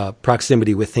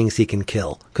proximity with things he can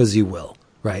kill, because he will,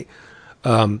 right?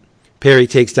 Perry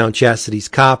takes down Chastity's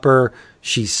copper.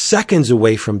 She's seconds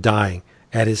away from dying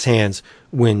at his hands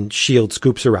when S.H.I.E.L.D.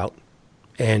 scoops her out,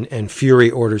 and Fury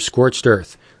orders Scorched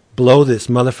Earth. Blow this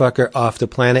motherfucker off the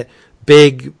planet.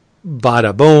 Big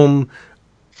bada boom.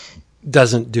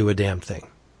 Doesn't do a damn thing.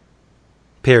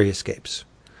 Perry escapes.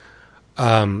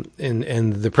 And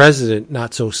the president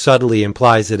not so subtly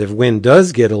implies that if Wynn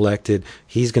does get elected,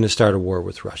 he's going to start a war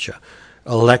with Russia.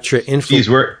 Elektra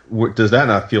Jeez, does that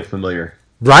not feel familiar?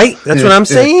 Right? That's what I'm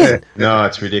saying. No,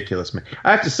 it's ridiculous, man. I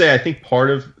have to say, I think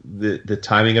part of the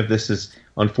timing of this is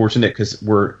unfortunate because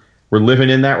we're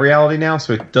living in that reality now,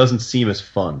 so it doesn't seem as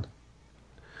fun.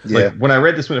 Yeah. Like, when I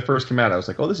read this when it first came out, I was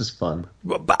like, oh, this is fun.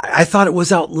 But I thought it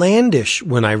was outlandish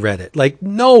when I read it. Like,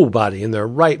 nobody in their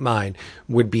right mind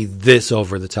would be this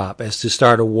over the top as to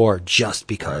start a war just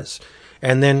because. Right.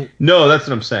 And then... No, that's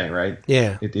what I'm saying, right?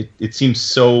 Yeah. It seems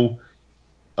so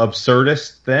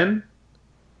absurdist then.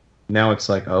 Now it's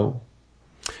like, oh.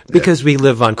 Because we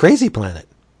live on Crazy Planet.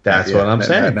 That's what I'm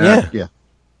saying.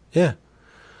 Yeah.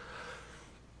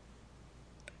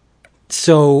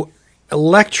 So,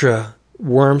 Elektra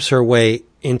worms her way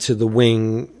into the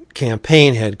Wing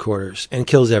campaign headquarters and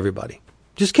kills everybody.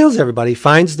 Just kills everybody.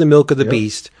 Finds the milk of the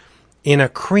beast in a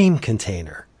cream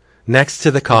container next to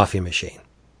the coffee machine.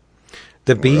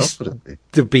 The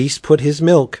beast put his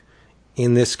milk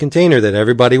in this container that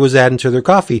everybody was adding to their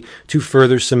coffee to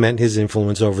further cement his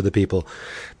influence over the people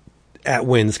at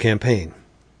Wynn's campaign.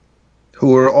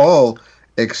 Who are all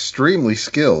extremely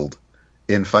skilled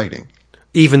in fighting.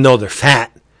 Even though they're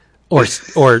fat. Or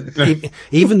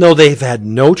even though they've had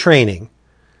no training,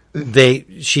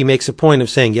 she makes a point of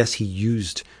saying, yes, he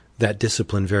used that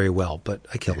discipline very well, but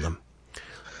I killed him.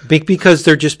 Because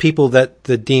they're just people that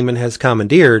the demon has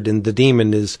commandeered, and the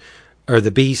demon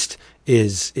the beast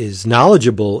is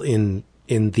knowledgeable in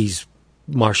these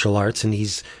martial arts, and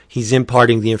he's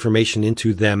imparting the information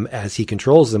into them as he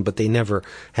controls them, but they never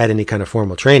had any kind of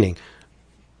formal training.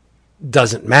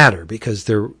 Doesn't matter because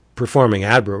they're performing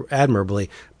admirably,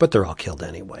 but they're all killed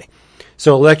anyway.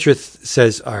 So Elektra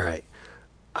says, all right,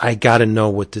 I got to know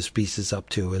what this beast is up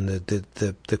to. And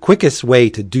the quickest way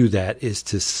to do that is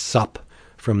to sup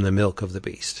from the milk of the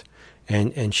beast.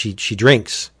 And she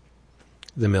drinks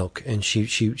the milk, and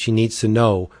she needs to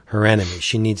know her enemy.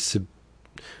 She needs to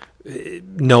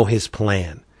know his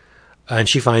plan. And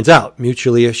she finds out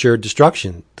mutually assured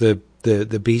destruction.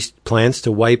 The beast plans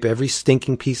to wipe every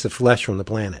stinking piece of flesh from the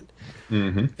planet.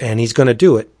 Mm-hmm. And he's going to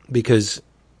do it because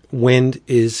Wind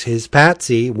is his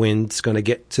patsy. Wind's going to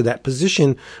get to that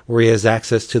position where he has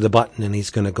access to the button, and he's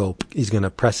going to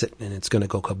press it, and it's going to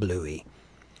go kablooey.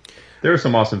 There are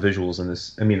some awesome visuals in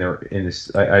this. I mean,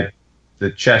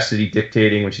 the Chastity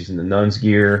dictating when she's in the nun's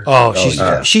gear. Oh,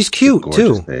 she's cute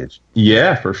too. Page.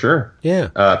 Yeah, for sure. Yeah.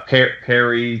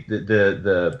 Perry,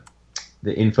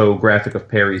 the infographic of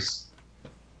Perry's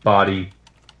body,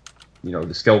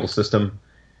 the skeletal system.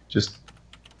 Just,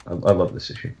 I love this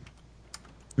issue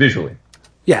visually.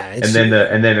 Yeah, and then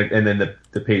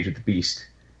the page with the beast.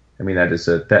 I mean, that is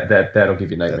that'll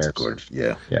give you nightmares. That's gorgeous.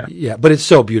 Yeah. Yeah, but it's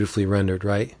so beautifully rendered,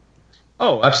 right?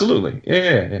 Oh, absolutely.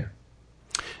 Yeah.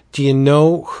 Do you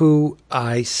know who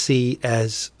I see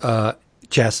as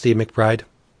Chastity McBride?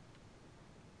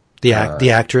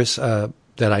 The actress that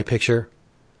I picture?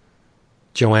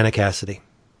 Joanna Cassidy.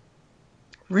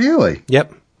 Really?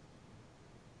 Yep.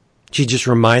 She just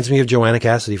reminds me of Joanna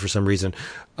Cassidy for some reason.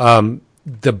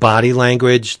 The body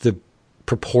language, the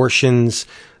proportions,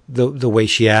 the way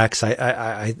she acts.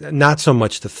 I not so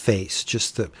much the face,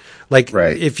 just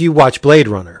Right. If you watch Blade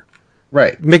Runner,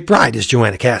 right? McBride is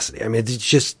Joanna Cassidy. I mean, it's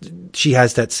just she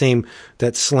has that same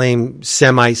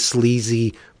semi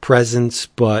sleazy presence,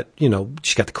 but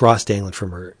she's got the cross dangling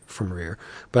from her ear.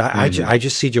 But I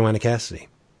just see Joanna Cassidy.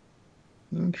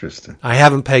 Interesting. I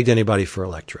haven't pegged anybody for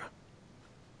Elektra.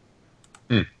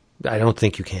 I don't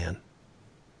think you can.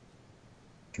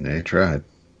 They tried.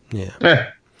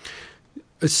 Yeah.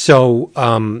 So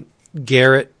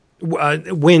Garrett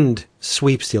Wind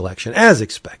sweeps the election as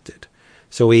expected.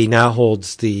 So he now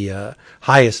holds the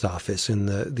highest office in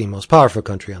the most powerful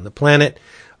country on the planet.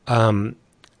 And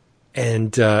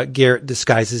Garrett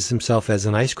disguises himself as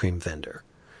an ice cream vendor.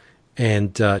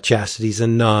 And Chastity's a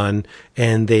nun.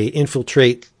 And they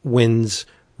infiltrate Wind's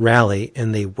rally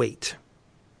and they wait.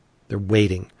 They're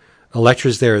waiting.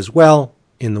 Elektra's there as well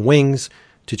in the wings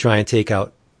to try and take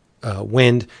out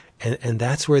Wind. And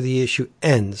that's where the issue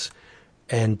ends.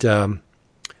 And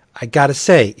I got to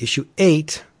say, issue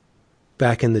 8,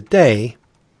 back in the day,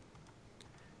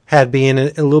 had been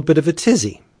a little bit of a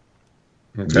tizzy.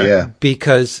 Okay. Yeah.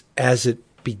 Because as it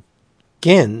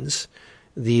begins,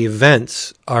 the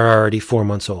events are already 4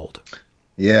 months old.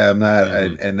 Yeah, I'm not,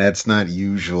 and that's not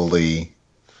usually,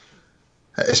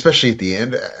 especially at the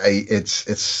end.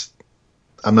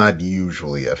 I'm not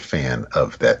usually a fan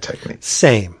of that technique.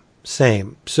 Same.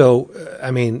 So, I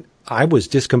mean, I was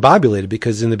discombobulated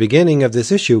because in the beginning of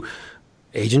this issue,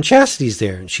 Agent Chastity's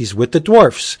there and she's with the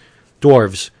dwarves,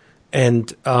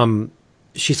 and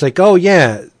she's like, "Oh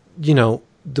yeah,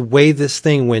 the way this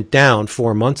thing went down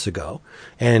 4 months ago,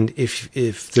 and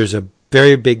if there's a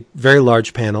very big, very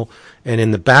large panel, and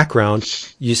in the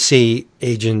background you see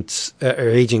Agent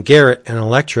Garrett and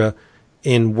Elektra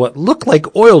in what look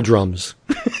like oil drums."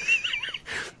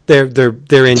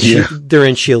 They're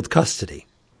in Shield custody,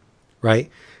 right?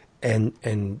 And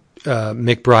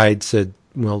McBride said,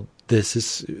 "Well, this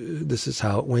is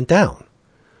how it went down."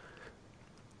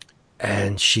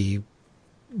 And she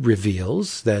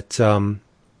reveals that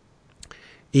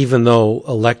even though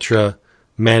Elektra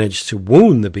managed to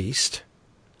wound the beast,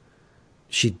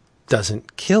 she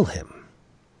doesn't kill him.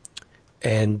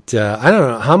 And I don't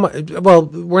know how much. Well,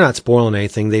 we're not spoiling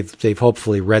anything. They've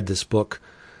hopefully read this book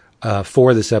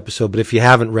for this episode, but if you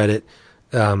haven't read it,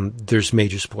 there's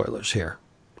major spoilers here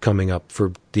coming up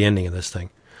for the ending of this thing.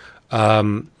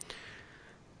 It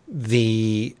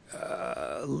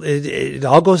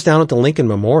all goes down at the Lincoln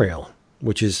Memorial,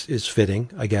 which is fitting,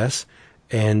 I guess,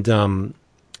 and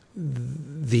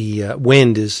the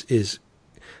Wind is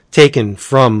taken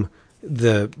from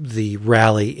the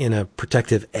rally in a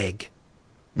protective egg,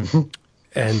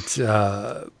 and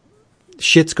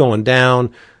shit's going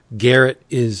down. Garrett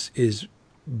is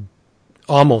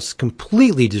almost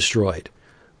completely destroyed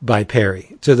by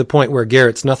Perry, to the point where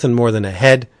Garrett's nothing more than a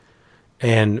head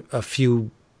and a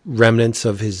few remnants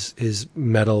of his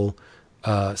metal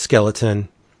skeleton.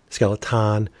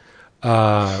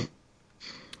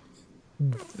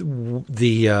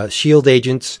 The Shield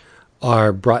agents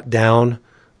are brought down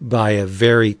by a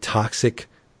very toxic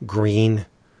green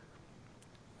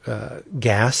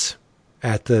gas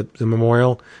at the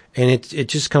memorial, and it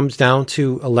just comes down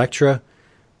to Elektra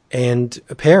and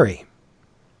Perry.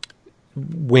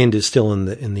 Wind is still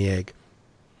in the egg,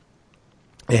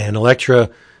 and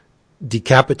Elektra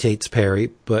decapitates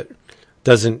Perry, but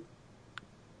doesn't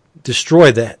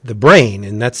destroy the brain,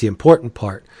 and that's the important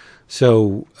part.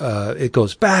 So it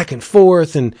goes back and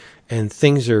forth, and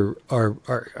things are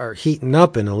heating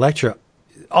up, and Elektra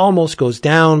almost goes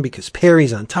down because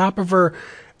Perry's on top of her.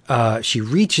 She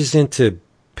reaches into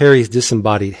Perry's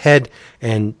disembodied head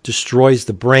and destroys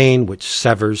the brain, which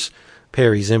severs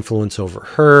Perry's influence over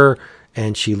her.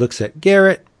 And she looks at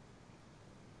Garrett,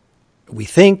 we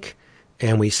think,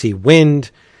 and we see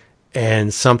Wind,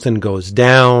 and something goes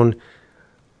down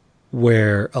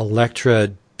where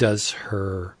Elektra does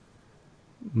her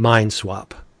mind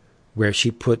swap, where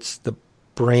she puts the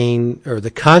brain or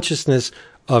the consciousness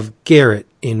of Garrett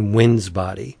in Wind's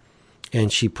body.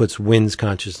 and she puts Wynn's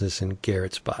consciousness in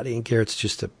Garrett's body, and Garrett's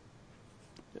just a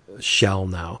shell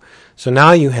now. So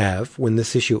now you have, when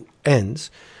this issue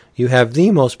ends, you have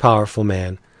the most powerful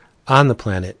man on the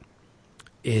planet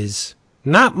is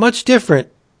not much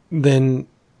different than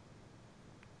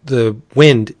the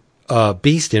Wind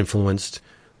beast influenced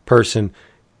person.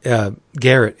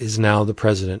 Garrett is now the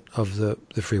president of the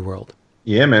free world.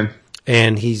 Yeah, man.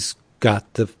 And he's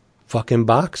got the fucking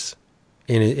box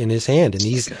in his hand, and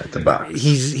he's got the box.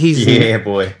 He's yeah,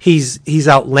 boy. He's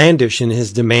outlandish in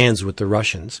his demands with the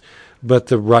Russians, but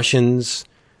the Russians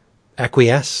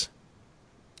acquiesce.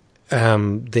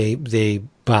 They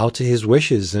bow to his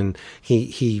wishes, and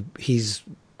he's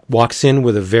walks in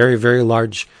with a very, very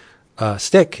large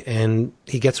stick, and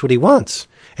he gets what he wants.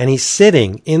 And he's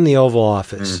sitting in the Oval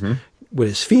Office with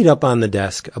his feet up on the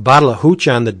desk, a bottle of hooch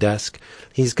on the desk.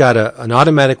 He's got an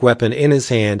automatic weapon in his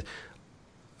hand,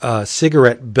 a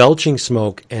cigarette belching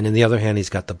smoke, and in the other hand, he's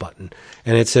got the button.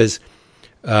 And it says,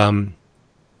 right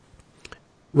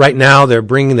now, they're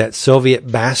bringing that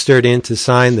Soviet bastard in to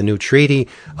sign the new treaty.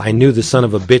 I knew the son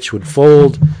of a bitch would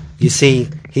fold. You see,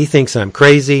 he thinks I'm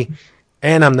crazy,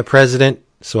 and I'm the president,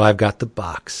 so I've got the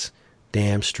box.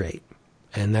 Damn straight.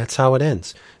 And that's how it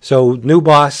ends. So, new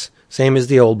boss, same as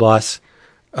the old boss.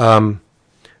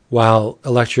 While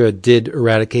Elektra did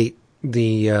eradicate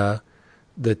the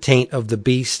taint of the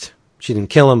beast, she didn't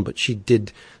kill him, but she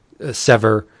did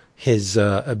sever his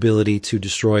ability to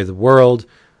destroy the world.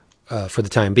 For the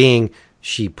time being,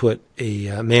 she put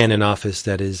a man in office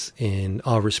that is, in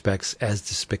all respects, as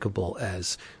despicable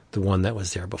as the one that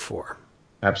was there before.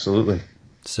 Absolutely.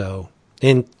 So,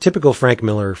 in typical Frank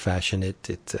Miller fashion,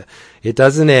 it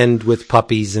doesn't end with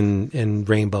puppies and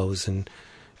rainbows and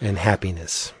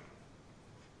happiness.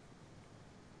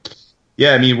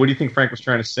 Yeah, I mean, what do you think Frank was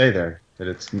trying to say there? That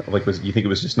it's like, you think it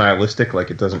was just nihilistic? Like,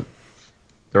 it doesn't?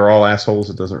 They're all assholes.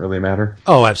 It doesn't really matter.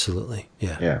 Oh, absolutely.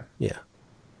 Yeah.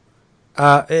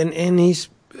 And he's,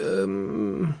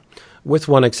 with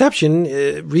one exception,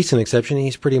 recent exception,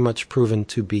 he's pretty much proven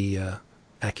to be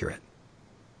accurate.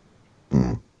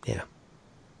 Yeah.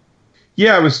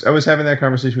 Yeah, I was having that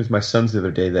conversation with my sons the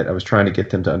other day, that I was trying to get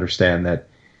them to understand that,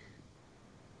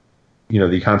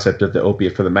 the concept of the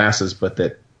opiate for the masses, but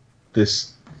that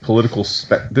this political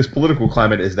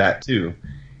climate is that too,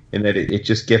 and that it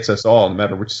just gets us all, no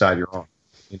matter which side you're on,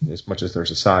 as much as there's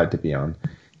a side to be on.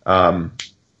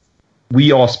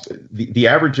 We all, the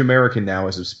average American now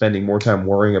is spending more time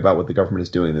worrying about what the government is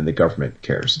doing than the government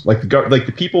cares. Like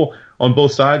the people on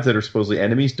both sides that are supposedly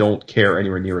enemies don't care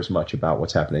anywhere near as much about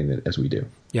what's happening as we do.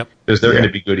 Yep. Because they're going to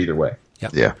be good either way.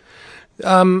 Yep. Yeah.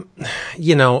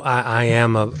 I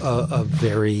am a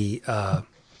very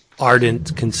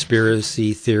ardent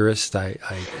conspiracy theorist. I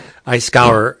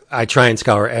try and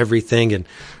scour everything, and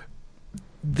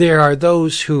there are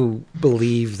those who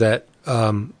believe that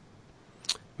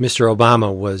Mr.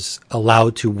 Obama was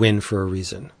allowed to win for a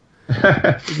reason.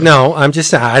 No, I'm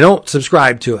just saying, I don't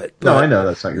subscribe to it. No, I know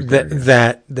that's not your point.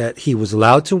 That he was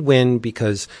allowed to win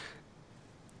because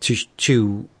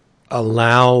to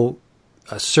allow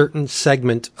a certain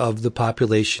segment of the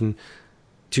population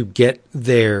to get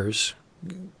theirs,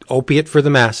 opiate for the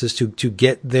masses, to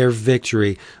get their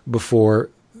victory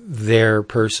before their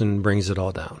person brings it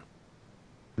all down.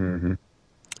 Mm-hmm.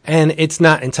 And it's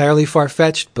not entirely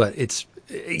far-fetched, but it's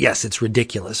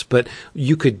ridiculous. But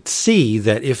you could see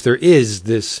that if there is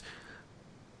this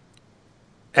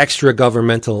extra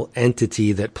governmental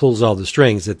entity that pulls all the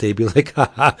strings, that they'd be like,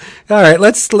 all right,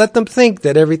 let's let them think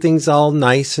that everything's all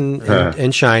nice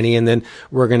and shiny, and then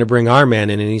we're going to bring our man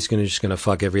in, and he's just going to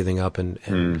fuck everything up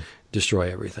and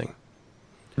destroy everything.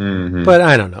 Mm-hmm. But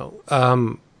I don't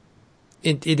know.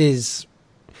 It is.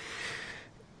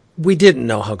 We didn't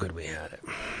know how good we had it.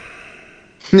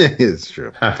 It's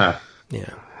true.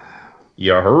 Yeah.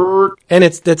 You heard? And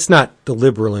that's not the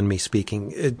liberal in me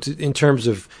speaking. In terms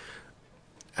of,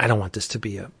 I don't want this to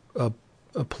be a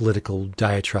political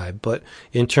diatribe, but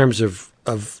in terms of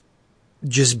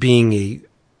just being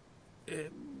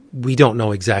we don't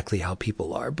know exactly how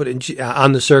people are, but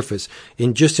on the surface,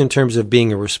 in terms of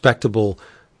being a respectable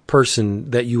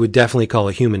person that you would definitely call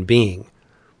a human being,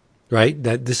 right?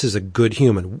 That this is a good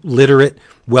human, literate,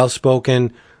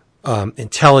 well-spoken,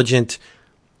 intelligent,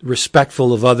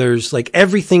 respectful of others, like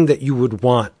everything that you would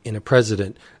want in a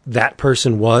president, that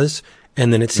person was,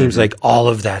 and then it seems like all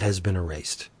of that has been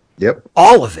erased. Yep.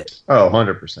 All of it. Oh,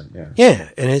 100%, yeah. Yeah,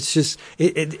 and it's just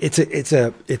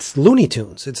it's Looney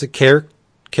Tunes. It's a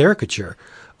caricature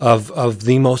of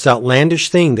the most outlandish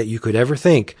thing that you could ever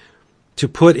think to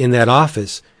put in that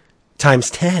office times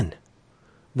 10.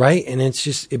 Right? And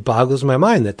it boggles my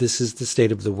mind that this is the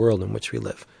state of the world in which we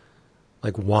live.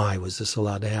 Like, why was this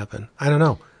allowed to happen? I don't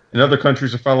know. And other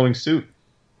countries are following suit.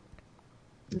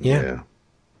 Yeah.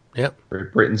 Yep.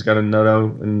 Britain's got a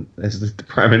nutto and as the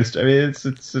prime minister. I mean,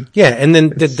 it's yeah, and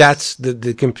then that's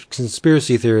the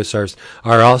conspiracy theorists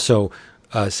are also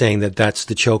saying that that's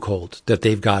the chokehold, that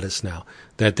they've got us now,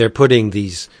 that they're putting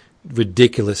these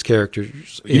ridiculous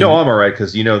characters in. You know I'm all right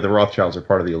because, you know, the Rothschilds are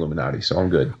part of the Illuminati, so I'm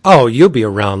good. Oh, you'll be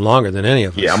around longer than any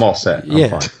of us. Yeah, I'm all set. I'm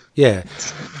fine. Yeah.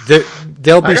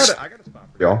 They'll be. I got a spot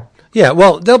for y'all. Yeah,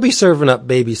 well, they'll be serving up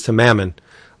babies to Mammon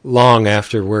long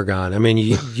after we're gone. I mean,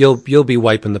 you'll be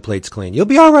wiping the plates clean. You'll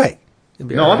be all right.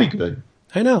 I'll be good.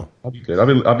 I know. I'll be good.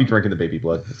 I'll be drinking the baby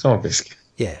blood. It's all good.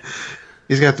 Yeah.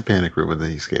 He's got the panic room with the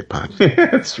escape pod.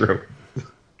 That's true.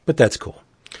 But that's cool.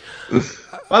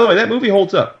 By the way, that movie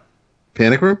holds up.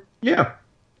 Panic room? Yeah.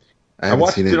 I haven't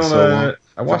seen it in so long.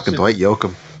 I watched it Dwight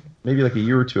Yoakam. maybe like a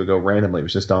year or two ago randomly. It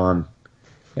was just on,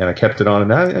 and I kept it on,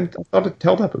 and I thought it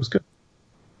held up. It was good.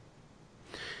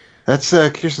 That's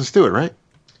Kirsten Stewart, right?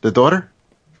 The daughter?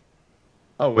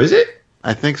 Oh, is it?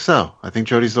 I think so. I think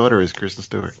Jodie's daughter is Kirsten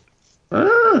Stewart.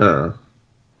 Ah.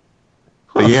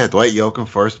 But yeah, Dwight Yoakam,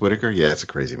 Forrest Whitaker. Yeah, it's a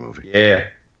crazy movie. Yeah.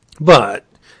 But,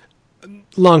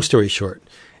 long story short,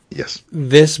 Yes.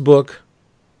 this book,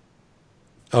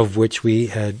 of which we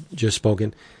had just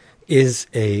spoken, is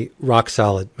a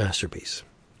rock-solid masterpiece.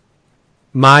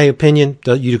 My opinion,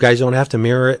 you guys don't have to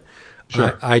mirror it.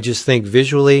 Sure. I just think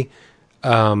visually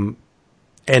and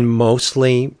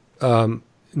mostly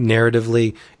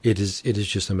narratively, it is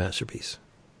just a masterpiece.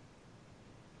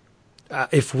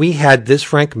 If we had this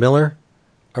Frank Miller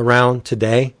around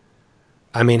today,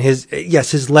 I mean,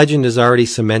 his legend is already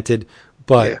cemented,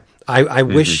 but I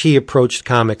wish he approached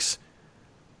comics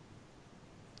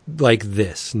like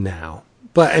this now.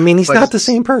 But I mean, he's not the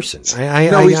same person.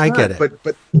 I get it.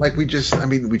 But like we just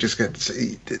got to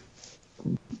say,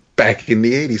 back in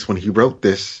the 80s when he wrote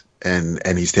this, and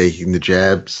he's taking the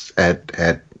jabs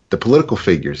at the political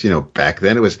figures. You know, back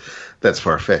then that's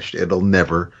far fetched. It'll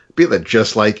never be that.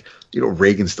 Just like, you know,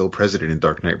 Reagan's still president in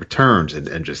Dark Knight Returns,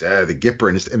 and just the Gipper,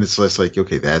 and it's less like,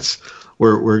 okay, that's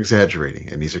we're exaggerating,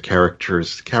 and these are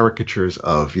caricatures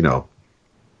of, you know,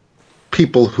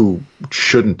 people who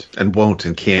shouldn't and won't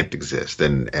and can't exist,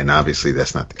 and obviously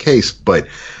that's not the case. But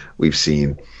we've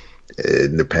seen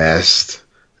in the past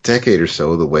decade or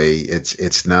so the way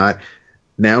it's not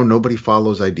now. Nobody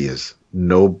follows ideas.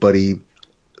 Nobody.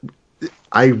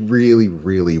 I really,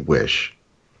 really wish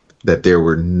that there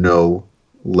were no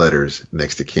letters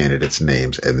next to candidates'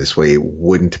 names, and this way it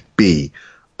wouldn't be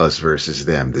us versus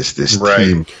them. This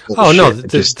team. Oh no,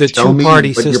 the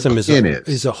two-party system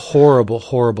is a horrible,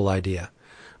 horrible idea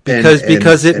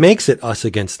because it makes it us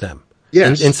against them.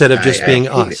 Yes, instead of just being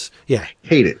us. Yeah,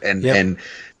 hate it, and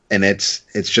it's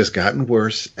just gotten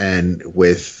worse. And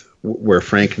with where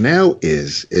Frank now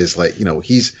is like, you know,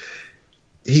 he's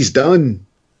done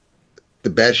the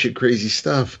batshit crazy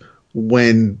stuff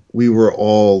when we were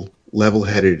all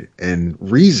level-headed and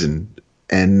reasoned,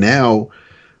 and now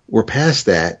we're past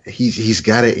that. He's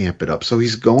got to amp it up. So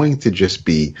he's going to just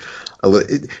be a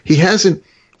little. He hasn't.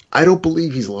 I don't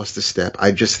believe he's lost a step.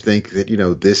 I just think that, you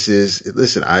know, this is.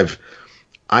 Listen,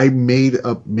 I made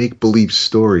up make-believe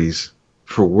stories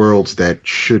for worlds that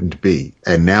shouldn't be,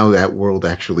 and now that world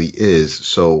actually is.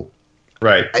 So,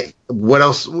 right. What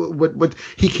else? What?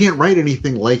 He can't write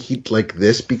anything like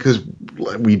this because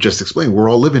we just explained we're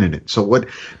all living in it. So what?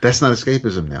 That's not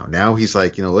escapism now. Now he's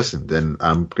like, you know, listen. Then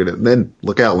then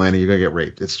look out, Lanny. You're gonna get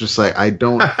raped. It's just like, I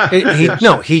don't.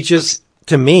 He just,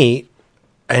 to me,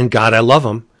 and God, I love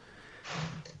him.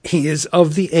 He is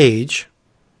of the age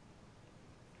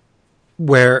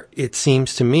where it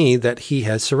seems to me that he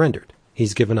has surrendered.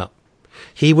 He's given up.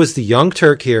 He was the young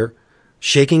Turk here,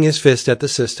 shaking his fist at the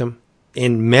system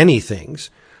in many things,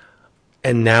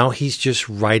 and now he's just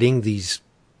writing these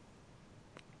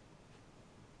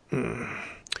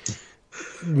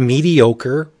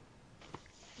mediocre,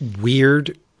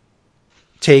 weird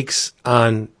takes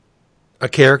on a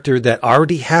character that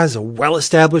already has a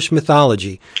well-established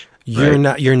mythology. You're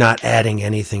not adding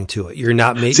anything to it. You're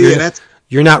not making.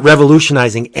 You're not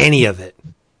revolutionizing any of it.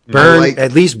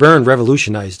 At least Byrne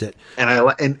revolutionized it.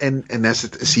 And that's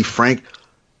it. See, Frank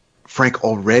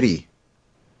already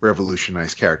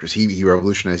revolutionized characters. He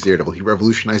revolutionized Daredevil. He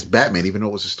revolutionized Batman, even though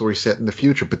it was a story set in the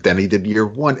future. But then he did Year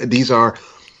One.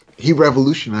 He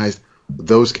revolutionized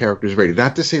those characters already.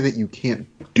 Not to say that you can't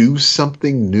do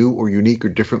something new or unique or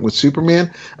different with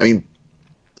Superman. I mean,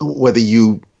 whether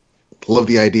you love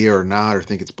the idea or not, or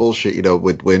think it's bullshit, you know,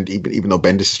 when even though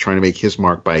Bendis is trying to make his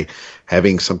mark by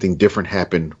having something different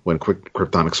happen when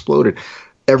Krypton exploded,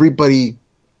 everybody,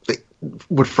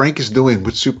 what Frank is doing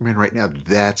with Superman right now,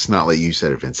 that's not, like you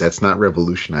said, Vince. That's not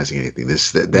revolutionizing anything.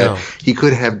 No. He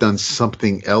could have done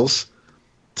something else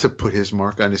to put his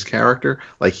mark on his character,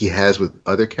 like he has with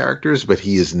other characters, but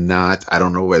he is not. I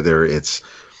don't know whether it's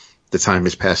the time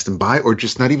has passed him by, or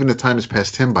just not even the time has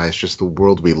passed him by. It's just the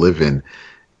world we live in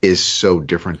is so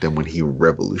different than when he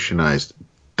revolutionized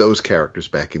those characters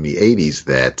back in the 80s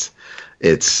that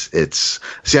it's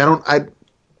see,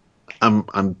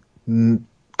 I'm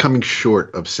coming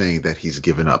short of saying that he's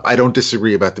given up. I don't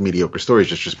disagree about the mediocre stories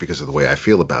just because of the way I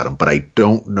feel about him, but I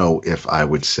don't know if I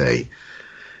would say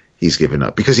he's given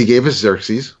up, because he gave us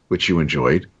Xerxes, which you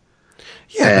enjoyed.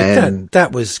 Yeah, but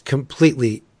that was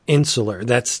completely insular.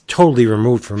 That's totally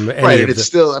removed from any right, of and it's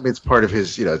still, I mean, it's part of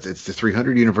his, it's the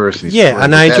 300 universe. And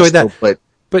and I enjoyed that.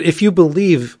 But if you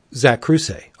believe Zach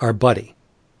Kruse, our buddy,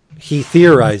 he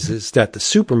theorizes that the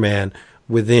Superman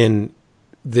within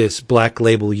this Black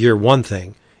Label Year One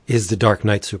thing is the Dark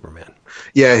Knight Superman.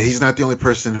 Yeah, he's not the only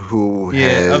person who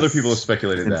has other people have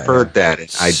speculated inferred that.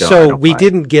 I don't. So we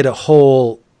didn't get a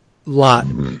whole lot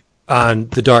on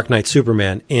the Dark Knight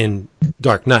Superman in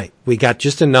Dark Knight. We got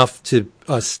just enough to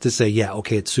us to say, yeah,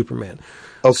 okay, it's Superman.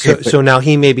 Okay, so now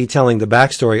he may be telling the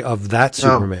backstory of that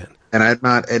Superman. And I'm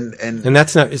not, and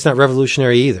that's not, it's not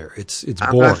revolutionary either. It's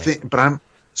boring.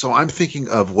 I'm thinking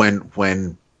of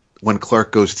when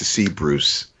Clark goes to see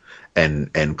Bruce,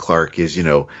 and Clark is,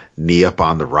 knee up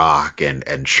on the rock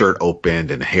and shirt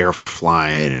opened and hair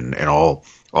flying and all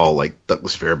like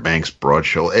Douglas Fairbanks, broad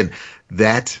shoulder, and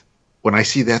that, when I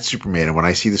see that Superman, and when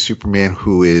I see the Superman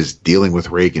who is dealing with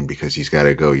Reagan because he's got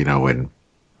to go, and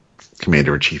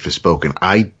Commander-in-Chief has spoken,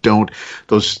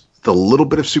 the little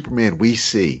bit of Superman we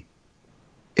see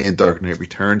in Dark Knight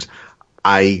Returns,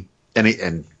 and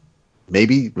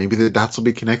maybe the dots will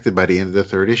be connected by the end of the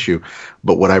third issue,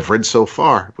 but what I've read so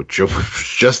far, which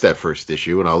was just that first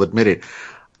issue, and I'll admit it,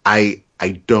 I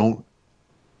can't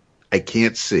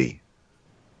see,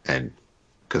 and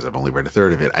because I've only read a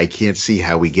third of it, I can't see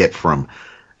how we get from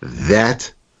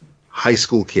that high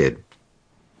school kid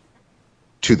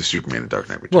to the Superman in Dark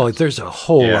Knight Returns. Well, there's a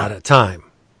whole lot of time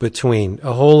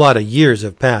a whole lot of years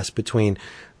have passed between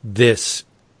this,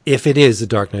 if it is the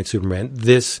Dark Knight Superman,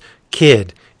 this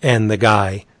kid and the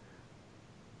guy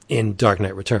in Dark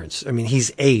Knight Returns. I mean,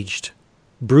 he's aged.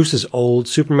 Bruce is old.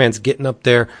 Superman's getting up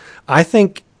there. I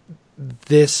think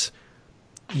this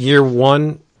Year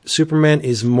One Superman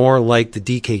is more like the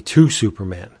DK2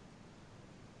 Superman.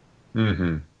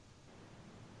 Mm-hmm.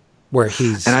 Where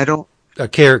he's a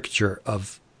caricature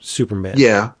of Superman.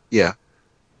 Yeah.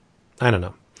 I don't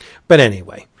know. But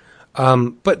anyway,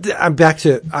 but I'm back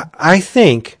to, I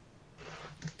think,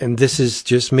 and this is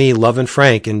just me loving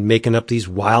Frank and making up these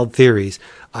wild theories,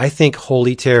 I think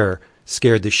Holy Terror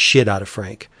scared the shit out of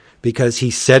Frank because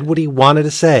he said what he wanted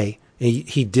to say.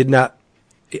 He did not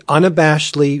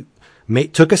unabashedly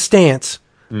took a stance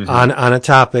on a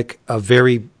topic, a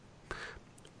very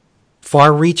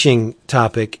far-reaching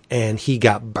topic, and he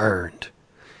got burned.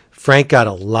 Frank got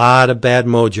a lot of bad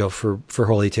mojo for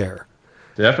Holy Terror.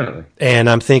 Definitely. And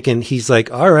I'm thinking, he's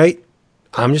like, all right,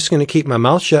 I'm just going to keep my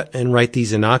mouth shut and write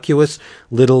these innocuous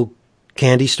little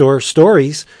candy store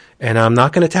stories, and I'm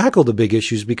not going to tackle the big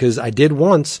issues because I did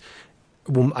once.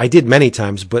 Well, I did many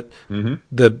times, but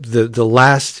the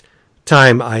last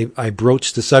time I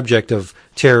broached the subject of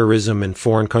terrorism in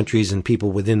foreign countries and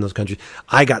people within those countries,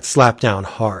 I got slapped down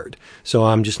hard. So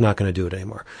I'm just not going to do it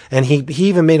anymore. And he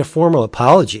even made a formal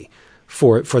apology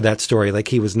for that story, like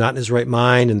he was not in his right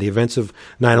mind and the events of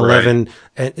 9/11.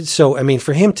 Right. And so, I mean,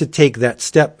 for him to take that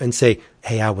step and say,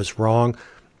 hey, I was wrong,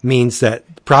 means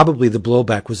that probably the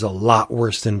blowback was a lot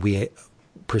worse than we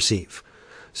perceive.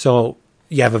 So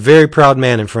you have a very proud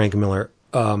man in Frank Miller,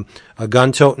 a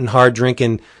gun-toting,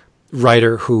 hard-drinking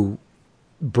writer who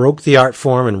broke the art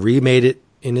form and remade it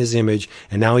in his image,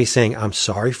 and now he's saying, I'm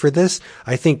sorry for this.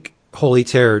 I think Holy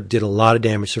Terror did a lot of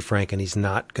damage to Frank, and he's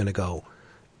not going to go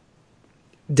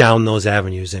down those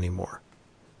avenues anymore.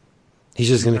 He's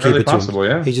just going to keep it to himself.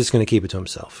 Yeah. He's just going to keep it to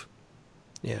himself.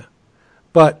 Yeah.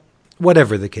 But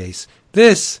whatever the case,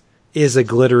 this is a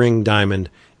glittering diamond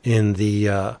in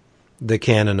the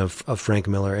canon of Frank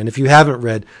Miller. And if you haven't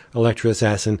read Electro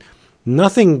Assassin,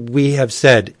 nothing we have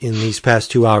said in these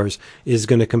past 2 hours is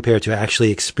going to compare to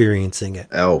actually experiencing it.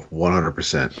 Oh,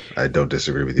 100%. I don't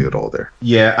disagree with you at all there.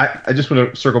 Yeah, I just want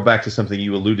to circle back to something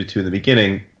you alluded to in the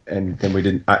beginning, and then we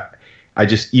didn't. I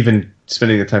just, even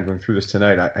spending the time going through this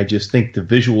tonight, I just think the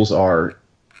visuals are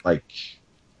like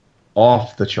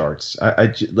off the charts. I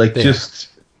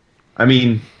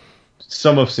mean,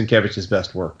 some of Sienkiewicz's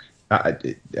best work.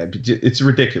 It's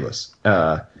ridiculous.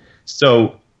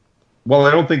 So Well,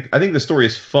 I think the story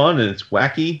is fun and it's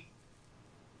wacky,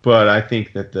 but I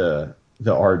think that the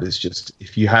art is just,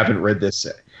 if you haven't read this,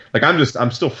 like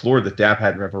I'm still floored that Dap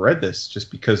hadn't ever read this,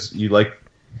 just because you're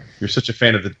such a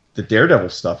fan of the Daredevil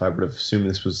stuff. I would have assumed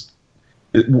this was.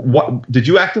 What did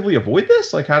you actively avoid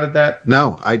this? Like, how did that?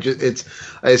 No, I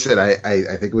said I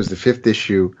think it was the 5th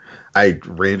issue I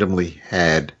randomly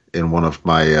had in one of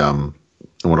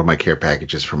my care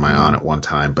packages from my aunt at one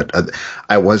time, but I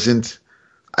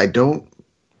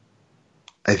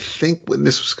think when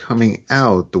this was coming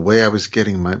out, the way I was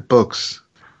getting my books,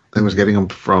 I was getting them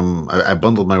from, I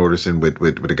bundled my orders in with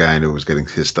a guy I knew who was getting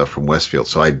his stuff from Westfield.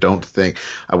 So I don't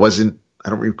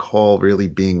recall really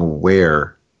being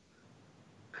aware.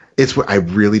 It's what I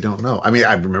really don't know. I mean,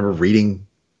 I remember reading,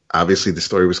 obviously the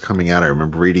story was coming out. I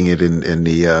remember reading it in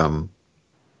the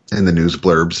news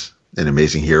blurbs in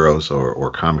Amazing Heroes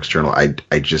or Comics Journal. I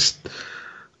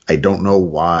don't know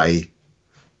why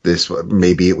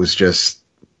maybe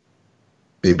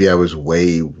I was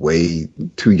way, way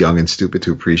too young and stupid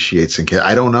to appreciate Sienkiewicz.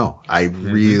 I don't know. I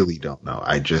really don't know.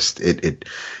 I just, it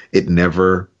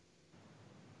never,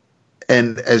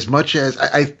 and as much as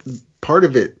I part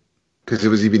of it, because it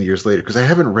was even years later, because I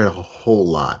haven't read a whole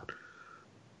lot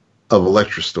of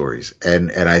Elektra stories.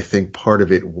 And I think part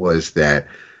of it was that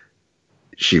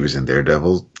she was in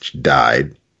Daredevil, she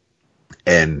died,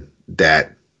 and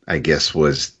that, I guess,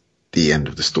 was the end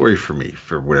of the story for me,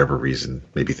 for whatever reason,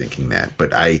 maybe thinking that.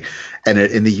 But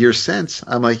in the years since,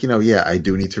 I'm like, I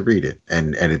do need to read it.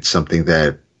 And it's something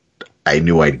that I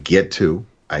knew I'd get to.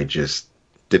 I just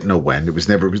didn't know when. It was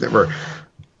never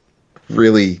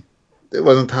really, it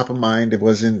wasn't top of mind. It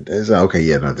wasn't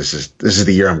this is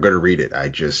the year I'm going to read it. I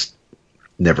just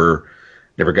never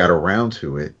got around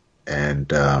to it.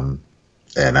 And I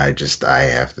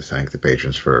have to thank the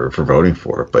patrons for voting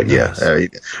for it. But nice. Yeah,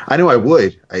 I knew I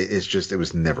would. It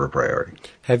was never a priority.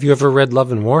 Have you ever read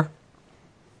Love and War?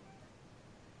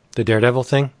 The Daredevil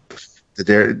thing?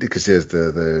 Because there's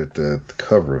the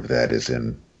cover of that is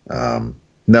in.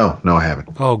 No, I haven't.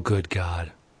 Oh, good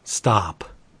God! Stop.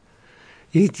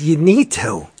 You need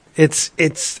to. It's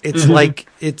like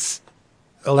it's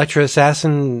Elektra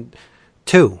Assassin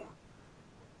 2.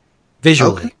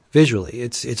 Visually. Okay. Visually,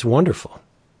 it's wonderful.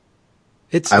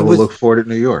 I will look for it in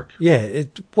New York. Yeah,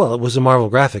 it was a Marvel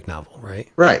graphic novel, right?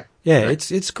 Right. Yeah,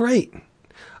 right. It's great.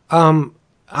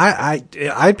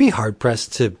 I'd be hard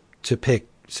pressed to pick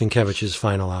Sienkiewicz's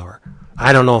Final Hour.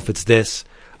 I don't know if it's this.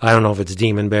 I don't know if it's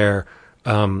Demon Bear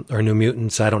or New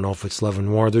Mutants. I don't know if it's Love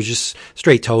and War. There's just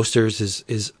Straight Toasters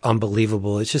is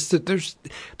unbelievable. It's just that there's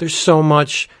so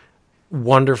much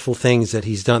wonderful things that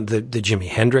he's done. The Jimi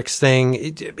Hendrix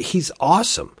thing, he's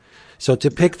awesome. So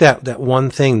to pick that one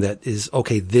thing that is,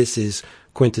 okay, this is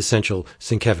quintessential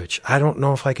Sienkiewicz, I don't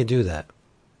know if I could do that.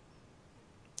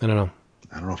 I don't know.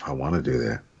 I don't know if I want to do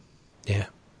that. Yeah.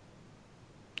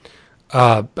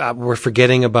 We're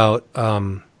forgetting about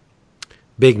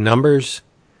Big Numbers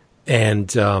and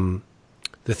the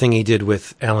thing he did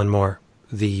with Alan Moore.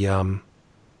 Damn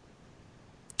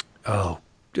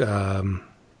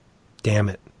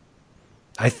it.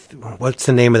 What's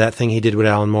the name of that thing he did with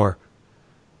Alan Moore?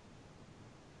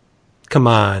 Come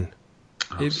on.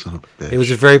 It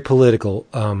was a very political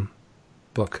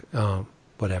book.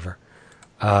 Whatever.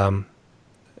 I'm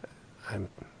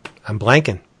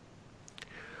blanking.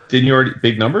 Didn't you already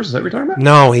Big Numbers? Is that what you're talking about?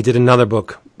 No, he did another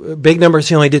book. Big Numbers,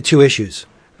 he only did 2 issues.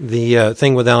 The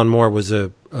thing with Alan Moore was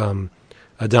a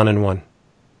done-in-one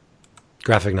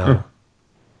graphic novel.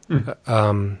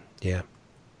 Yeah.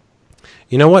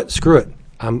 You know what? Screw it.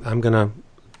 I'm gonna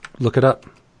look it up.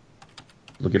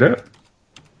 Look it up.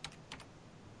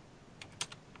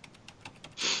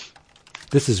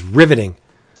 This is riveting.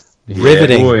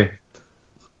 Riveting. Boy.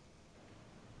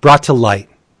 Brought to Light.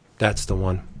 That's the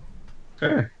one.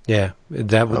 Okay. Yeah.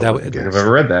 I've ever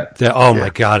read that. My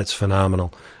God, it's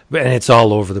phenomenal. And it's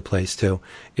all over the place, too.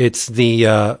 It's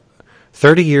the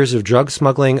 30 years of drug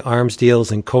smuggling, arms deals,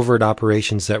 and covert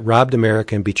operations that robbed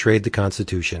America and betrayed the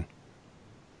Constitution.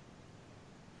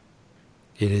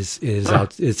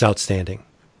 It's outstanding.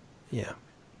 Yeah.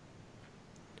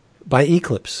 By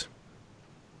Eclipse.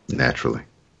 Naturally.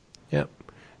 Yep.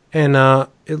 And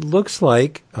it looks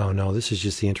like, oh no, this is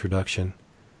just the introduction.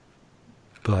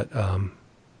 But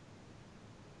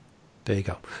there you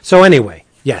go. So anyway,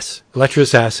 yes, Elektra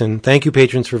Assassin. Thank you,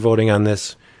 patrons, for voting on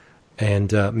this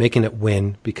and making it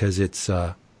win, because it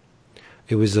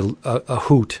was a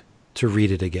hoot to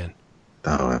read it again.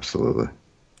 Oh, absolutely.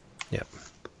 Yep.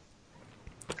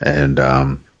 And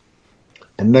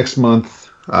next month,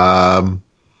 I'll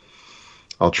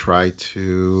try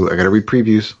to. I got to read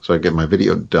previews so I get my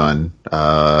video done.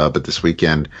 But this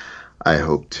weekend, I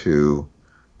hope to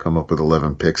come up with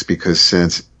 11 picks because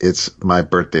since it's my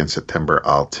birthday in September,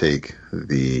 I'll take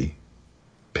the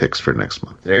picks for next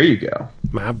month. There you go.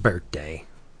 My birthday.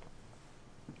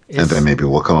 And then maybe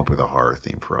we'll come up with a horror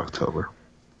theme for October.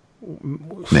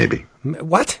 Maybe.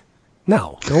 What?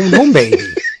 No, maybe.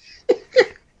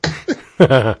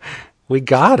 We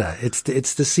gotta. It's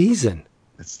the season.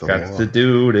 It's the Got law. to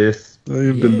do this.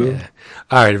 Yeah.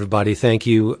 All right, everybody. Thank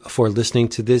you for listening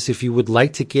to this. If you would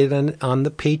like to get on the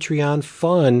Patreon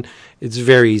fun, it's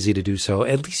very easy to do so.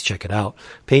 At least check it out.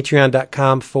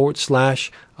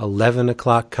 Patreon.com/11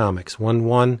 o'clock comics.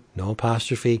 11, no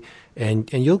apostrophe.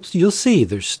 And you'll see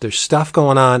there's stuff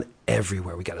going on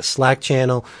everywhere. We got a Slack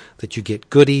channel that you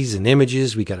get goodies and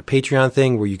images. We got a Patreon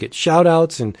thing where you get shout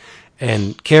outs and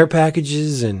care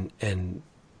packages and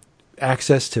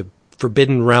access to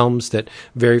forbidden realms that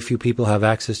very few people have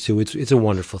access to. It's a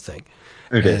wonderful thing.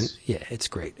 It is. Yeah, it's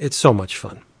great. It's so much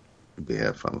fun. We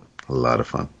had fun. A lot of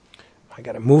fun. I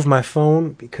got to move my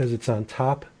phone because it's on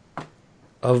top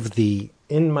of in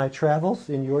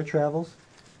your travels,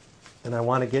 and I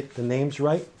want to get the names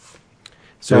right.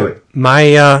 So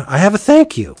I have a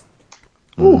thank you.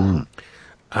 Mm-hmm.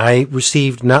 I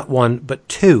received not one but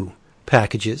 2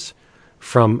 packages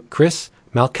from Chris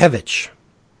Malkevich.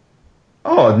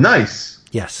 Oh, nice.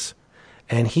 Yes.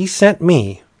 And he sent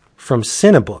me from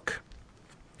Cinebook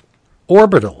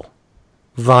Orbital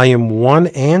Volume 1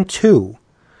 and 2,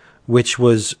 which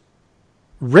was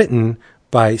written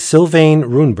by Sylvain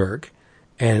Runberg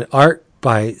and art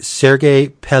by Sergei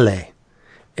Pele.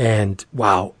 And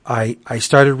wow, I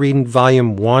started reading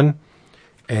Volume 1,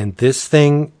 and this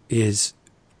thing is,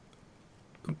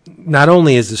 not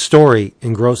only is the story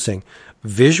engrossing,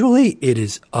 visually it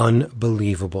is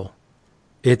unbelievable.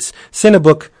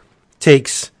 Cinebook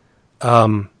takes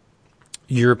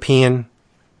European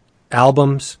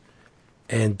albums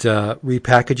and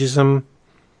repackages them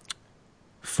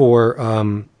for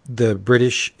the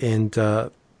British and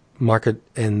market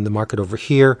and the market over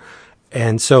here.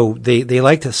 And so they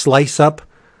like to slice up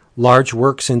large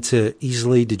works into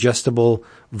easily digestible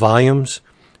volumes.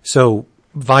 So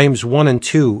volumes 1 and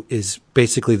 2 is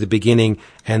basically the beginning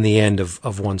and the end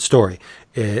of one story.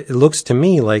 It looks to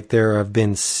me like there have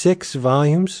been 6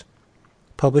 volumes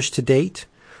published to date.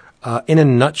 In a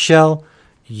nutshell,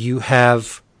 you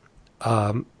have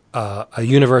a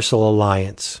universal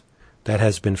alliance that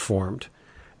has been formed.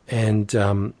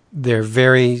 And they're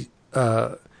very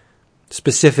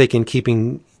specific in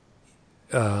keeping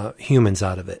humans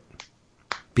out of it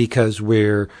because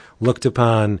we're looked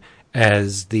upon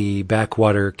as the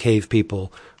backwater cave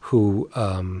people who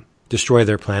destroy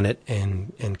their planet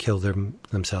and kill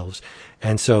themselves.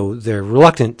 And so they're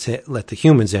reluctant to let the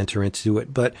humans enter into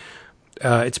it. But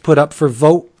it's put up for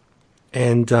vote,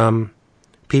 and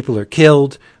people are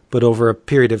killed. But over a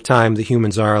period of time, the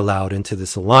humans are allowed into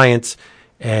this alliance.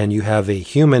 And you have a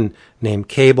human named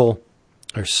Caleb.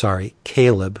 I'm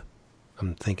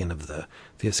thinking of the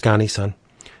Ascani son.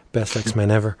 Best X-Men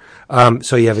ever.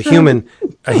 So you have a human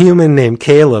named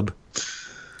Caleb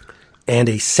and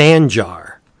a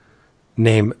Sanjar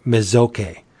named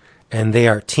Mizoke, and they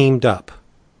are teamed up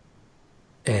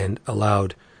and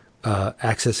allowed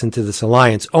access into this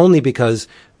alliance only because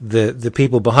the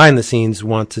people behind the scenes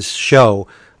want to show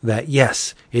that,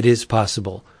 yes, it is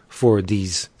possible for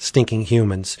these stinking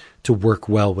humans to work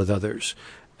well with others.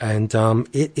 And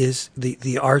it is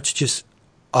the art's just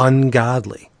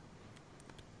ungodly.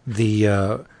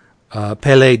 The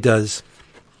Pele does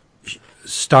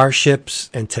starships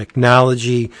and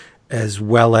technology as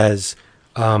well as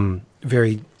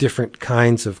very different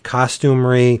kinds of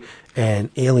costumery and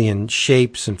alien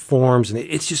shapes and forms, and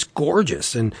it's just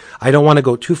gorgeous. And I don't want to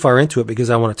go too far into it because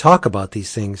I want to talk about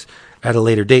these things at a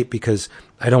later date, because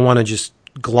I don't want to just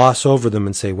gloss over them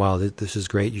and say, wow, this is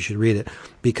great, you should read it,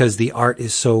 because the art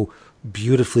is so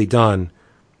beautifully done.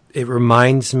 It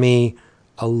reminds me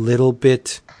a little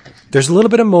bit, there's a little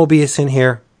bit of Mobius in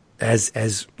here,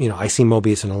 as you know, I see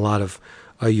Mobius in a lot of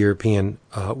European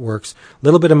works. A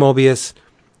little bit of Mobius,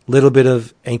 a little bit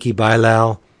of Enki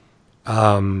Bilal.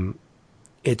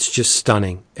 It's just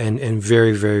stunning and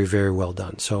very, very, very well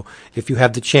done. So if you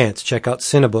have the chance, check out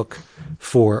Cinebook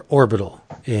for Orbital,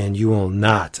 and you will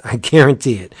not, I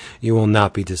guarantee it, you will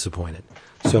not be disappointed.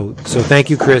 So thank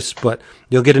you, Chris, but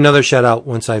you'll get another shout out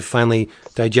once I've finally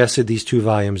digested these 2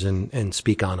 volumes and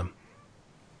speak on them.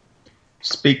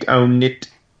 Speak on it.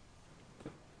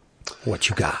 What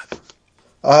you got?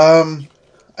 I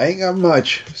ain't got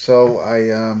much. So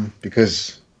I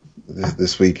because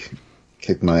this week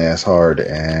kicked my ass hard,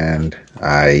 and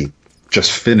I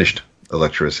just finished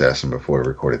Electro Assassin before I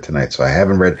recorded tonight. So I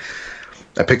haven't read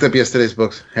I picked up yesterday's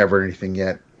books. Haven't read anything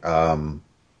yet.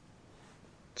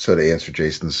 So to answer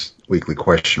Jason's weekly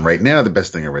question, right now the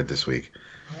best thing I read this week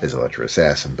is Electro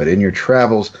Assassin. But in your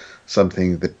travels,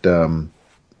 something that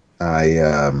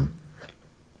I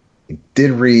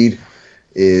did read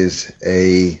is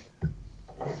it's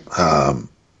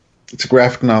a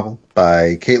graphic novel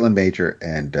by Caitlin Major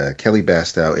and Kelly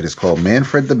Bastow. It is called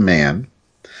Manfred the Man.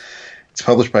 It's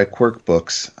published by Quirk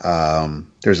Books.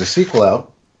 There's a sequel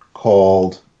out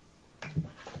called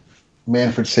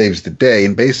Manfred Saves the Day,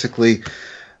 and basically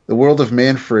the world of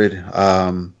Manfred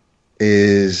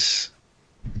is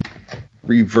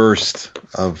reversed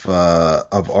of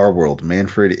our world.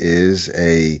 Manfred is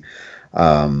a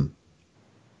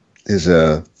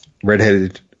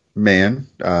redheaded man,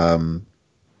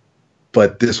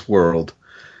 but this world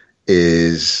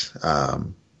is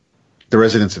the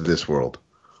residents of this world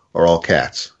are all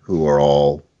cats who are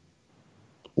all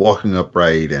walking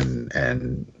upright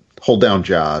and hold down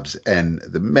jobs, and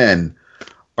the men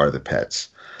are the pets.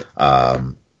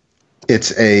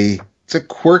 It's a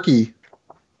quirky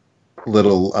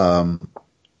little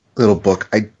book.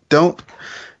 I don't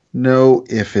know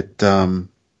if it.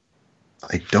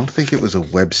 I don't think it was a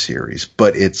web series,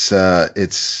 but it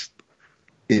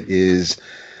is.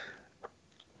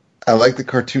 I like the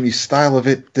cartoony style of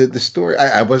it. The story.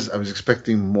 I was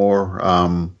expecting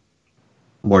more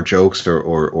jokes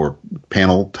or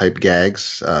panel type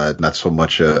gags. Not so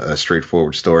much a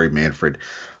straightforward story.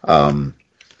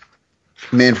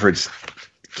 Manfred's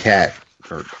cat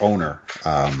or owner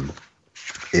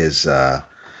is a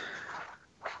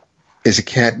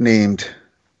cat named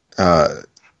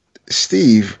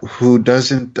Steve, who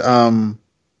doesn't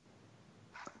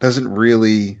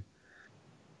really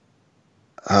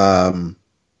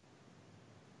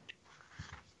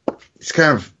he's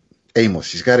kind of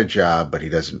aimless. He's got a job, but he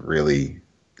doesn't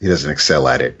excel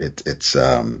at it. It's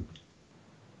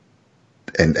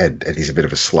and he's a bit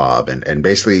of a slob, and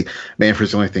basically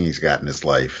Manfred's the only thing he's got in his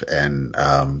life. And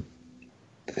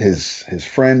his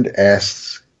friend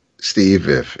asks Steve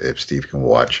if Steve can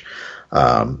watch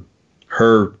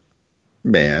her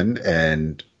man,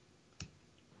 and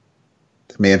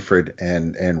Manfred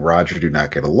and Roger do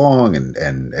not get along,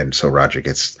 and so Roger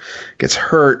gets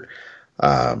hurt.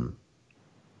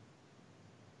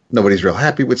 Nobody's real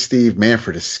happy with Steve.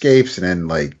 Manfred escapes, and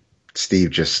then Steve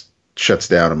just shuts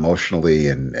down emotionally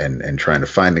and trying to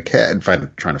find the cat and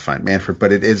trying to find Manfred.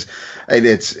 But it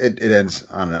ends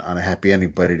on a happy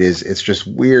ending. But it's just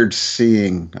weird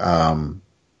seeing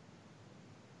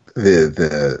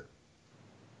the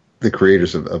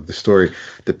creators of the story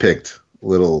depict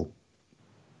little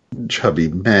chubby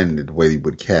men the way they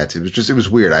would cats. It was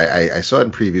weird. I saw it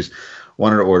in previews,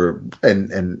 wanted to order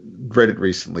and read it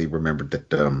recently. Remembered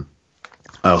that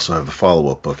I also have a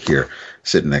follow-up book here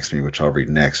sitting next to me, which I'll read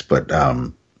next. But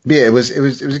yeah, it was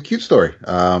a cute story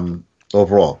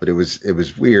overall, but it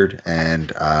was weird,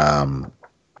 and like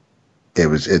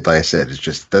I said,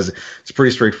 it's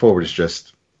pretty straightforward. It's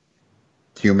just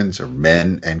humans or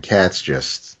men and cats,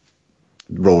 just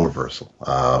role reversal.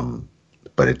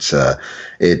 But it's I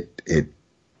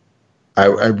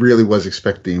really was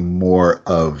expecting more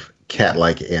of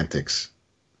cat-like antics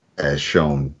as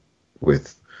shown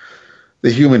with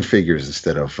the human figures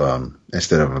instead of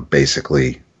a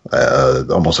basically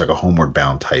almost like a Homeward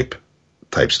Bound type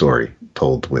story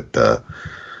told with the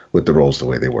roles the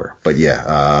way they were. But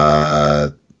yeah,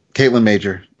 Caitlin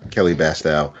Major, Kelly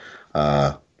Bastow,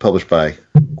 published by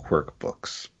Quirk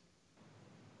Books.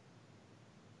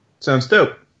 Sounds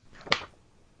dope.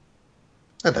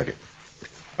 I like it.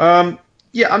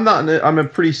 Yeah, I'm in a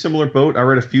pretty similar boat. I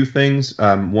read a few things.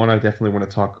 One, I definitely want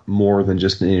to talk more than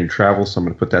just in travel, so I'm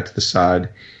going to put that to the side.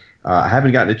 I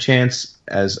haven't gotten a chance,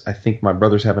 as I think my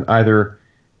brothers haven't either,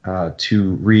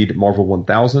 to read Marvel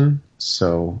 1000.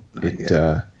 So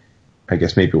I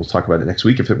guess maybe we'll talk about it next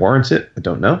week if it warrants it. I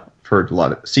don't know.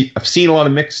 I've seen a lot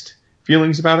of mixed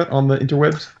feelings about it on the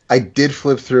interwebs. I did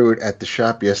flip through it at the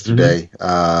shop yesterday.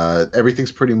 Mm-hmm.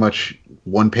 Everything's pretty much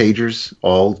one-pagers,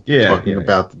 all talking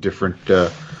about the different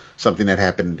something that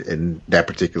happened in that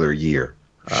particular year.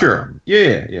 Sure.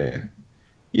 Yeah.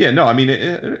 No, I mean,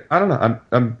 I don't know.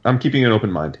 I'm keeping an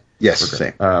open mind. Yes,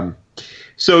 same.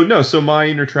 So my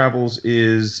Inner Travels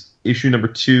is issue number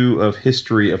 2 of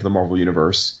History of the Marvel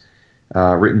Universe,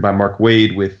 written by Mark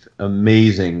Waid with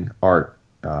amazing art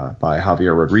by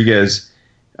Javier Rodriguez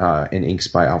and inks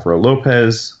by Alvaro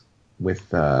Lopez, with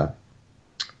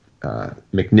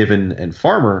McNiven and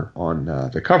Farmer on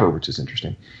the cover, which is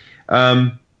interesting.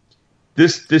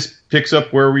 This picks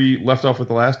up where we left off with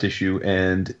the last issue,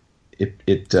 and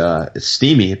it's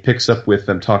steamy. It picks up with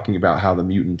them talking about how the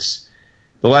mutants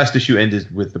the last issue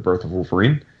ended with the birth of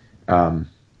Wolverine.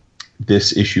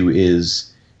 This issue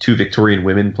is 2 Victorian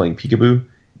women playing peekaboo,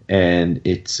 and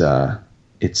it's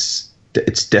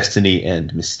Destiny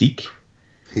and Mystique,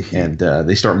 and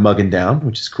they start mugging down,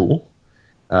 which is cool.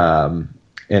 And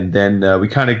then we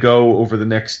kind of go over the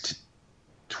next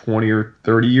 20 or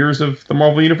 30 years of the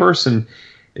Marvel Universe, and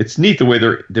it's neat the way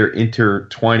they're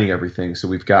intertwining everything. So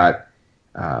we've got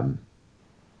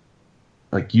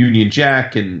like Union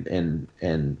Jack and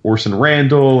Orson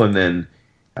Randall, and then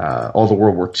all the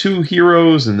World War II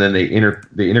heroes, and then they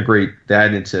integrate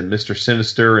that into Mr.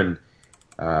 Sinister and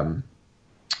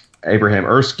Abraham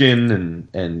Erskine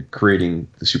and creating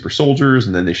the super soldiers,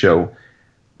 and then they show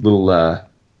little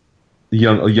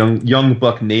young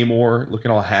Buck Namor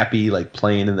looking all happy, like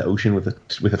playing in the ocean with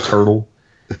a turtle.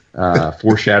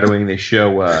 Foreshadowing, they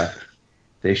show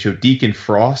Deacon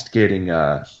Frost getting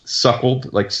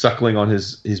suckled, like suckling on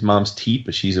his mom's teat,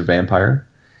 but she's a vampire.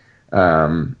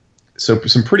 So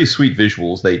some pretty sweet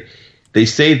visuals. They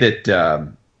say that,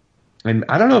 and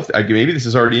I don't know if maybe this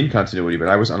is already in continuity, but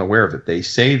I was unaware of it. They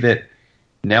say that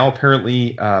now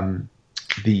apparently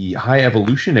the High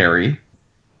Evolutionary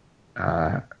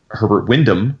Herbert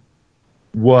Wyndham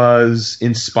was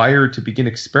inspired to begin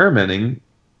experimenting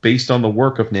based on the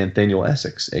work of Nathaniel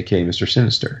Essex, aka Mr.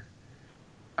 Sinister.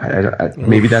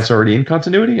 Maybe that's already in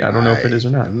continuity. I don't know if it is or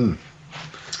not.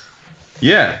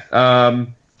 Yeah.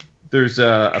 There's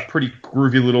a pretty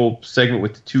groovy little segment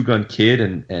with the Two Gun Kid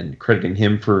and crediting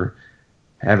him for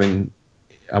having,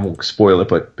 I won't spoil it,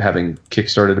 but having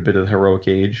kickstarted a bit of the Heroic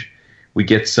Age. We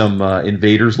get some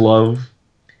Invaders love,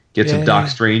 get some Doc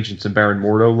Strange and some Baron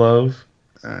Mordo love.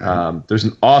 There's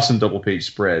an awesome double-page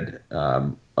spread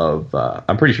of,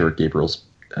 I'm pretty sure Gabriel's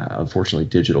unfortunately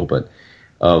digital, but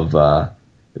of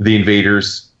the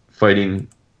Invaders fighting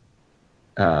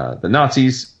the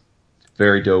Nazis.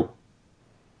 Very dope.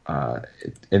 And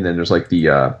then there's like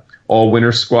the All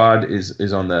Winter Squad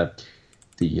is on the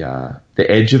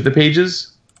edge of the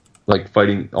pages, like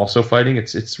fighting.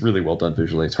 It's really well done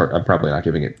visually. It's hard. I'm probably not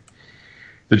giving it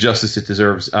the justice it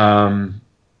deserves.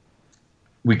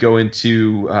 We go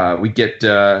into we get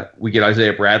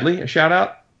Isaiah Bradley a shout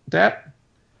out. That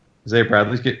Isaiah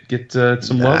Bradley's get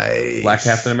some love. Black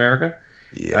Captain America.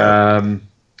 Yeah.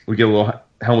 We get a little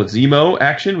Helmut Zemo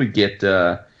action. We get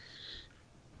more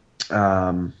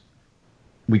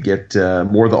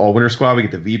of the All Winter Squad. We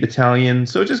get the V Battalion.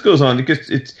 So it just goes on.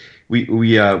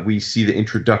 We see the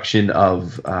introduction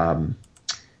of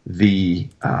the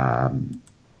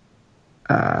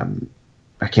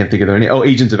I can't think of their name. Oh,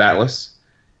 Agents of Atlas.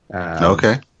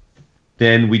 Okay.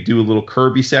 Then we do a little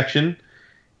Kirby section.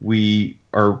 We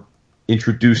are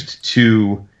introduced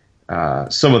to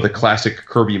some of the classic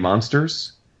Kirby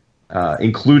monsters,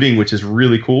 including, which is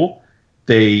really cool,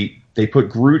 they put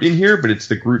Groot in here, but it's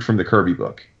the Groot from the Kirby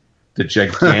book, the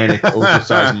gigantic,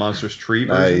 oversized monstrous tree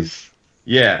version. Nice.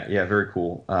 Yeah, very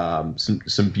cool.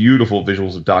 Some beautiful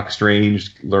visuals of Doc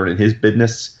Strange learning his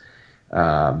business.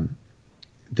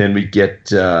 Then we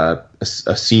get a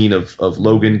scene of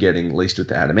Logan getting laced with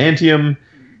the adamantium.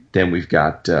 Then we've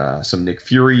got some Nick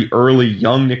Fury,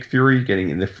 young Nick Fury, getting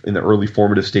in the early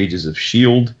formative stages of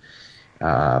S.H.I.E.L.D.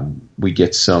 We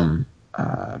get some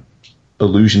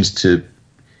allusions to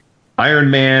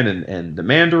Iron Man and the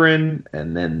Mandarin,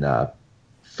 and then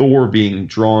Thor being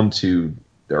drawn to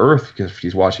the Earth because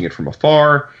he's watching it from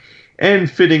afar.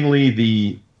 And fittingly,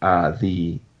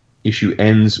 the issue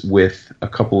ends with a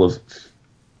couple of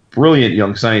brilliant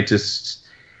young scientists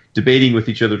debating with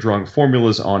each other, drawing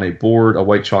formulas on a board, a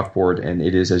white chalkboard, and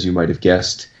it is, as you might have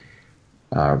guessed,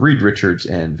 Reed Richards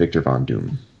and Victor Von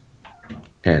Doom.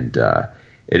 And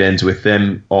it ends with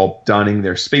them all donning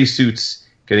their spacesuits,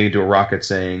 getting into a rocket,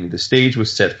 saying the stage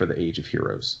was set for the age of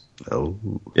heroes. Oh,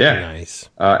 yeah, nice.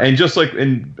 And just like,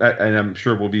 and I'm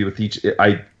sure we'll be with each.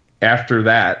 After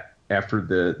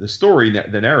the story,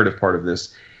 the narrative part of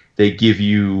this, they give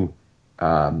you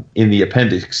in the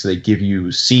appendix, they give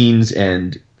you scenes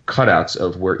and cutouts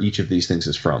of where each of these things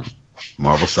is from.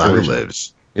 Marvel Saga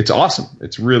lives. It's awesome.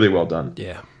 It's really well done.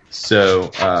 Yeah.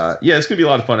 So it's gonna be a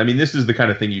lot of fun. I mean, this is the kind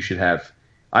of thing you should have.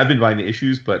 I've been buying the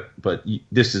issues, but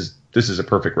this is a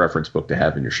perfect reference book to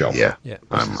have in your shelf. Yeah.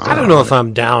 I don't know if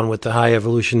I'm down with the High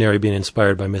Evolutionary being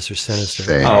inspired by Mr. Sinister.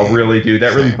 Same. Oh, really, dude?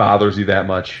 That really bothers you that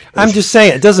much? I'm just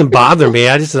saying, it doesn't bother me.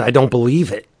 I don't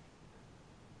believe it.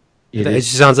 It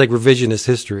just sounds like revisionist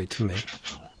history to me.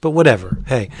 But whatever.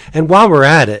 Hey, and while we're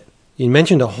at it, you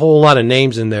mentioned a whole lot of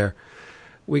names in there.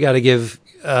 We got to give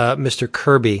Mr.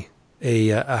 Kirby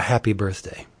a happy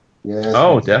birthday. Yes.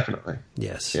 Oh, definitely.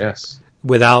 Yes.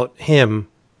 Without him,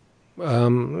 we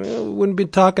wouldn't be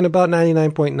talking about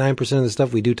 99.9% of the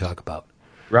stuff we do talk about.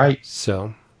 Right.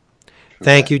 So,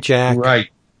 thank you, Jack. Right.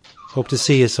 Hope to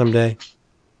see you someday.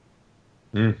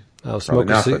 I'll smoke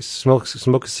Probably not, but-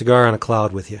 smoke a cigar on a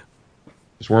cloud with you.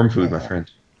 It's worm food, my friend.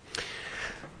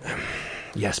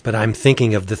 Yes, but I'm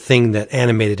thinking of the thing that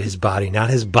animated his body, not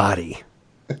his body.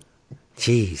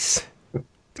 Jeez.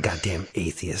 Goddamn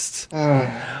atheists. All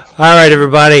right,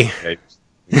 everybody. Okay.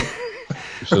 You're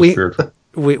so We- spiritual.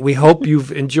 We hope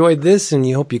you've enjoyed this, and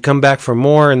you hope you come back for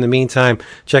more. In the meantime,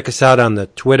 check us out on the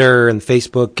Twitter and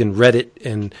Facebook and Reddit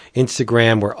and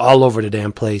Instagram. We're all over the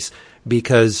damn place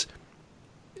because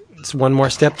it's one more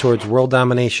step towards world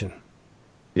domination.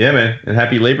 Yeah, man. And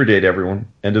happy Labor Day to everyone.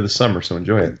 End of the summer, so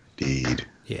enjoy it. Indeed.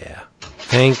 Yeah.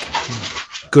 Thank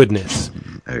goodness.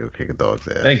 I go kick a dog's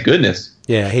ass. Thank goodness.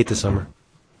 Yeah, I hate the summer.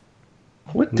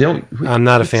 What don't I'm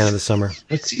not a fan of the summer.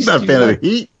 He's not a fan of the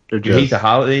heat. Or You hate just the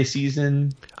holiday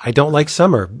season. I don't like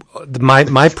summer.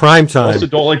 My prime time. Also,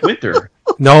 don't like winter.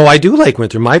 No, I do like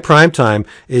winter. My prime time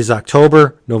is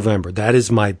October, November. That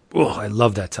is my. Oh, I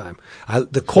love that time.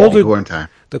 The colder, one time.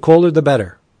 the colder, the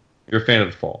better. You're a fan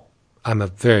of the fall. I'm a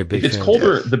very big. If it's fan.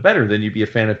 colder, the better. Then you'd be a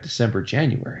fan of December,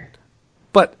 January.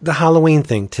 But the Halloween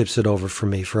thing tips it over for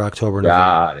me for October,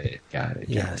 November. Got it.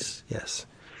 Yes.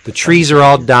 The trees are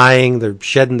all dying. They're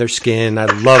shedding their skin. I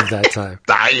love that time.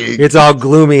 Dying. It's all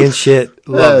gloomy and shit.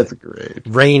 Love That's it. great.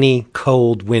 Rainy,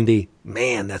 cold, windy.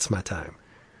 Man, that's my time.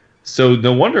 So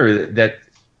no wonder that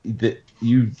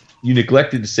you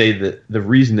neglected to say that the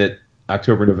reason that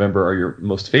October, November are your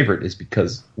most favorite is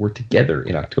because we're together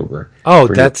in October. Oh,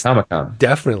 for that's Comic-Con.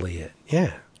 definitely it.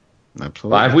 Yeah,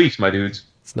 Absolutely. 5 weeks, my dudes.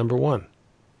 it's number one.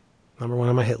 Number one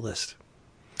on my hit list.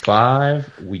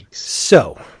 5 weeks.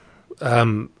 So,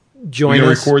 You join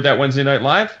gonna us. record that Wednesday night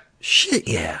live? Shit,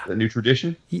 yeah. The new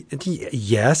tradition.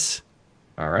 Yes.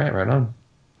 All right, right on.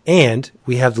 And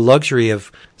we have the luxury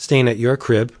of staying at your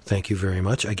crib. Thank you very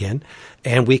much again.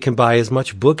 And we can buy as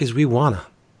much book as we wanna.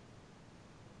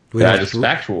 That is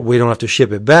factual. We don't have to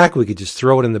ship it back. We could just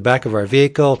throw it in the back of our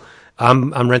vehicle.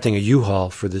 I'm renting a U-Haul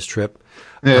for this trip.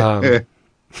 And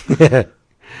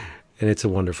it's a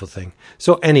wonderful thing.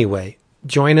 So anyway,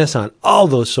 join us on all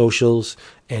those socials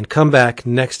and come back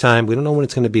next time. We don't know when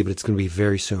it's going to be, but it's going to be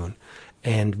very soon.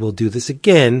 And we'll do this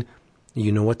again.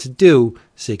 You know what to do.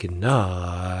 Say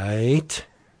goodnight.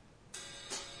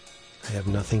 I have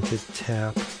nothing to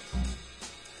tap.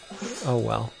 Oh,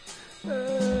 well.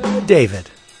 David.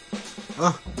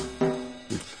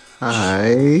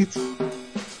 Hi.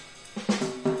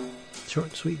 Short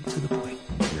and sweet and to the point.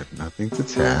 You have nothing to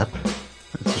tap.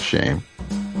 That's a shame.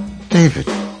 David.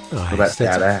 Oh, What about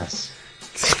that ass?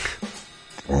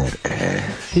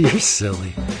 You're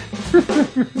silly.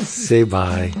 Say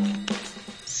bye.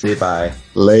 Say bye.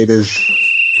 Laters.